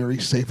that it's very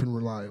safe and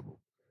reliable.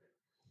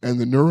 And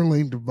the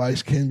Neuralink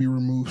device can be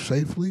removed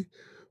safely.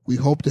 We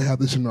hope to have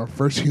this in our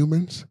first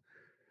humans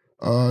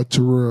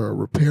to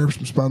repair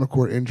some spinal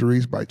cord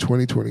injuries by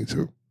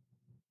 2022.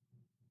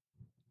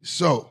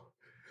 So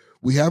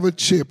we have a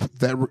chip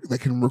that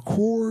can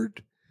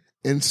record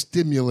and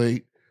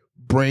stimulate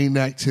brain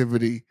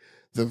activity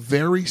the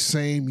very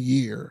same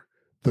year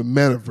the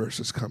Metaverse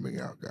is coming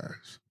out,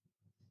 guys.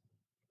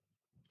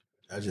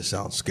 That just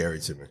sounds scary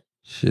to me.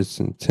 Shit's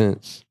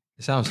intense.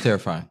 It sounds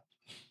terrifying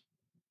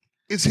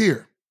It's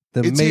here.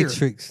 The It's here.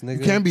 Matrix, nigga.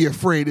 You can't be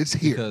afraid. It's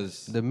here.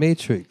 The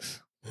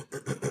Matrix.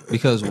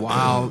 because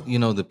while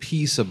the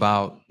piece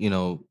about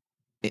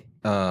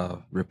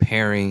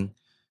repairing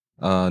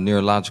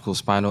neurological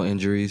spinal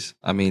injuries,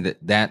 I mean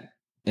that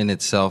in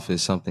itself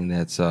is something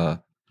that's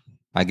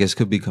I guess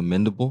could be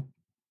commendable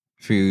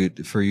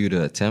for you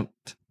to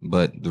attempt,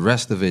 but the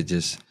rest of it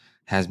just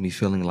has me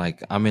feeling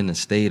like I'm in a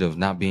state of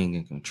not being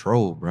in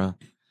control, bro.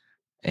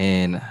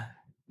 And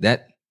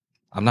that,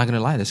 I'm not gonna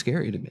lie, that's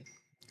scary to me.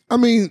 I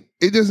mean,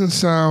 it doesn't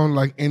sound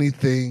like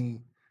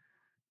anything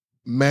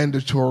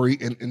mandatory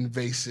and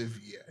invasive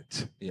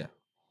yet. Yeah.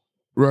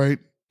 Right?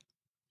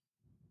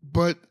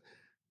 But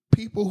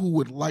people who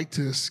would like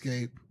to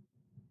escape,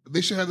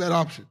 they should have that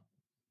option.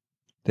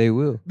 They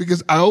will.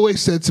 Because I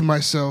always said to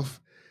myself,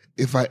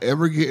 if I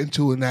ever get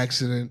into an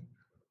accident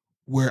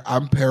where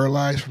I'm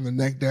paralyzed from the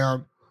neck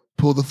down,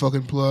 pull the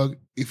fucking plug.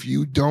 If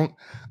you don't,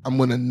 I'm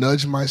going to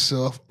nudge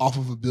myself off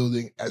of a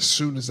building as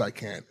soon as I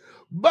can.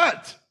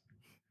 But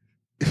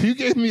if you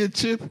gave me a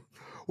chip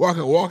where I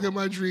can walk in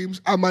my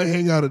dreams, I might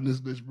hang out in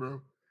this bitch,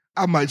 bro.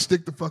 I might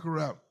stick the fuck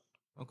around.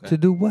 Okay. To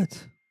do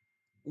what?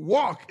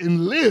 Walk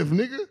and live,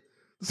 nigga.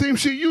 The same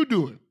shit you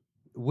doing.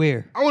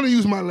 Where? I want to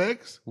use my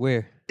legs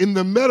Where? in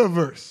the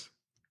metaverse.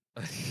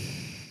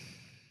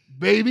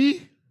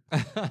 Baby.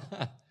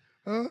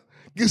 Huh?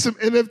 Get some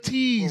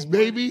NFTs,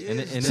 baby.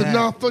 and some that-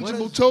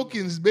 non-fungible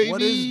tokens, baby.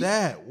 What is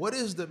that? What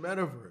is the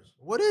metaverse?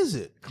 What is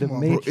it? The Come on,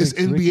 bro. Matrix,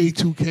 It's NBA Ricky.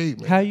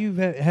 2K,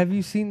 man. Have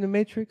you seen The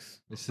Matrix?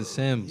 It's the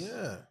Sims.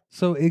 Yeah.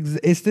 So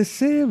it's The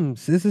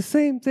Sims. It's the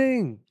same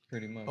thing.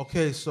 Pretty much.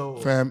 Okay, so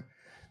Fam,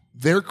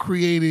 they're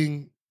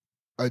creating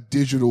a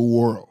digital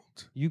world.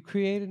 You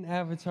create an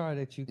avatar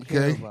that you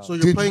care Okay. about so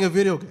you're Did playing a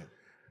video game.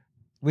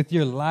 with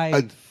your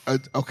life.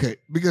 Okay,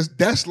 because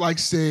that's like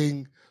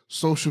saying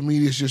social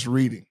media is just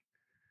reading.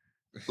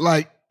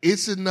 Like,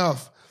 it's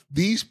enough.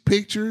 These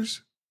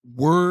pictures,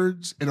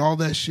 words, and all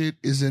that shit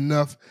is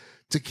enough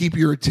to keep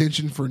your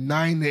attention for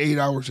 9 to 8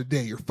 hours a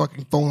day. Your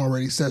fucking phone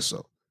already says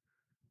so,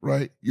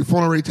 right? Your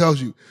phone already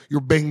tells you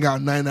you're banging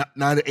out 9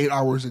 to 8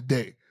 hours a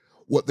day.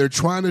 What they're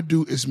trying to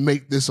do is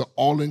make this an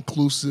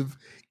all-inclusive,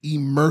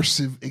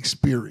 immersive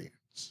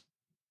experience.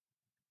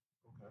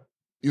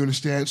 You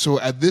understand? So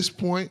at this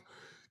point,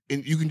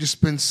 and you can just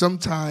spend some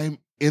time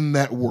in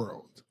that world.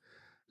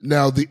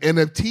 Now, the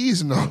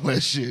NFTs and all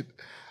that shit,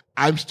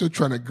 I'm still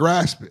trying to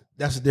grasp it.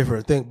 That's a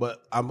different thing. But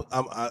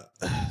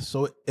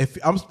so if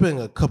I'm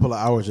spending a couple of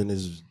hours in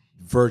this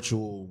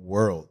virtual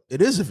world,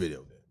 it is a video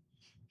game.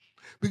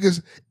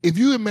 Because if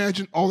you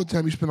imagine all the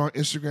time you spend on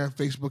Instagram,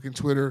 Facebook, and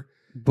Twitter,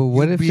 But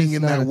what you if being it's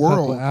in not that a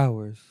world. couple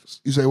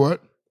hours? You say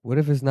what? What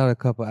if it's not a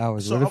couple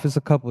hours? So What if it's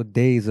a couple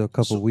days or a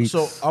couple weeks?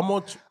 So I'm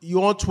on.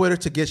 You on Twitter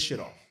to get shit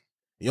off.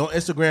 You on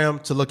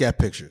Instagram to look at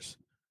pictures.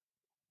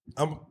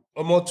 I'm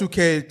on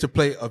 2K to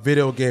play a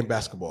video game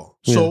basketball.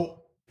 Yeah.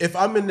 So if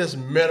I'm in this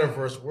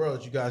metaverse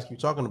world you guys keep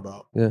talking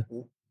about, Yeah.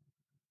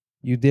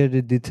 You dare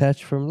to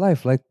detach from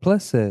life, like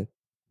Plus said.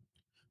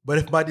 but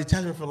if my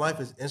detachment from life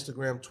is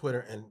Instagram,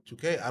 Twitter, and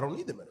 2K, I don't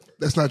need the metaverse.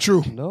 That's not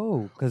true.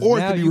 No, because Or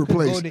it now could be you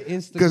replaced. can go to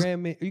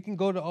Instagram and you can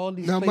go to all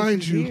these Now, places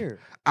mind you, here.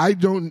 I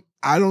don't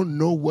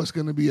know what's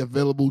going to be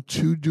available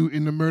to do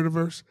in the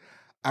murderverse.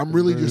 I'm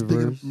really just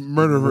thinking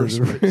murderverse.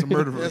 Right? It's a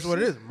murderverse. That's what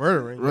it is.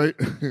 Murdering. Right?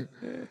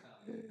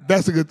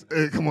 That's a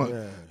good. Come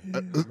on,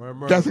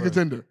 that's a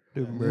contender.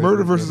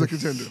 Murderverse is a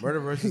contender.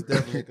 Murderverse is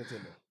definitely a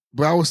contender.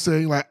 But I was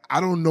saying, like,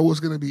 I don't know what's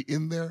going to be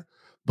in there.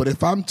 But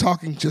if I'm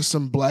talking just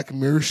some Black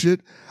Mirror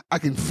shit, I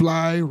can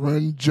fly,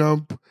 run,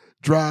 jump,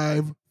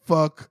 drive,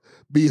 fuck,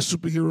 be a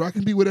superhero. I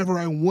can be whatever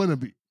I want to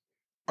be.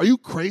 Are you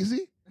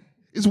crazy?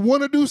 It's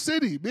wanna-do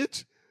city,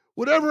 bitch.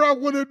 Whatever I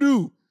want to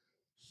do,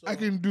 I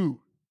can do.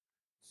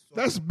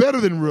 That's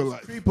better than real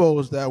life.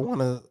 Creepos that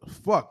want to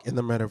fuck in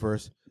the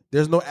metaverse,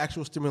 there's no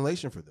actual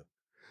stimulation for them.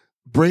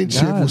 Brain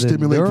chip will the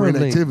stimulate brain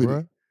Neuralink, activity.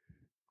 bruh.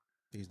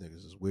 These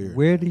niggas is weird.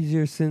 Where does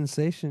your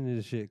sensation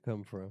and shit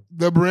come from?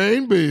 The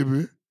brain,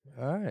 baby.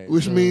 All right.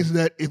 Which so- means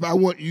that if I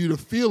want you to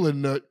feel a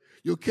nut,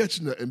 you'll catch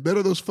a nut. And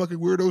better those fucking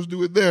weirdos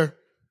do it there.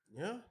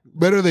 Yeah,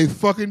 Better they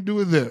fucking do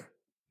it there.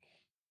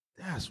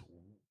 that's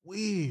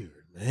weird,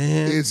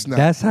 man. It's not.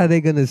 That's how they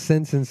gonna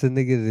sentence a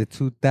nigga to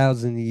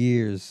 2,000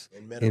 years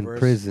In in metaverse.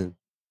 prison.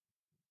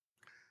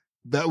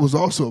 That was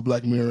also a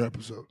Black Mirror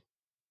episode.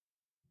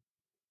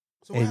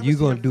 So And what you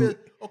happens gonna if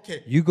do-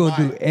 okay? You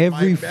gonna do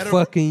every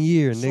fucking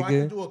year, so I can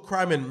nigga. do a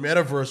crime in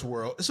metaverse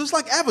world. It's just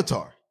like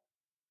Avatar.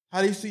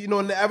 How do you see? You know,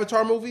 in the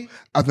Avatar movie,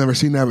 I've never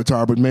seen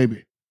Avatar, but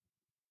maybe.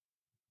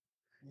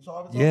 you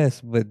saw Avatar.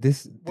 Yes, but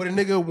this. Where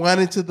the nigga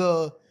went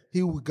into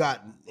he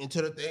got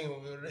into the thing,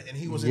 and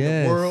he was in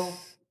Yes. the world.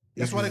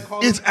 That's why they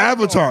call It's him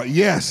Avatar, That's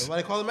yes. why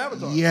they call him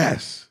Avatar.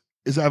 Yes.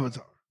 It's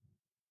Avatar.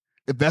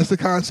 If that's the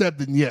concept,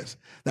 then yes.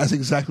 That's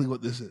exactly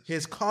what this is.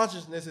 His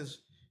consciousness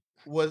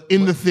was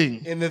In the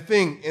thing. in the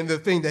thing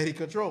that he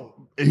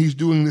controlled. And he's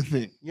doing the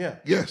thing. Yeah,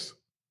 Yes.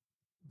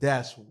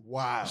 that's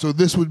wild. So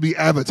this would be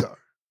Avatar.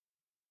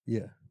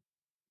 Yeah.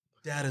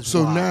 that is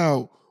So wild.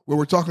 now, when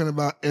we're talking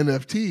about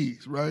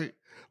NFTs, right?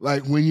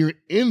 Like when you're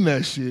in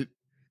that shit,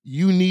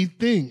 you need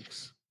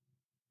things.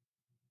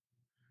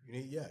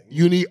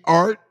 You need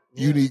art.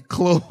 You Yeah. need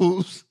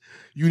clothes.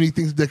 You need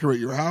things to decorate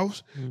your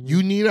house. Mhm.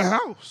 You need a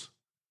house.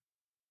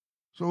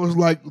 So it's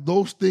like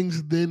those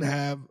things then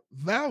have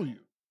value.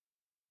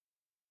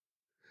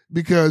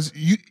 Because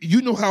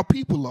you know how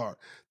people are.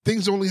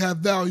 Things only have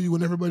value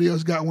when everybody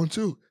else got one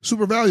too.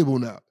 Super valuable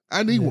now.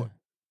 I need Yeah. one.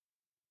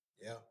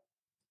 Yeah,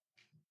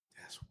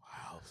 that's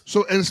wild.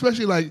 So, and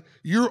especially like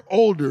you're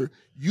older,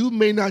 you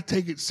may not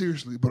take it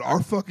seriously, but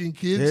our fucking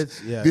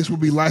kids, Yeah. this will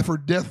be life or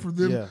death for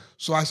them. Yeah.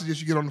 So I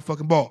suggest you get on the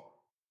fucking ball.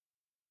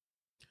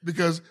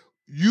 Because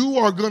you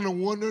are going to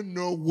want to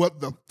know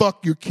what the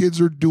fuck your kids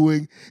are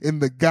doing in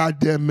the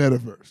goddamn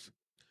metaverse.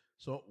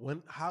 So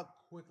how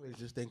quickly is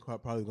this thing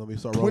probably going to be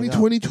start rolling out?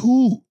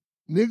 2022,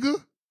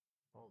 nigga.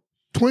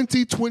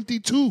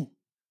 2022.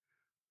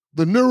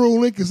 The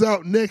Neuralink is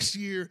out next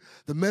year.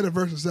 The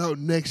Metaverse is out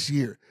next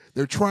year.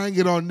 They're trying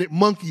it on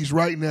monkeys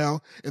right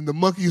now, and the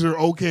monkeys are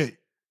okay.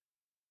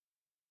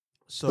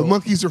 So The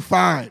monkeys are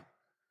fine.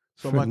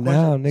 So For my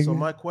now, question. So nigga.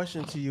 my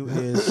question to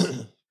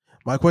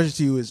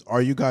you is,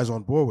 are you guys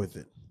on board with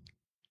it?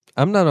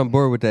 I'm not on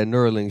board with that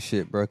Neuralink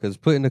shit, bro. Because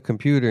putting a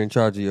computer in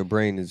charge of your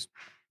brain is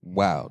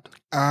wild.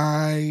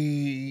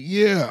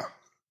 Yeah.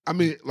 I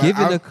mean, like,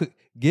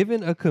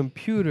 Giving a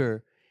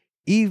computer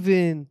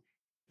even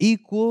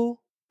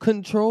equal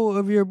control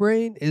of your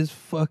brain is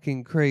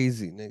fucking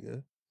crazy,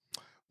 nigga.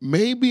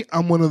 maybe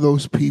I'm one of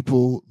those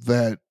people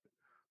that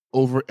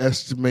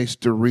overestimates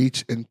the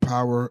reach and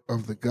power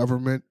of the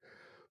government,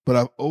 but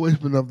I've always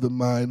been of the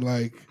mind,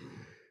 like,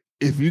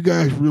 if you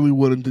guys really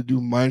wanted to do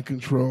mind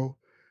control,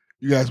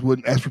 you guys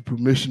wouldn't ask for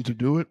permission to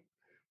do it.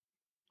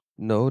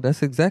 No,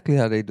 that's exactly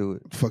how they do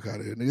it. Fuck out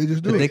of here, nigga. They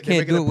just do But they it.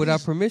 can't do it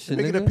without permission,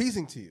 Make it nigga.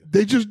 appeasing to you.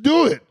 They just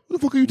do it. What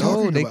the fuck are you talking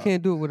No, about? they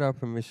can't do it without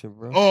permission,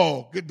 bro.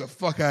 Oh, get the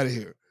fuck out of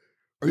here.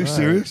 Are you All right.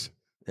 serious?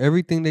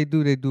 Everything they do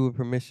with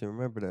permission.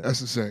 Remember that.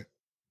 That's insane.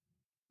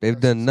 They've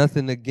that's done insane.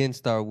 nothing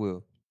against our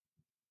will.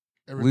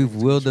 We've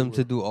willed them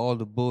to do all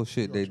the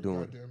bullshit they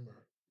doing.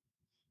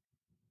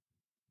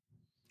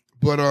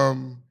 But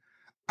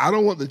I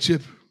don't want the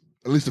chip,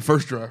 at least the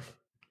first draft.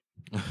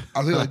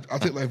 I'll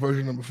take like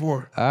version number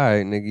 4. All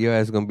right, nigga, your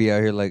ass gonna be out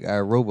here like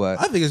our robot.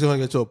 I think it's going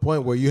to get to a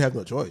point where you have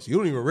no choice. You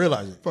don't even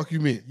realize it. Fuck you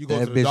mean? You go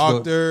That to the bitch go-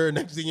 doctor.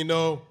 Next thing you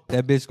know,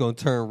 That bitch gonna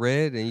turn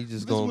red, and you just This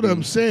is gonna. what be,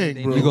 I'm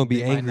saying, bro. You're gonna be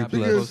They might angry. not be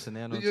Plus, close to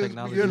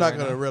nanotechnology you're not right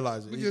going to now.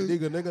 realize it. Because They're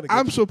going to get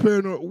I'm so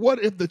paranoid.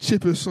 What if the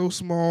chip is so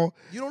small?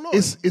 You don't know.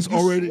 It's You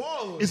already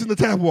swallow it. it's in the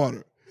tap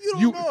water.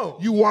 You don't know.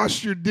 You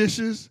wash your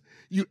dishes.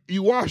 You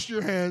wash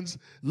your hands,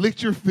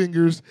 lick your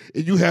fingers,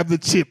 and you have the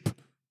chip.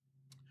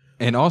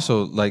 And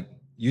also, like,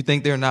 you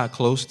think they're not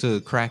close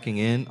to cracking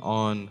in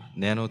on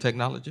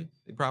nanotechnology?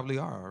 They probably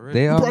are already.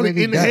 They probably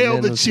already got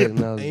inhaled the chip.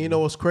 nanotechnology. And you know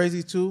what's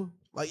crazy too?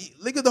 Like,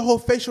 look at the whole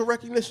facial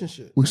recognition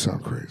shit. We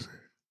sound crazy.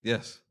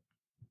 Yes.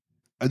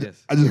 I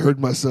Yes. just heard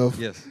myself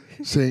Yes.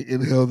 saying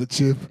inhale the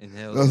chip.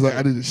 Inhale I was the like,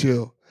 chip. I need to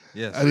chill.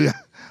 Yes.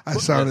 I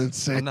sound Yes.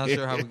 insane. I'm not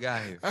sure how we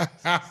got here.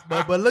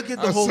 But look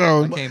at the I whole.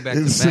 sound I came back to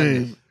insane.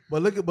 madness.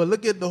 But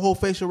look at the whole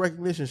facial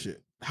recognition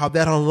shit. How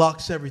that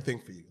unlocks everything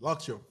for you.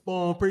 Locks your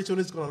phone. Pretty soon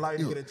it's gonna allow you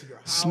to get into your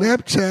house.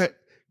 Snapchat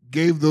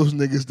gave those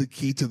niggas the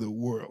key to the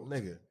world.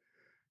 Nigga.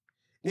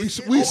 We It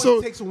we always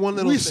so takes one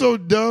little we thing. so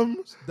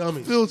dumb.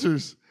 Dummies.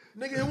 Filters.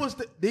 Nigga, it was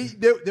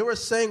they were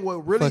saying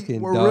what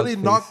Fucking really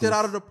dog knocked it faces.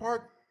 out of the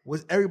park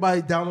was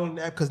everybody downloading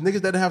the app because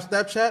niggas that didn't have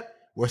Snapchat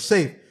were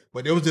safe.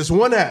 But there was this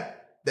one app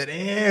that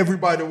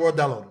everybody in the world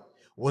downloaded.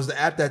 Was the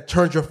app that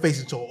turned your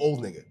face into an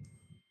old nigga.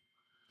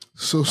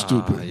 So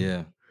stupid.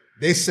 Yeah.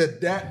 They said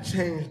that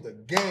changed the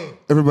game.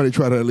 Everybody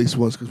tried it at least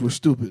once because we're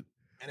stupid.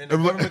 And then the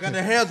government got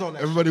their hands on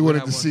that. Everybody shit. wanted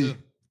have to one see. too.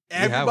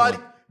 Everybody,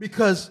 one.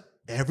 because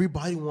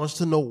everybody wants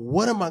to know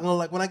what am I gonna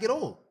like when I get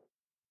old.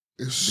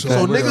 It's so.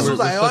 So We're- niggas was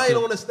like, we're I ain't such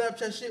a- on the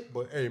Snapchat shit,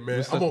 but hey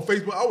man, I'm on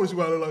Facebook. I want to see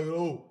what I look like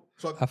old.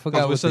 So I forgot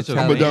We're what the such a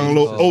challenge I'ma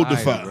download was. old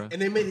society, Defy. bro.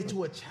 and they made it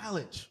to a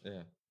challenge.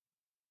 Yeah.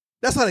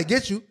 That's how they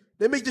get you.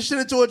 They make this shit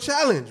into a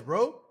challenge,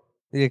 bro.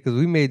 Yeah, because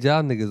we made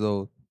y'all niggas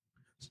old.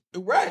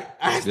 Right.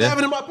 I have to Yeah. have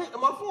it in my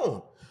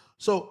phone.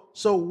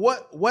 So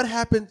what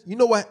happened? You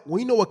know what? Well,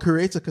 you know what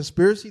creates a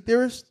conspiracy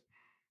theorist?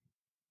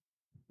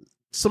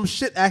 Some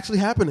shit actually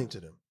happening to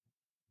them.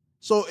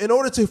 So in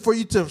order for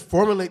you to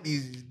formulate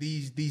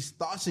these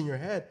thoughts in your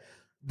head,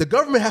 the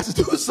government has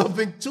to do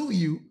something to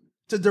you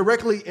to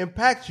directly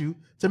impact you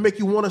to make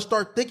you want to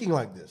start thinking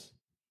like this.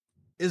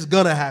 It's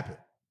gonna happen.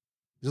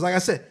 Just like I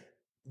said,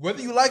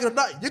 whether you like it or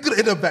not, you're gonna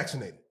end up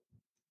vaccinated.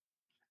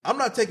 I'm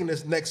not taking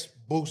this next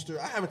booster.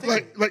 I haven't taken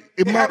it. Like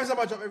It in my happens at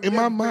my job every in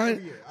my every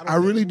mind, year. I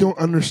really don't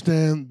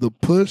understand the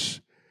push.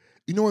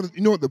 You know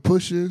what the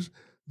push is?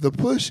 The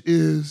push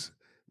is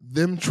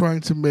them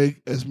trying to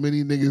make as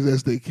many niggas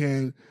as they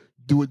can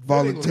do it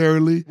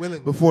voluntarily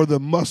Willingly. before the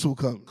muscle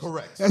comes.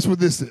 Correct. That's what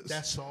this is.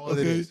 That's all it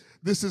is.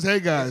 This is, hey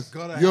guys, It's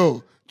gonna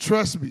yo,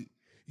 trust me.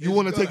 You It's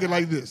want to gonna take it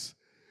like happen. this.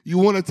 You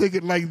want to take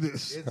it like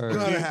this. It's Okay.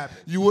 gonna happen.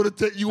 You want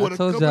to take. You I want to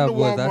come told into y'all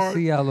boys, I Walmart.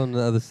 see y'all on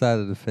the other side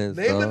of the fence,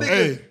 Name a dog. nigga.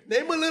 Hey.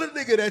 Name a little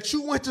nigga that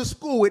you went to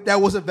school with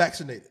that wasn't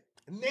vaccinated.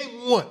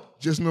 Name one.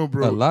 Just know,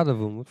 bro. A lot of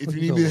them. What the If fuck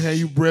you need talking me to hand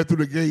you bread through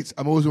the gates,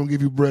 I'm always gonna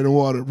give you bread and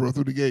water, bro,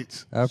 through the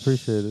gates. about? I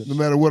appreciate it. No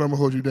matter what, I'm gonna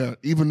hold you down.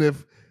 Even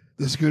if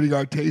the security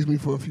guard tased me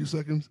for a few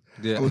seconds,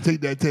 Yeah. I will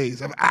take that tase.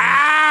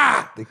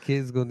 The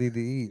kids gonna need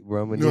to eat,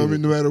 bro. I'm You gonna know what I need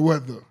mean? No matter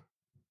what, though.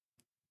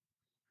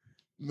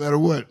 No matter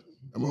what,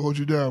 I'm gonna hold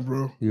you down,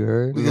 bro. it. You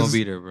heard? We're gonna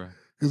be there, bro.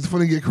 Because it's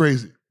funny to get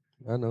crazy.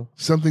 I know.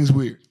 Something's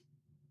weird.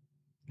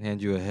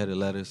 Hand you a head of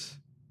lettuce.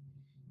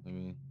 I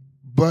mean,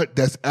 But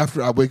that's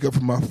after I wake up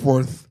from my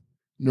fourth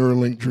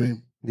Neuralink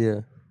dream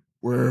Yeah,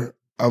 where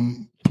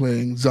I'm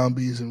playing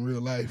zombies in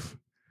real life.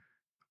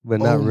 but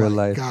not Oh real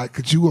my life. God,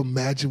 could you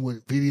imagine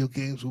what video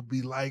games would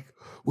be like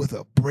with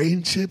a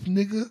brain chip,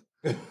 nigga?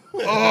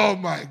 Oh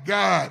my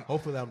God.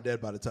 Hopefully, I'm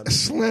dead by the time.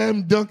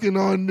 Slam dunking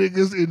on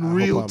niggas in I hope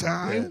real I'm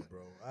time. dead, bro.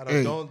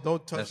 Hey. Don't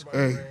touch That's- my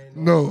Hey, brain.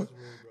 Don't no. touch me,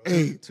 bro.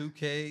 Hey,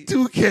 2K.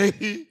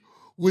 2K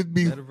would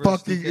be Metaverse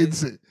fucking 2K?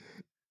 insane.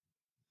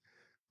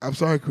 I'm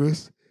sorry,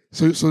 Chris.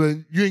 So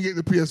then you ain't getting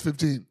the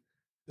PS15.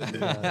 You ain't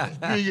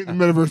getting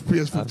the Metaverse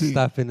I'm PS15.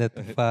 stopping at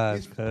the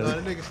 5, No, cuz.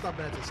 that nigga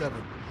stopping at the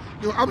 7.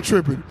 Yo, I'm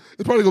tripping.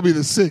 It's probably gonna be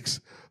the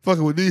 6.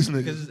 Fucking with these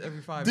Because niggas. it's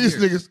every 5 These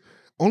years. niggas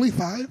only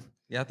 5.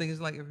 Yeah, I think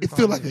it's like every It 5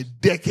 feel like a years.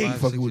 decade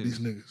 5, fucking 6 with years.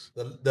 these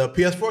niggas. The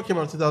PS4 came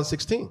out in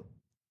 2016,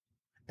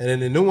 and then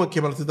the new one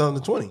came out in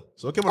 2020.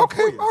 So it came out in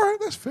 4 Okay, years. all right,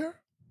 that's fair.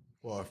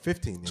 Or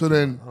 15. So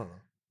then- I don't know.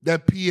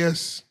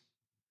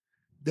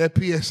 That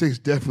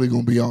PS6 definitely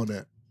gonna be on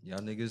that. Y'all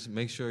niggas,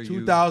 make sure you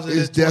 2026.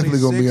 It's definitely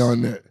gonna be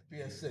on that.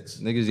 PS6.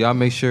 niggas, y'all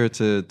make sure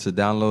to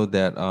download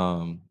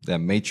that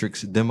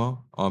Matrix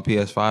demo on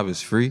PS5.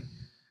 It's free.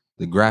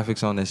 The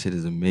graphics on that shit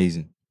is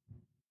amazing.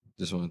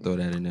 Just want to throw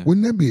that in there.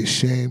 Wouldn't that be a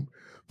shame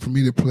for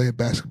me to play a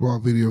basketball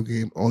video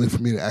game only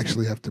for me to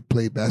actually have to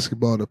play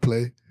basketball to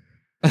play?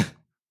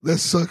 That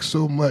sucks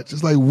so much.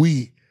 It's like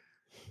we.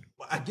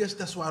 Well, I guess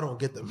that's why I don't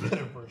get the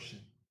metaverse shit.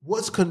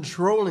 What's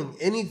controlling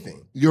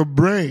anything? Your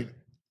brain,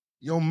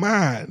 your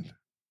mind.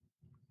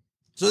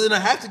 So then I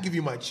have to give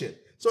you my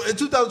chip. So in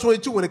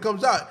 2022, when it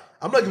comes out,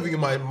 I'm not giving you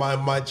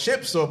my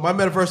chip. So my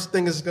metaverse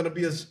thing is going to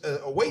be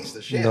a waste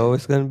of shit. No,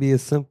 it's gonna be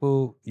as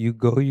simple. You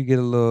go, you get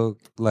a little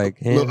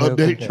like Little handheld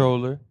update.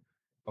 controller,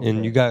 and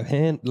Okay. you got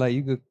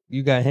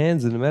you got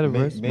hands in the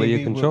metaverse, but your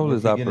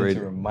controller's to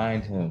operating.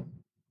 remind him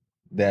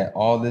that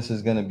all this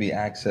is going to be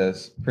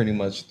accessed pretty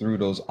much through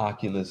those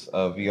Oculus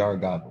VR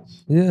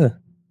goggles. Yeah,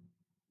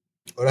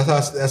 Oh,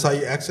 that's how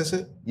you access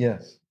it.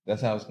 Yes,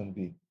 that's how it's going to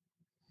be.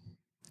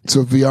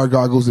 So VR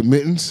goggles and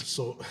mittens.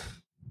 So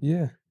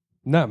yeah.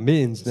 Not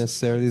mittens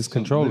necessarily. It's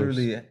controllers.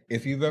 Literally,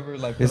 if you've ever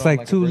like, It's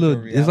like two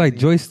little. It's like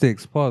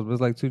joysticks. Pause. But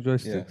it's like two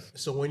joysticks.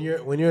 So when you're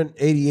in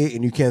 88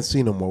 and you can't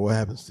see no more, what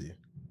happens to you?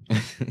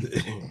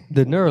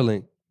 The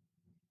Neuralink.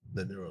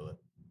 The Neuralink.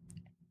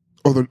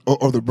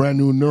 Or the brand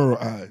new neural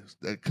eyes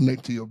that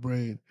connect to your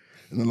brain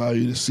and allow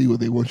you to see what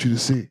they want you to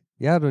see.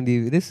 Y'all don't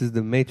even. This is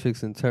the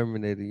Matrix and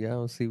Terminator. Y'all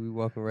don't see we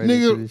walking right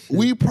into this Nigga, shit.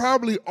 we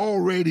probably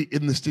already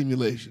in the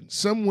stimulation.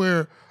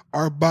 Somewhere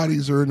our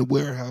bodies are in a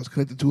warehouse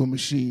connected to a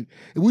machine.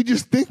 And we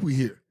just think we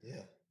here.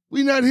 Yeah.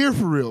 We not here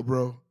for real,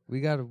 bro.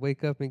 We gotta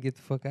wake up and get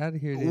the fuck out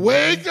of here. Then.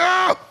 Wake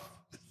up!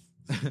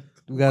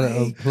 We gotta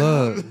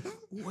unplug.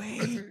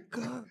 Wake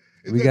up.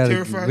 We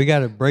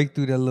gotta break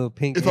through that little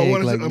pink If egg I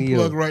wanted like to unplug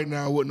Neo. right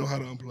now, I wouldn't know how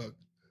to unplug.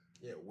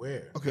 Yeah,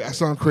 where? Okay, I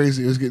sound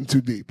crazy. It was getting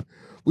too deep.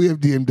 We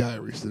have DM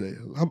Diaries today.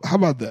 How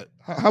about that?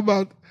 How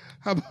about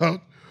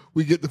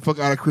we get the fuck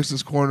out of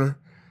Chris's corner?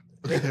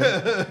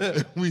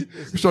 Okay. we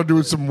start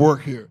doing some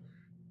work here.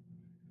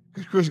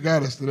 Because Chris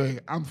got us today.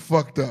 I'm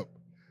fucked up.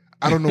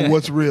 I don't know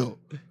what's real.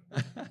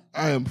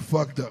 I am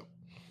fucked up.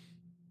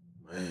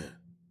 Man.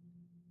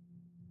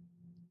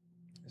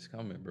 It's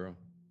coming, bro.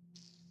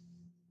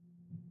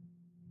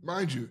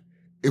 Mind you,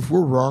 if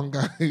we're wrong,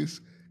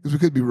 guys, because we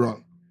could be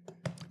wrong.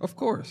 Of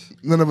course.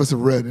 None of us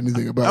have read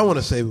anything about I it. want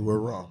to say we're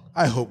wrong.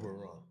 I hope we're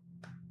wrong.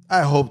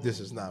 I hope this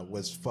is not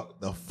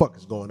the fuck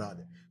is going on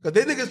there.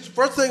 Because they niggas,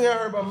 first thing I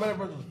heard about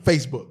Metaverse was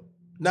Facebook.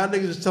 Now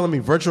niggas is telling me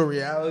virtual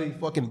reality,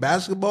 fucking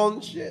basketball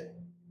and shit.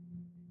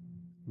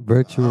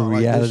 Virtual like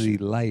reality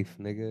life,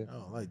 nigga. I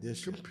don't like this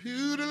shit.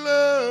 Computer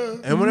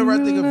love. And whenever I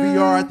think of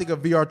VR, I think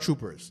of VR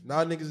troopers.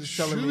 Now niggas is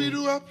telling me.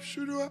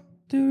 Shoot it up.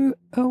 Dude,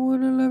 I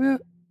wanna love you.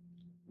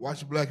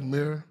 Watch Black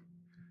Mirror.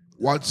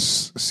 Watch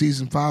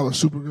season 5 of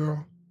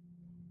Supergirl.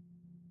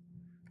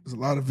 There's a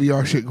lot of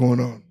VR shit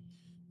going on.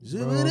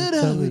 Bro, I'm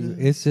telling you,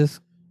 it's just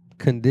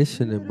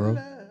conditioning, bro.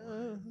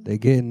 They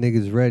getting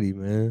niggas ready,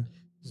 man.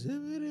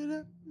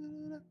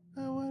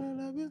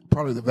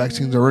 Probably the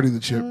vaccine's already the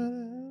chip.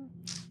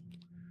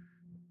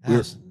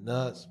 That's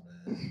nuts,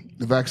 man.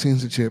 The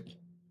vaccine's the chip.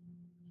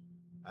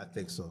 I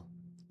think so.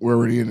 We're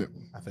already in it.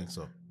 I think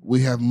so.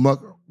 We have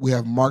Mark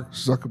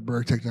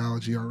Zuckerberg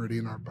technology already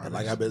in our bodies. And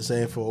like I've been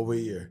saying for over a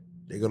year,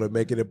 they're gonna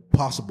make it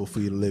impossible for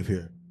you to live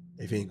here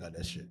if you ain't got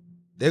that shit.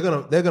 They're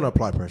gonna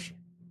apply pressure.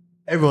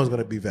 Everyone's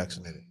gonna be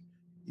vaccinated.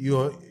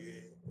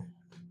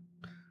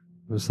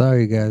 I'm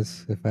sorry,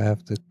 guys, if I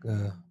have to. It's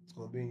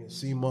gonna be in your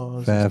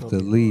CMOS. If I have to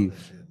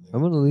leave,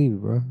 I'm gonna leave,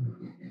 bro.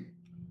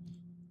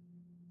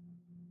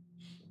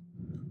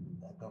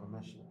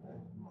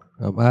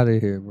 I'm out of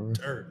here, bro.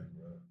 Dirty,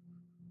 bro.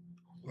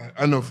 Like,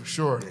 I know for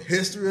sure. The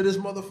history of this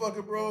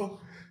motherfucker, bro.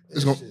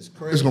 It's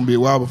gonna be a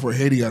while before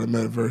Haiti got a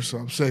metaverse, so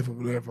I'm safe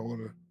over there if I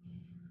want to.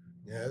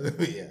 Yeah.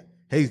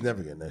 Haiti's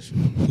never getting that shit.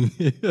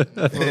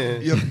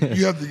 You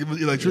have to give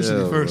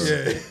electricity first.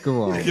 Yeah. Come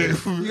on.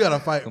 You gotta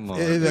fight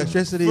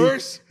electricity.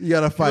 First, you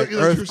gotta fight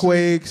electricity.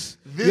 Earthquakes.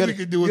 Then we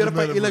can do it. You gotta with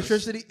fight the metaverse.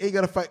 electricity and you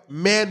gotta fight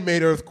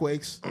man-made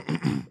earthquakes.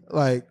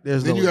 Like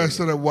there's Then no you gotta way.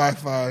 set up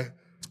Wi-Fi.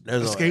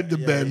 There's no Escape way. the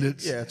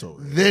bandits. Yeah, it's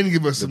over. Then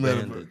give us the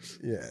bandits. metaverse.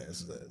 Yeah,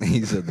 it's that.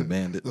 He said the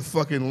bandit. The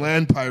fucking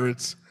land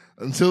pirates.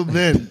 Until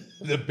then,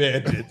 The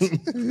bandits.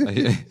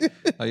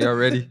 Are y'all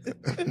ready?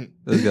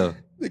 Let's go.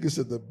 Nigga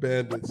said the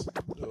bandits.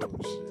 Oh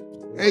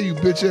shit. hey, you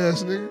bitch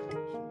ass nigga.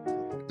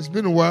 It's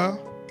been a while,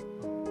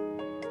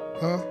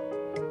 huh?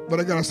 But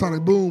I got a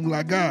sonic boom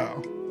like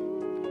Gal.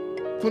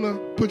 Finna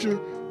put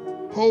your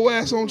whole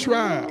ass on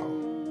trial.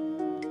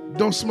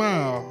 Don't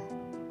smile,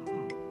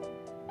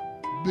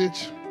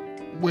 bitch.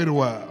 Wait a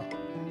while.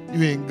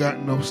 You ain't got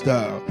no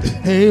style.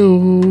 Hey,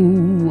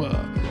 you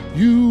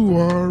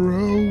are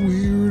a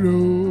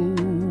weirdo.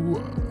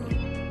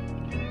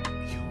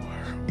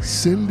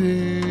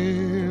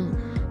 Sending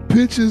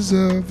pictures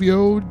of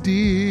your dick.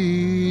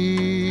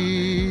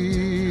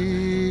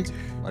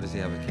 Why does he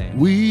have a cane?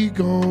 We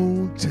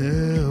gon'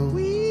 tell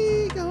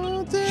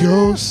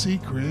your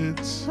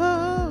secrets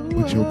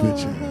with your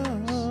bitch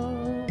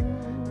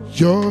ass.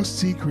 Your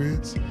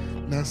secrets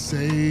not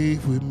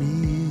safe with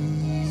me.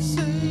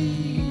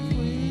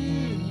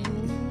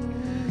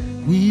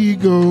 We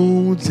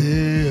gon'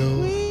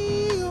 tell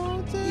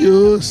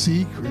your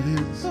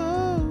secrets.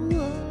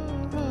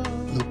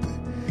 Look,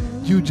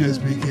 you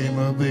just became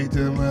a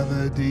victim of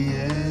the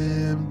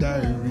DM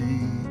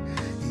diary.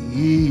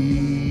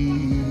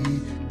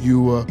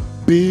 You a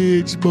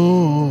bitch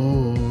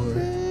boy.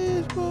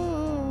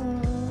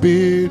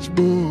 Bitch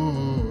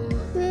boy.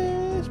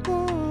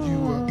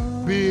 You a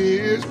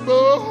bitch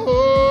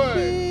boy.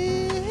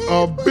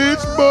 A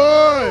bitch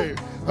boy.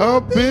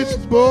 A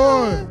bitch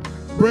boy.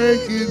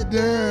 Break it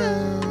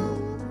down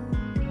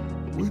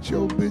with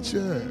your bitch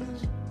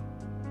ass.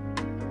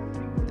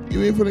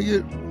 You ain't finna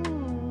get.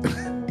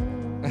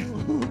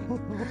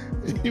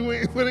 You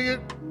ain't finna get.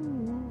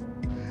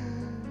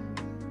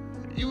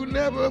 You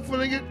never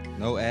finna get.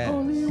 No ads.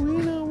 Only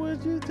we know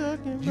what you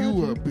talking about.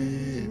 You a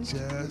bitch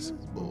ass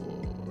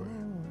boy.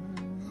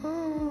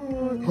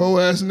 Whole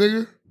ass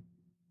nigga.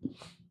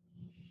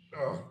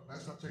 Oh,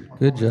 that's not taking my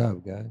Good phone.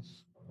 job,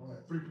 guys.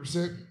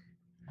 3%.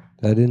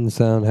 That didn't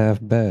sound half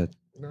bad.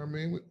 You know what I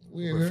mean?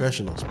 We in there.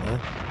 Professionals, man.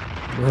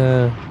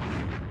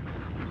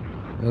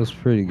 Yeah. That was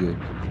pretty good.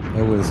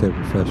 I wouldn't say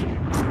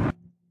professional.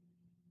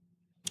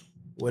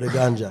 Where the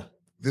ganja?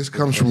 This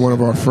comes from one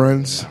of our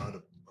friends.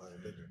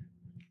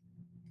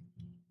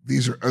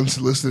 These are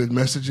unsolicited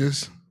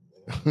messages,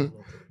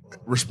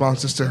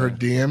 responses to her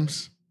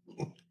DMs.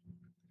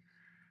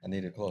 I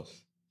need it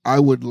close. I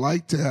would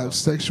like to have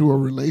sexual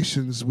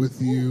relations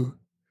with you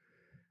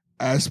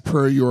as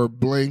per your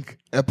blank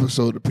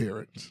episode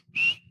appearance.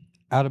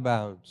 Out of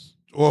bounds.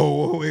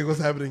 Whoa, wait, what's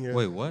happening here?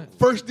 Wait, what?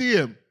 First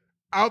DM,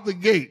 out the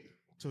gate,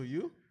 To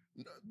you?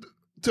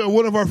 to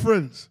one of our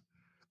friends,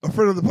 a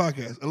friend of the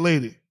podcast, a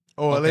lady.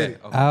 Oh, a lady.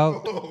 Okay.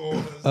 Out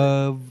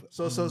of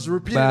So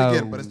repeat it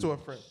again, but it's to a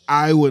friend.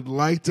 I would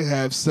like to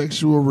have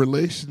sexual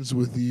relations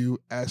with you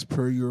as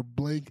per your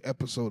blank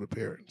episode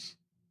appearance.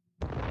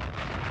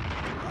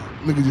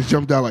 Nigga just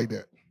jumped out like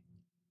that.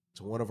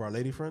 To one of our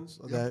lady friends?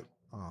 Okay.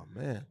 Oh,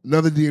 man.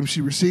 Another DM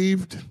she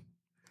received.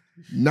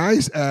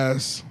 Nice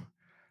ass.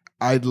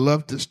 I'd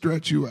love to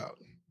stretch you out.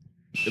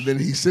 And then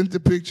he sent the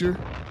picture.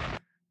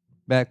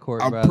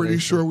 backcourt. I'm pretty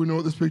sure we know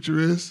what this picture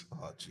is.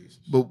 Oh, Jesus.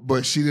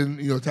 But she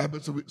didn't, tap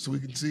it so we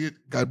can see it.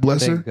 God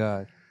bless Thank her.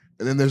 God.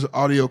 And then there's an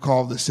audio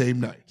call the same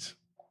night.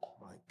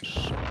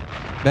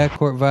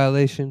 Backcourt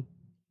violation.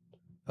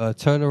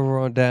 Turnover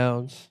on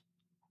downs.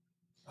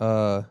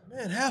 Man,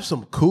 have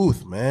some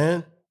couth,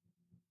 man.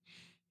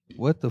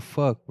 What the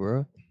fuck,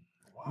 bro?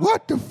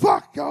 What the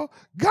fuck, y'all?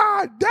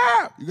 God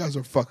damn! You guys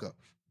are fuck ups.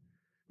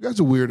 You guys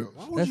are weirdos.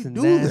 Why would That's you a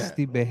do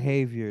nasty that?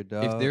 behavior,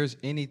 dog. If there's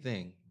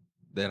anything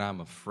that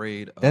I'm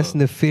afraid of, That's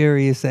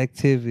nefarious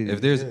activity.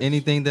 if there's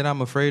anything that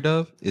I'm afraid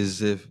of,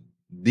 is if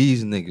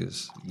these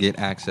niggas get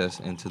access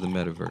into the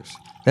metaverse.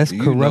 That's Do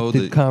you know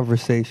corrupted that-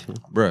 conversation.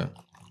 Bruh,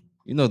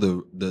 you know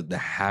the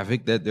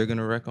havoc that they're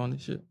gonna wreak on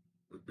this shit?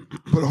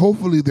 But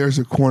hopefully there's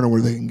a corner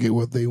where they can get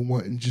what they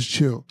want and just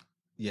chill.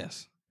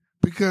 Yes.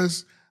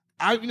 Because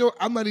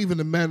I'm not even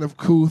a man of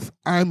couth.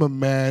 I'm a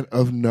man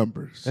of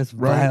numbers. That's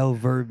right? vile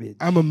verbiage.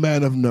 I'm a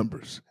man of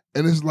numbers.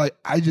 And it's like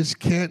I just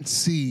can't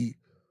see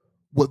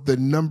what the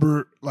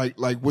number like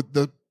what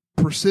the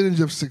percentage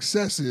of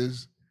success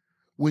is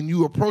when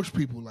you approach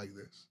people like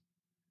this.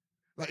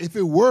 Like if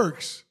it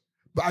works,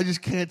 but I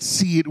just can't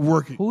see it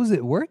working. Who's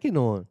it working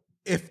on?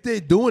 If they're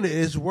doing it,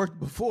 it's worked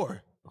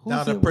before.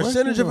 Now, the it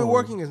percentage of it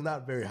working working is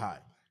not very high.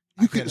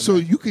 You could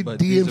But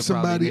these DM are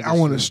somebody, probably I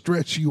want to niggas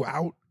stretch you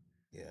out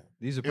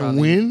These are and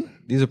probably win.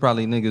 These are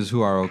probably niggas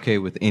who are okay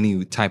with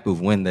any type of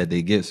win that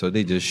they get, so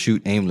they just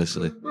shoot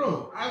aimlessly.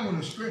 Bro, I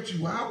want to stretch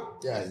you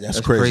out. Yeah,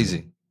 That's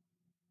crazy.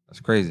 That's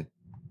crazy.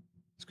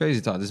 It's crazy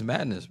talk. This is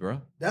madness,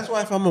 bro. That's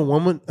why if I'm a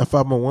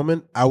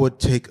woman, I would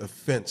take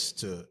offense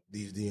to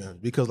these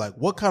DMs because, like,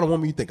 what kind of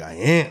woman you think I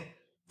am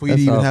for you That's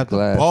to even off have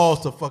glass. the balls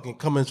to fucking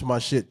come into my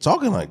shit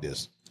talking like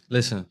this?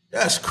 Listen,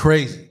 That's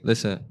crazy.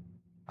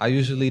 I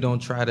usually don't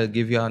try to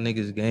give y'all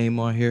niggas game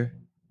on here,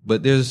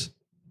 but there's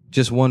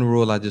just one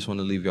rule I just want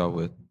to leave y'all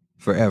with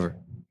forever.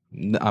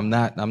 I'm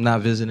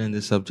not visiting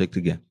this subject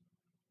again.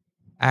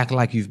 Act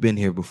like you've been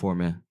here before,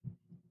 man.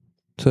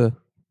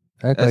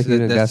 Act like you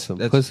done got some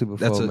pussy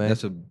before, man.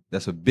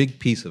 That's a big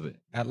piece of it.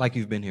 Act like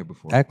you've been here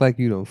before. Act like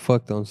you done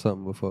fucked on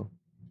something before.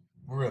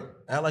 For real.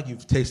 Act like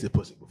you've tasted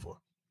pussy before.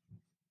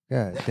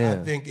 God I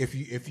damn. think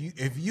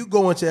if you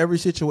go into every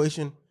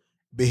situation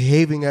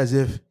behaving as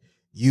if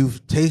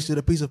you've tasted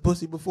a piece of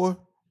pussy before,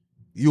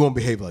 you won't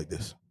behave like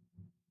this.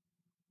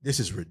 This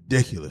is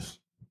ridiculous.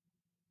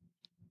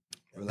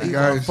 Leave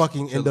our guys,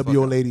 fucking chill the fuck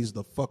NWO out. ladies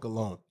the fuck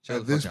alone. Chill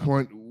At the this fuck out.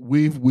 point,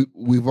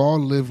 we've all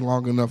lived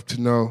long enough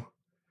to know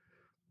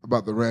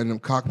about the random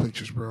cock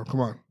pictures, bro. Come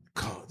on.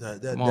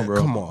 Come on,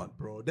 bro. Come on,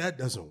 bro. That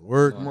doesn't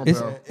work. Come on, It's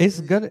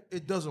bro.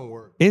 It doesn't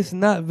work. It's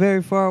not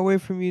very far away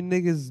from you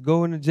niggas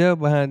going to jail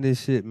behind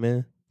this shit,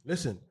 man.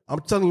 Listen, I'm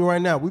telling you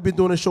right now, we've been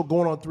doing this show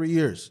going on 3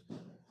 years.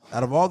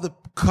 Out of all the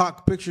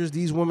cock pictures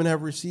these women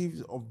have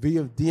received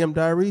via DM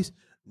Diaries,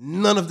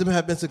 none of them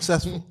have been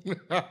successful.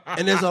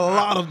 And there's a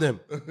lot of them.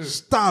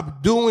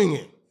 Stop doing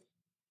it.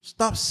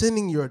 Stop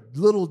sending your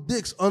little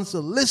dicks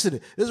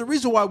unsolicited. There's a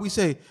reason why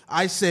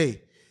I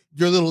say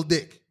your little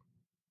dick.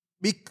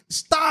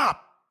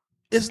 Stop.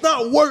 It's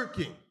not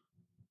working.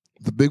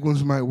 The big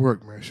ones might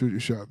work, man. Shoot your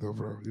shot, though,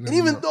 bro. You And never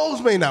even know.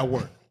 those may not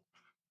work.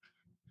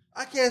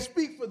 I can't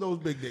speak for those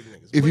big dick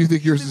niggas. If but you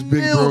think yours is even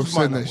big, bro, those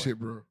might send not that work. shit,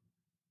 bro.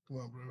 Come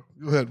on, bro.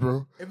 Go ahead,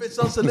 bro. If it's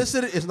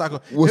unsolicited, it's not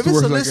going to. What's If the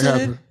it's worst that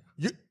can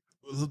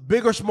solicited,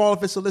 big or small,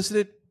 if it's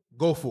solicited,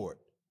 go for it.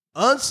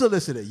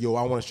 Unsolicited, yo,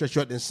 I want to stretch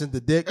you out and send the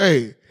dick.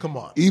 Hey, Come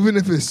on. even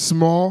if it's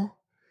small,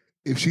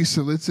 if she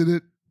solicited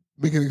it,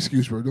 make an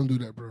excuse, bro. Don't do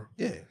that, bro.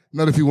 Yeah.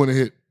 Not if you want to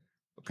hit.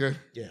 Okay?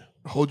 Yeah.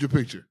 Hold your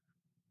picture.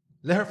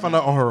 Let her find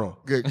out on her own.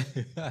 Okay.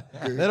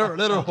 Let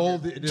her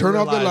hold it. And then Turn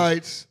off the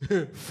realize-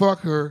 lights,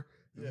 fuck her,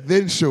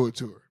 then show it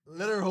to her.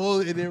 Let her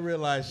hold it and then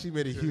realize she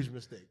made a huge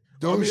mistake.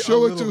 Don't I mean,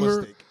 show a it to little her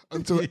mistake.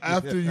 until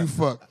after you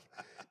fuck.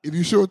 If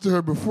you show it to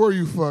her before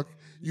you fuck,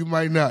 you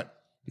might not.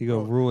 You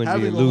gonna ruin the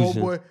Having a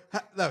illusion. homeboy,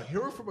 now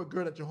hearing from a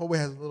girl that your homeboy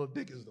has a little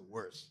dick is the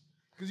worst.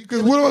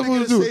 Because what am I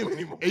supposed to do? And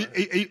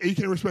you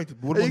can't respect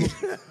it. But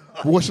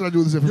what should I do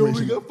with this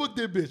information? Yo, fuck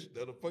that bitch.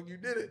 No, the fuck you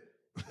did it.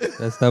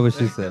 That's not what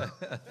she said.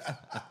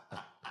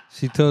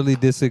 She totally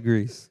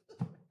disagrees.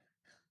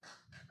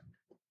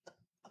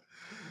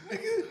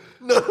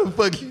 No, the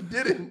fuck you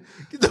didn't.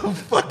 Get the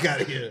fuck out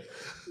of here.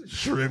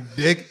 Shrimp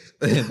dick.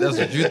 That's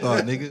what you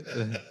thought,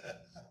 nigga.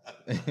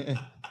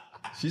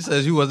 She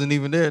says you wasn't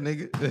even there,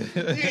 nigga.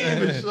 You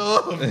ain't even show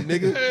up,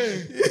 nigga.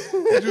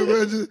 Could you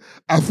imagine?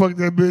 I fucked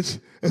that bitch.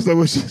 That's not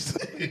what she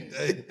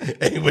said.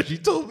 Ain't what she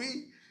told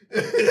me.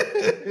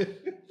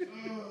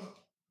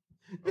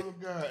 Oh,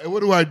 God. And what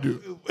do I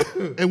do?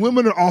 And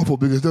women are awful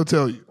because they'll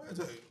tell you.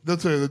 They'll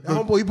tell you.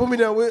 Homeboy, you put me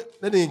down with?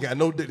 That nigga ain't got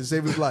no dick to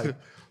save his life.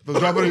 They'll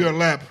drop it in your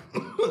lap.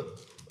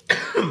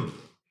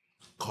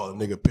 Call a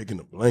nigga picking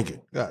a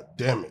blanket. God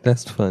damn it.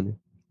 That's funny.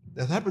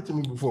 That's happened to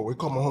me before. We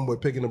call my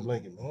homeboy picking a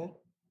blanket, man.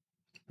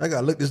 I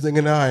gotta look this nigga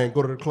in the eye and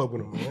go to the club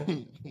with him,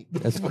 man.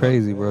 That's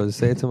crazy, bro. Just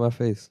say it to my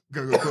face.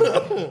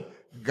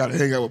 Gotta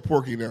hang out with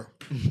Porky now.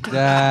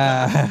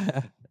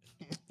 Ah.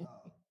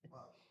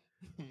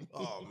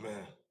 Oh,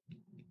 man.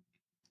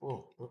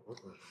 Oh.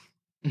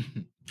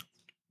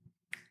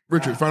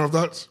 Richard, final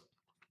thoughts?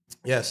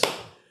 Yes.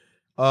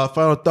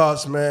 Final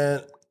thoughts,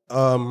 man.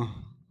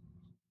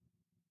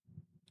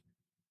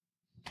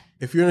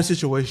 If you're in a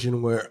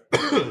situation where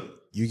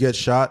you get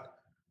shot,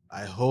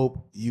 I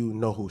hope you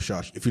know who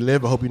shot you. If you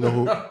live, I hope you know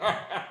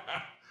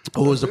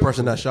who was the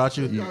person that shot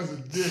you.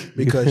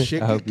 Because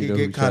shit can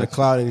get kind of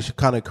cloudy and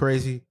kind of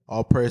crazy.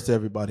 All praise to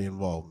everybody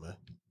involved, man.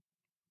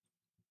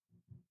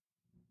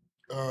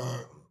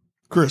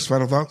 Chris,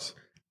 final thoughts?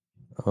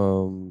 I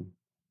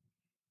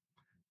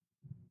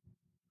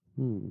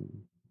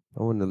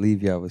want to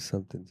leave y'all with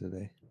something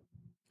today.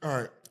 All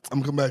right.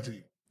 I'm going to come back to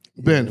you.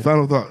 Ben,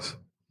 final thoughts?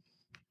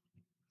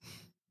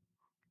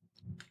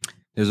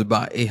 There's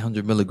about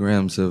 800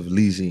 milligrams of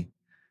Leezy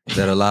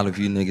that a lot of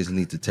you niggas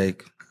need to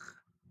take.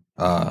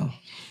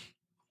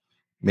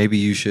 Maybe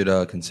you should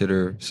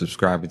consider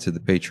subscribing to the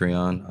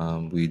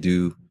Patreon. We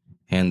do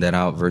hand that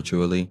out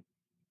virtually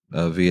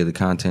via the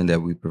content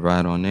that we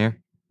provide on there.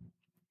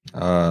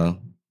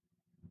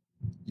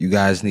 You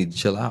guys need to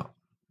chill out.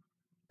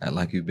 Act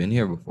like you've been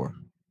here before.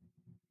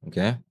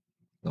 Okay?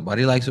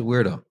 Nobody likes a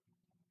weirdo.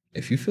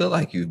 If you feel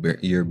like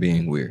you're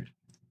being weird,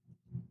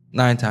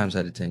 9 times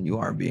out of 10, you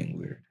are being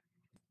weird.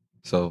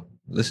 So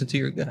listen to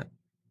your gut,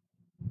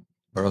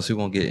 or else you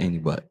won't get any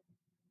butt.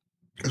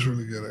 That's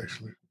really good,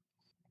 actually.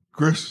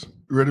 Chris,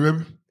 you ready,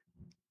 baby?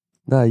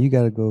 Nah, you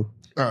gotta go.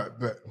 All right,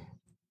 bet.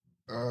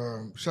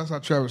 Shouts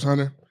out Travis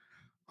Hunter.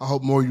 I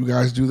hope more of you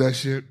guys do that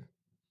shit.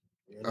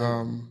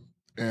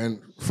 And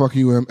fuck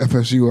you,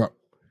 FSU up.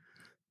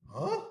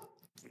 Huh?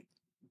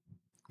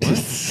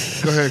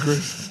 Go ahead,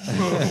 Chris.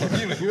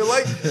 you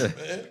like it,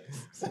 man?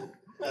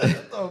 What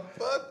the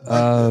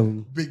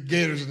fuck? Big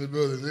gators in the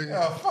building, nigga.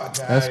 Oh, fuck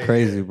that. That's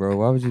crazy, bro.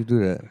 Why would you do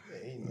that?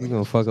 You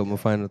gonna fuck up my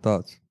final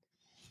thoughts.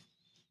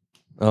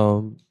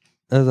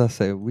 As I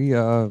said, we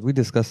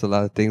discussed a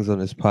lot of things on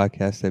this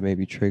podcast that may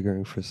be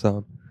triggering for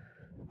some.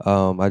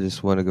 I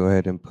just want to go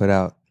ahead and put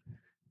out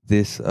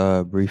this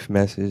brief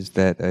message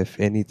that if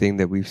anything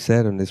that we've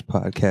said on this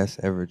podcast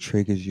ever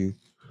triggers you,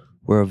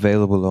 we're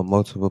available on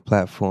multiple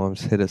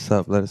platforms. Hit us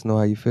up. Let us know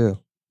how you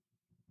feel.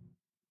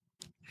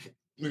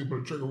 Nigga put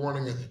a trigger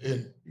warning at the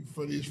end. You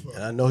funny as fuck.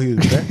 And I know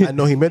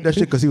he meant that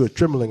shit because he was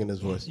trembling in his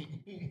voice.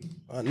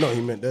 I know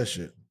he meant that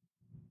shit.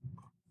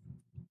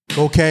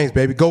 Go Canes,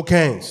 baby. Go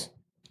Canes.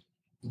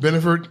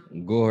 Beneford.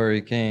 Go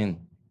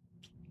Hurricane.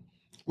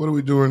 What are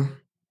we doing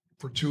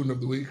for tune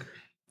of the week?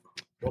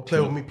 Don't play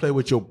with me. Play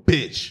with your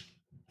bitch.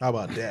 How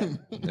about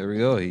that? There we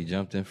go. He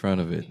jumped in front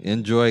of it.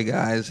 Enjoy,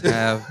 guys.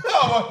 Have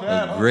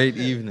a great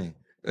evening.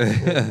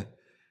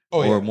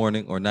 Or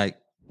morning or night,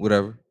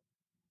 whatever.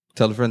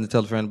 Tell a friend to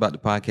tell a friend about the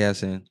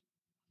podcast and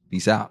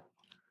peace out.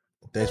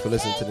 Thanks for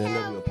listening to the end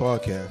of your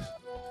podcast.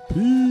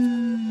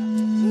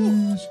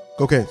 Peace.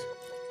 Go Canes.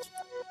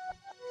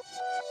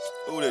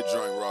 Ooh, that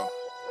joint raw.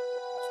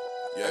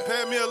 Yeah,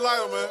 pay me a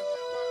lighter, man.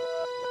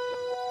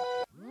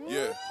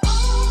 Yeah.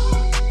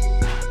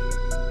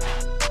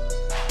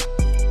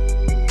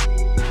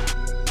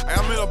 Hey,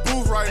 I'm in a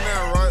booth right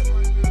now, right?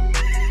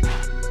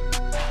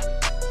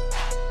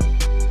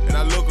 And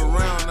I look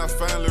around and I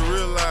finally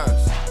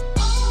realize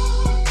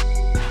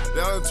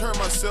that I done turned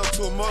myself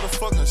to a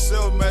motherfucking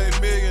self-made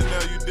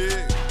millionaire, you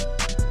dig?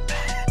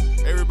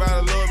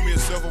 Everybody love me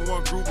except for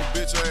one group of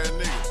bitch-ass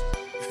niggas.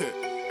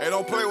 Hey,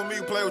 don't play with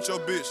me, play with your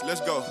bitch. Let's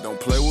go. Don't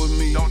play with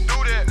me. Don't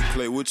do that.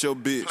 Play with your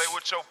bitch. Play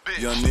with your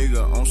bitch. Young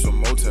nigga on some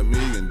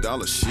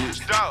multi-million-dollar shit.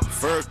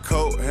 Fur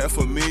coat,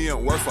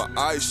 $500,000 worth of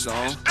ice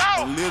on.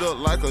 I'm lit up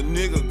like a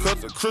nigga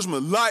cut the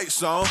Christmas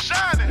lights on.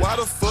 Why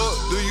the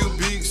fuck do you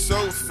be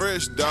so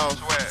fresh, dawg?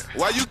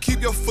 Why you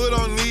keep your foot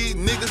on these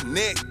niggas'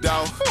 neck,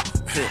 dawg?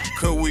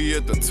 Cause we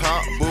at the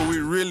top, but we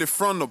really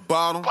from the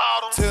bottom.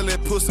 Tell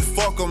that pussy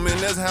fuck 'em, and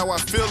that's how I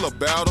feel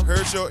about 'em.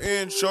 Heard your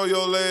intro,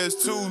 your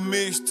last 2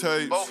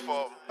 mixtapes.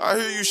 I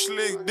hear you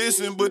slick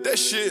dissing, but that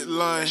shit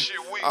lame.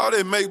 All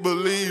that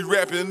make-believe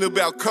rapping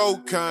about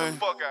cocaine.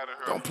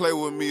 Don't play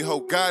with me,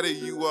 ho. Got it,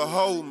 you a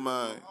hoe,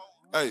 man.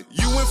 Hey,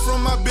 you went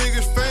from my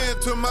biggest fan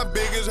to my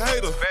biggest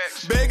hater.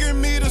 Facts.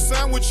 Begging me to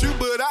sign with you,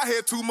 but I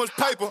had too much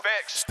paper.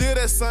 Facts. Still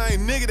that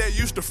same nigga that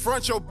used to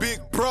front your big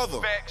brother.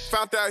 Facts.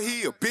 Found out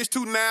he a bitch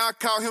too, now I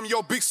call him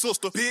your big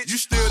sister. Bitch, you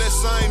still that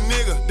same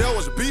nigga that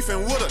was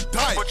beefing with a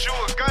dyke. But you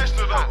a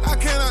gangster though. I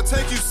cannot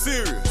take you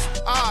serious.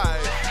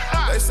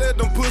 They said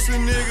them pussy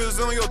niggas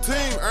on your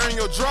team earn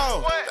your draw.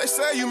 What? They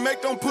say you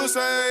make them pussy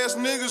ass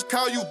niggas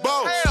call you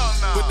boss.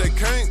 No. But they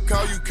can't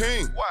call you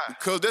king. Why?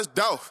 Because that's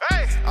Dolph.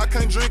 Hey. I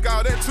can't drink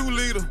all that 2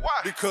 liter. Why?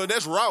 Because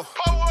that's raw.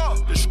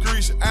 The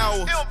streets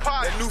hours.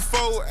 That new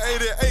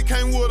 488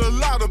 came with a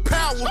lot of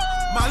power.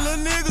 My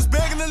little niggas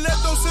begging to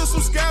let those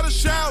systems scatter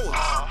showers.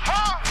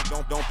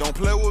 Don't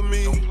play with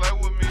me.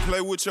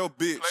 Play with your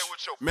bitch.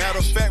 Matter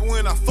of fact,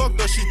 when I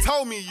fucked her, she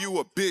told me you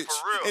a bitch.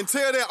 And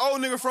tell that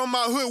old nigga from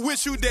my hood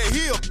with you that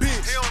he a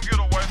bitch. He don't get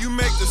away. You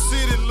make the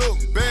city look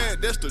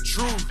bad, that's the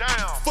truth. Damn.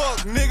 Fuck,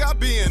 nigga, I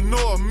be in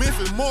North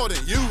Memphis more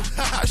than you.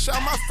 I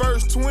shot my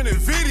first 20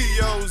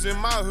 videos in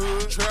my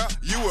hood. Trap,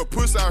 you a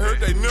puss, I heard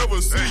they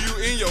never see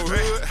you in your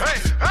hood.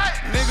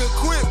 Nigga,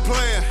 quit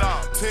playing.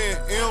 10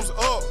 M's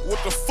up,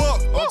 what the fuck?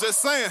 I'm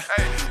just saying.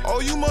 Oh,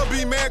 you must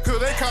be mad cause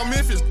they call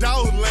Memphis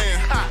Dogland.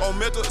 On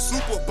Meta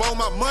Super Bowl,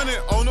 my money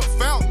on the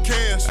fountain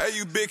cans. Hey,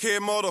 you big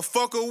head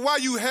motherfucker, why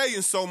you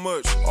hating so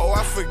much? Oh,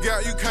 I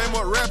forgot you came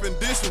up rapping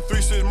this in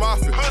 3 6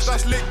 Mafia. I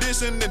slick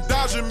this and then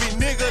dodging me,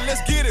 nigga,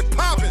 let's get it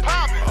poppin'.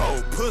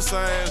 Oh, pussy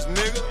ass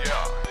nigga.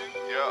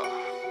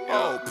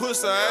 Oh,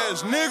 pussy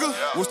ass nigga.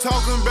 Was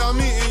talking about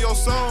me in your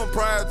song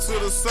prior to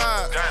the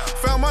side.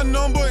 Found my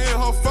number in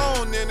her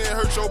phone and it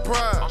hurt your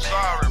pride. I'm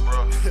sorry,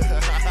 bro.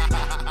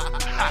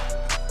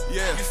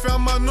 Yeah, you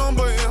found my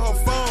number in her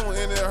phone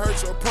and it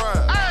hurt your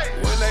pride.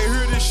 When they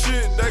hear this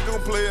shit, they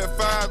gon' play it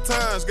 5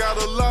 times. Got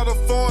a lot of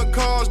foreign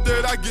cars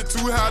that I get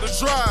too high to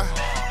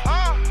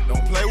drive.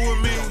 Don't play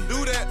with me. Don't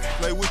do that.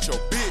 Play with your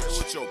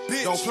bitch.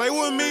 Don't play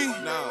with me.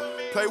 Nah,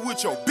 play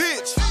with your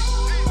bitch.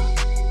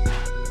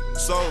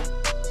 So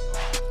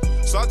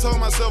I told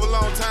myself a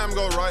long time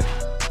ago, right?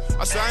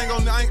 I said I ain't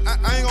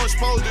gonna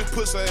expose this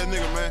pussy ass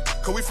nigga, man.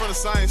 Cause we from the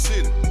same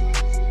city.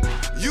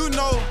 You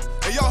know,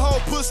 and your whole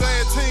pussy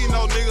ass team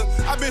know, nigga.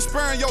 I been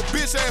sparing your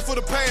bitch ass for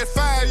the past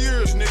 5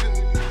 years,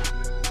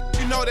 nigga.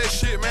 You know that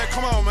shit, man.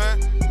 Come on,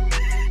 man.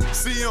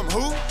 CM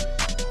who?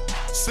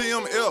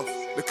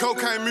 CMF, the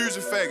cocaine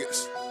music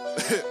faggots.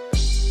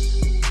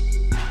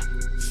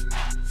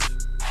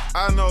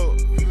 I know,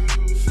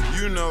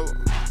 you know,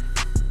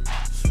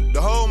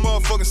 the whole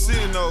motherfucking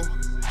city know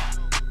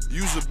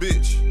you's a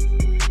bitch.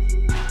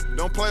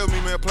 Don't play with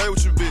me, man. Play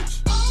with your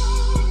bitch.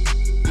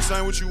 This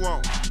ain't what you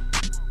want.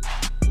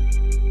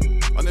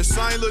 I'm that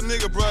same little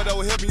nigga, bro, that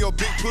was helping your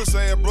big pussy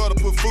ass brother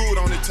put food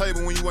on the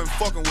table when you wasn't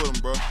fucking with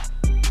him, bro.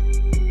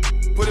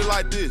 Put it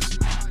like this.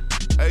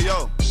 Hey,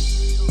 yo.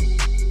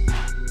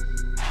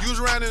 You was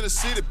around in the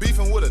city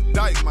beefing with a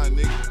dyke, my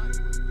nigga.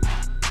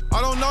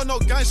 I don't know no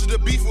gangster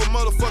that beef with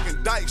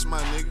motherfucking dykes, my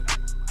nigga.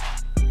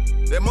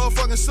 That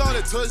motherfucking song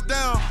that touched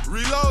down,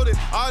 reloaded,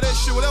 all that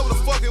shit, whatever the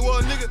fuck it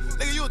was, nigga.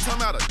 Nigga, you was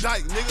talking about a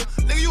dyke, nigga.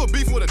 Nigga, you a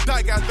beef with a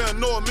dyke out there in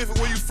North Memphis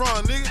where you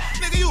from, nigga.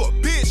 Nigga, you a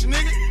bitch,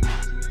 nigga.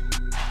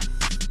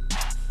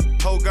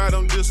 Whole God,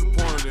 I'm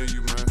disappointed in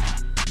you, man.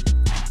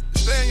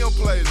 Stay in your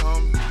place,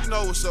 homie. You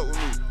know what's up with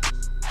me.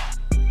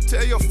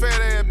 Tell your fat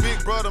ass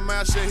big brother, man,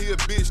 I said he a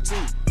bitch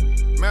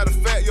too. Matter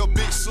of fact, your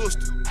big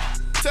sister.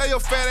 Tell your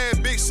fat ass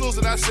big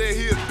sister that I said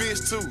he a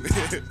bitch too.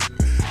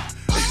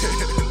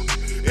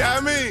 Yeah, I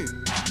mean.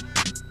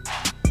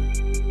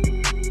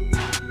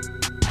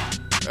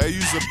 Hey,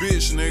 you's a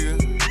bitch, nigga.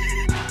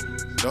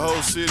 The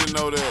whole city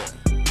know that.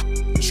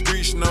 The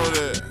streets know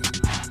that.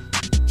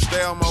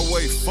 Stay on my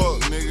way, fuck,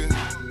 nigga.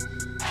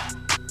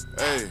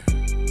 Hey.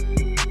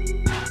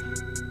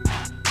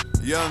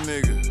 Young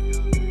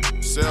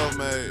nigga.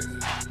 Self-made.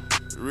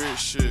 Rich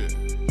shit.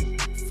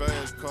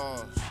 Fast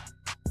cars.